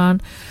Pakistan,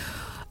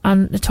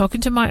 and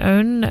talking to my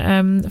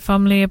own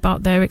family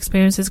about their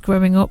experiences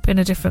growing up in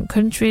a different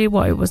country,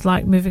 what it was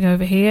like moving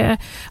over here.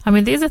 I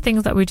mean, these are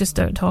things that we just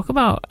don't talk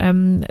about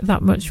that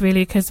much,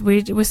 really, because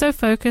we're so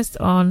focused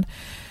on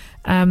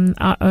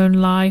our own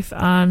life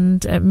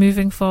and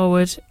moving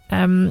forward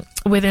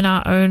within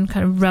our own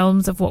kind of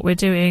realms of what we're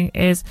doing.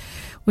 Is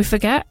we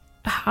forget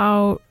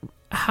how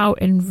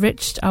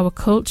enriched our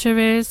culture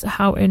is,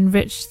 how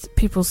enriched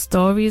people's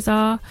stories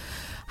are,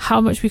 how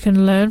much we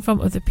can learn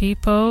from other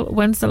people.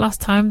 When's the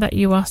last time that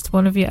you asked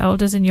one of your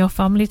elders in your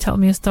family, tell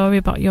me a story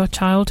about your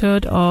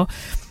childhood or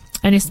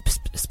any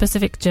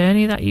specific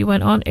journey that you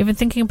went on? Even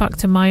thinking back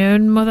to my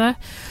own mother,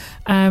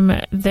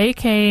 they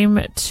came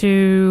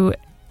to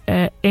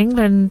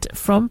England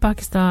from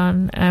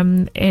Pakistan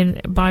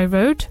by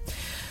road.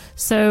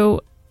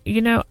 So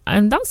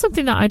and that's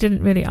something that I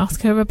didn't really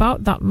ask her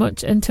about that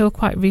much until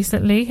quite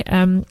recently.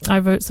 I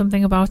wrote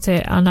something about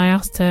it and I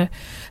asked her,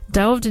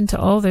 delved into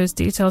all those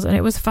details, and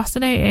it was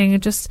fascinating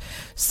and just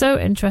so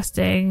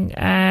interesting,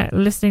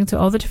 listening to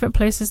all the different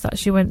places that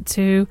she went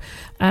to,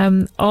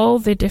 all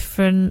the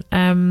different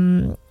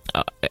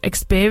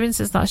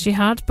experiences that she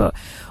had. But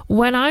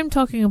when I'm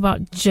talking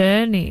about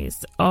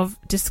journeys of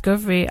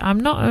discovery, I'm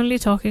not only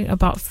talking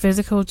about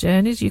physical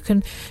journeys. You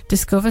can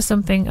discover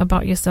something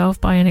about yourself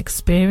by an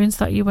experience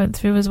that you went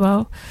through as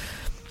well.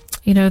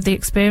 The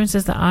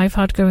experiences that I've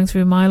had going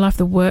through my life,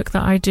 the work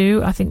that I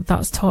do, I think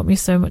that's taught me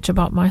so much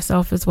about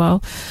myself as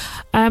well.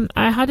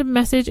 I had a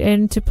message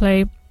in to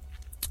play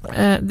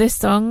this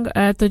song,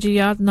 Tujhe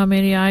Yaad Na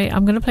Meri Aaye.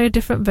 I'm going to play a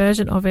different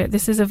version of it.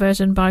 This is a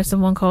version by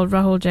someone called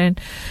Rahul Jain.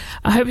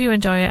 I hope you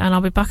enjoy it, and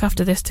I'll be back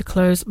after this to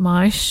close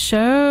my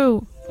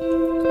show.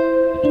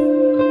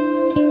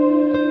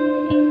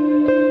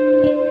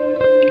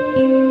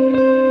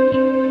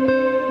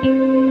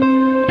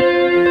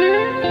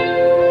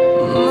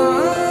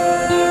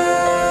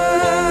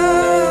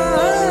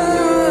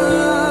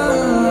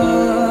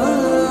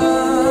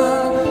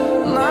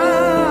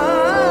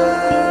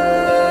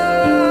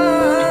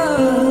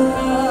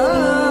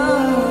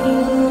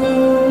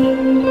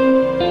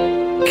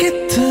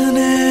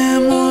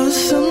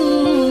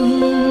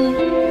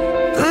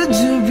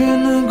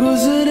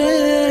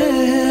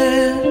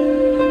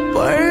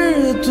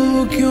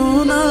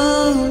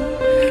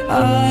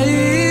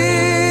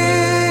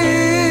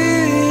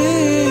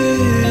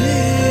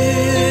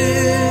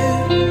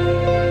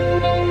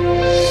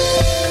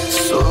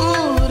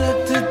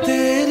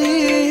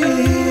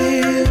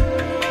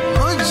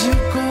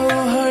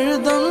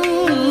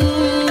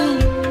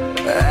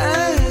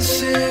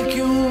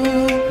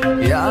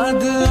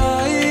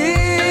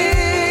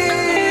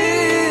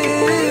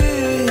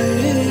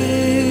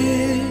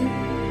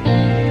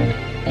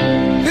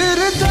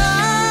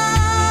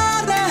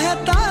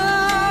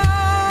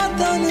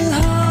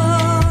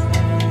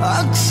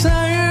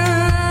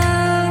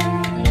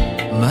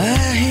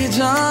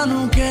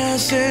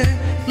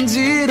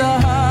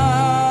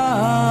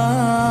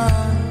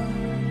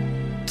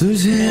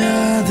 तुझे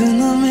याद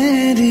न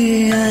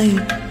मेरी आई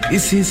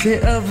इसी से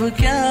अब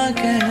क्या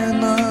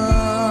कहना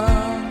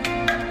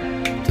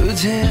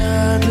तुझे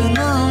याद न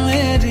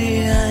मेरी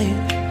आई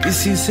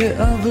इसी से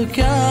अब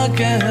क्या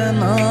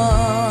कहना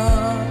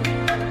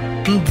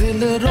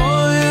दिल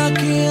रोया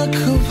कि आँख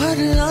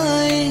भर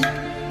आई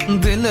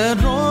दिल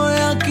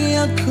रोया कि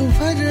आँख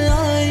भर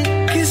आई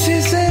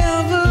किसी से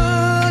अब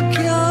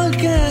क्या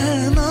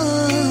कहना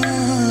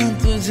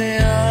तुझे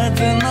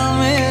याद न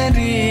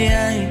मेरी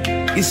आई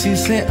इसी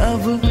से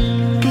अब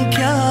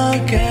क्या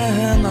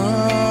कहना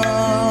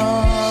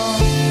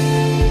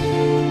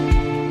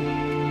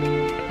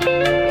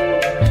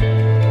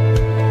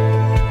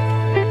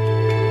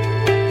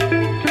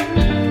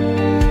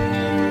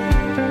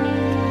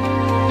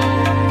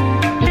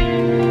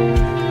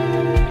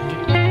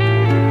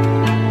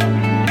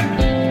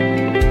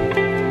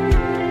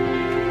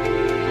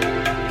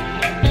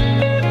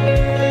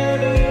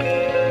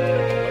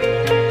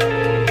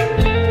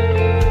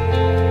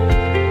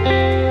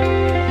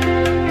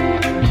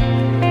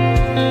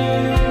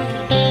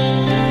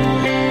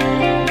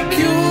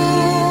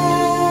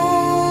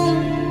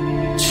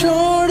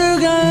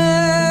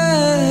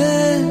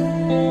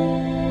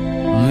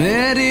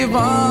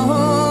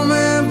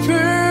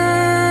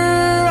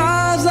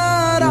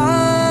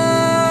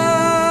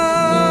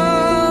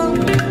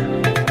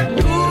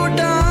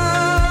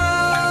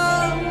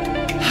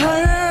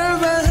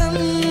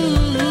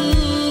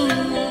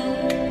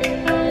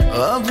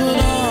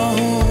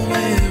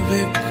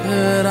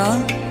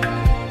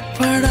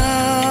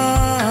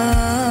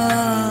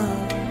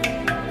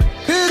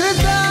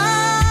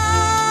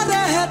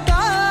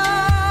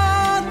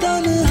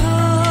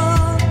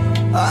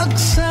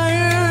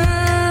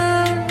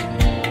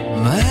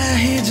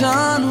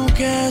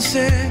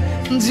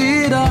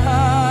जी रहा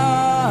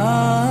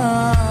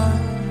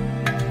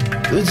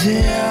तुझे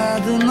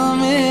याद न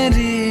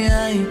मेरी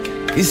आई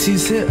इसी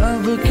से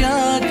अब क्या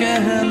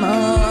कहना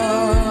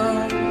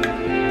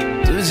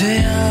तुझे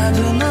याद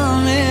न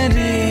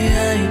मेरी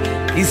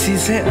आई इसी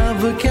से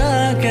अब क्या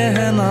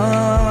कहना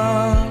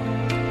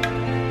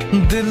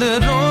दिल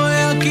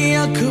रोया कि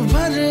आँख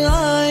भर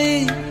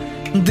आई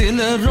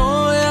दिल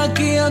रोया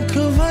कि आँख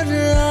भर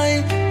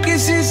आई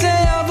किसी से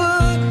अब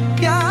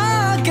क्या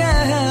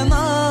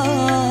कहना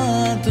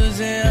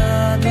तुझे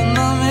याद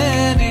न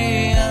मेरी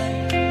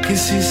आई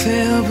किसी से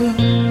अब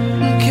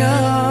क्या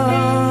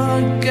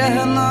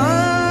कहना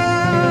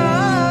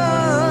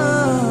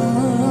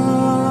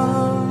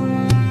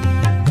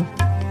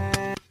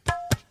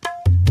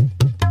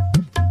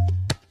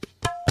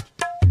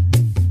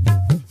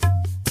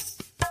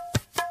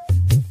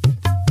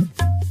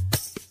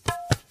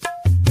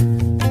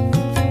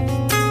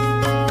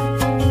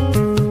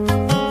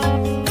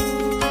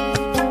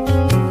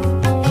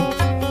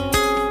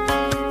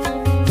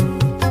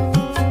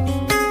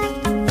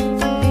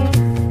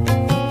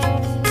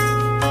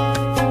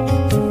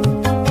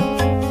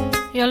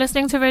You're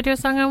listening to Radio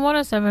Sangam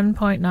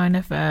 107.9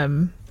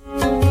 FM.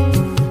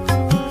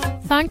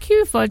 Thank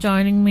you for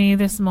joining me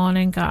this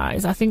morning,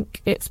 guys. I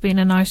think it's been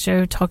a nice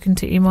show talking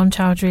to Iman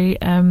Chowdhury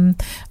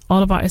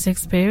all about his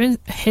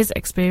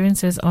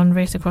experiences on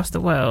Race Across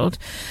the World.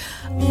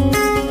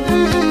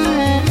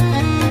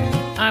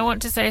 I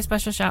want to say a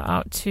special shout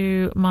out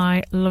to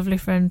my lovely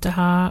friend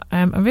Taha.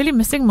 I'm really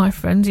missing my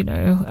friends, you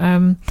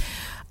know.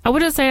 I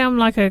wouldn't say I'm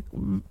like a...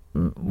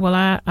 Well,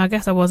 I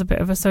guess I was a bit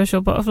of a social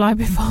butterfly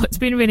before. It's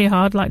been really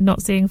hard, like,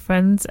 not seeing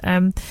friends.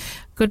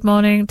 Good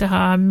morning, Taha.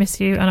 I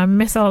miss you, and I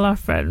miss all our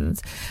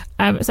friends.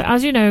 So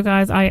as you know,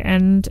 guys, I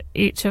end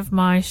each of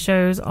my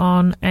shows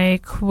on a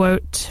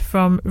quote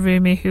from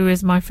Rumi, who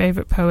is my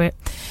favourite poet.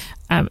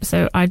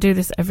 So I do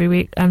this every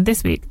week, and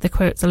this week the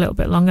quote's a little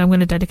bit longer. I'm going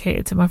to dedicate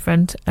it to my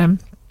friend.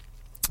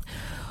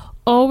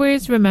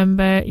 Always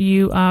remember,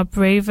 you are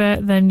braver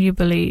than you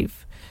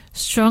believe,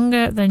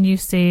 stronger than you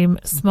seem,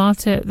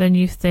 smarter than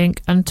you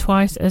think, and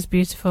twice as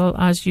beautiful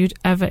as you'd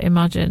ever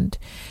imagined.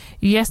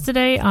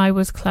 Yesterday I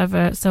was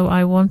clever, so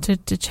I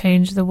wanted to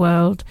change the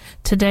world.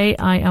 Today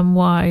I am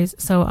wise,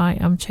 so I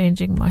am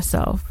changing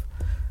myself.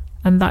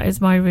 And that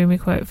is my Rumi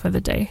quote for the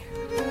day.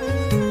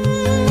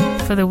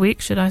 For the week,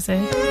 should I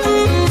say.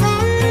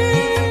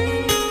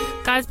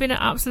 Guys, it's been an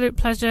absolute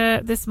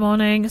pleasure this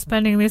morning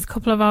spending these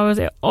couple of hours.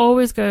 It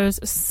always goes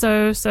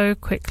so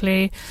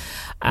quickly.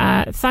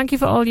 Thank you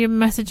for all your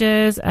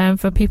messages,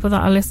 for people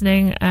that are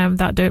listening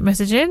that don't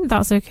message in.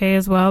 That's okay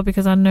as well,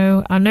 because I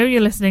know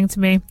you're listening to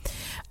me,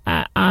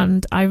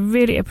 and I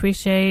really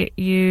appreciate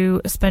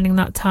you spending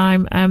that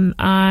time.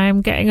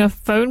 I'm getting a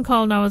phone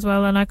call now as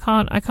well, and I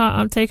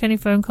can't take any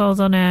phone calls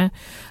on air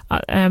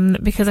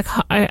because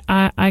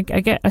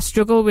I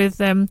struggle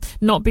with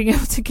not being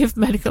able to give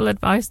medical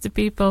advice to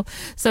people.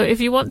 So if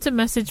you want to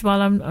message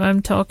while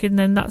I'm talking,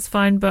 then that's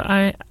fine,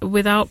 but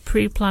without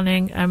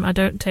pre-planning, I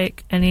don't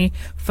take any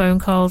phone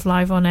calls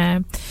live on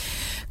air.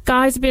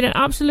 Guys, it's been an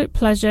absolute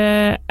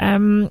pleasure.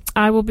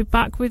 I will be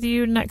back with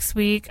you next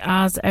week,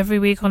 as every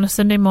week on a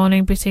Sunday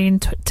morning between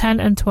 10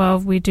 and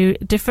 12 we do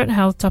different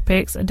health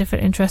topics and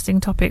different interesting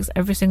topics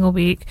every single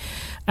week.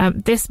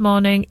 This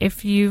morning,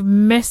 if you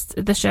missed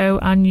the show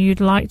and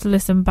you'd like to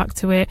listen back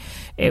to it,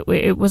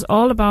 it was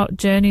all about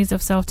journeys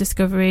of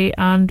self-discovery,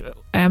 and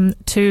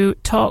to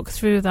talk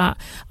through that,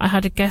 I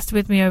had a guest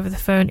with me over the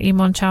phone,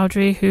 Iman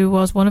Chowdhury, who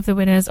was one of the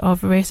winners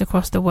of Race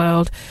Across the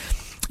World.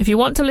 If you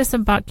want to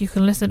listen back, you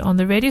can listen on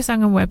the Radio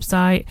Sangam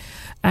website,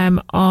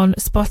 on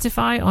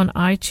Spotify, on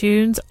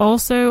iTunes.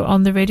 Also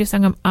on the Radio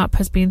Sangam app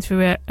has been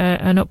through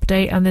an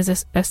update, and there's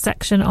a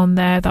section on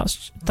there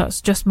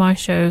that's just my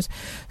shows,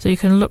 so you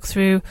can look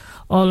through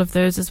all of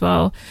those as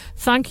well.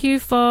 Thank you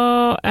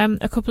for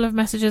a couple of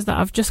messages that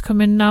have just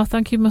come in now.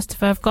 Thank you,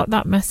 Mustafa. I've got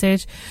that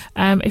message.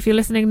 If you're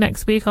listening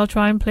next week, I'll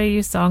try and play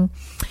your song.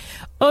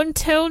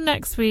 Until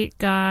next week,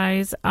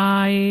 guys,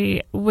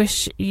 I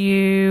wish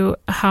you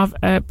have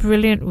a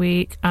brilliant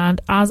week,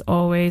 and as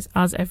always,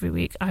 as every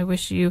week, I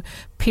wish you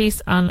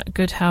peace and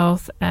good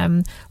health.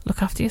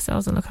 Look after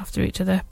yourselves and look after each other.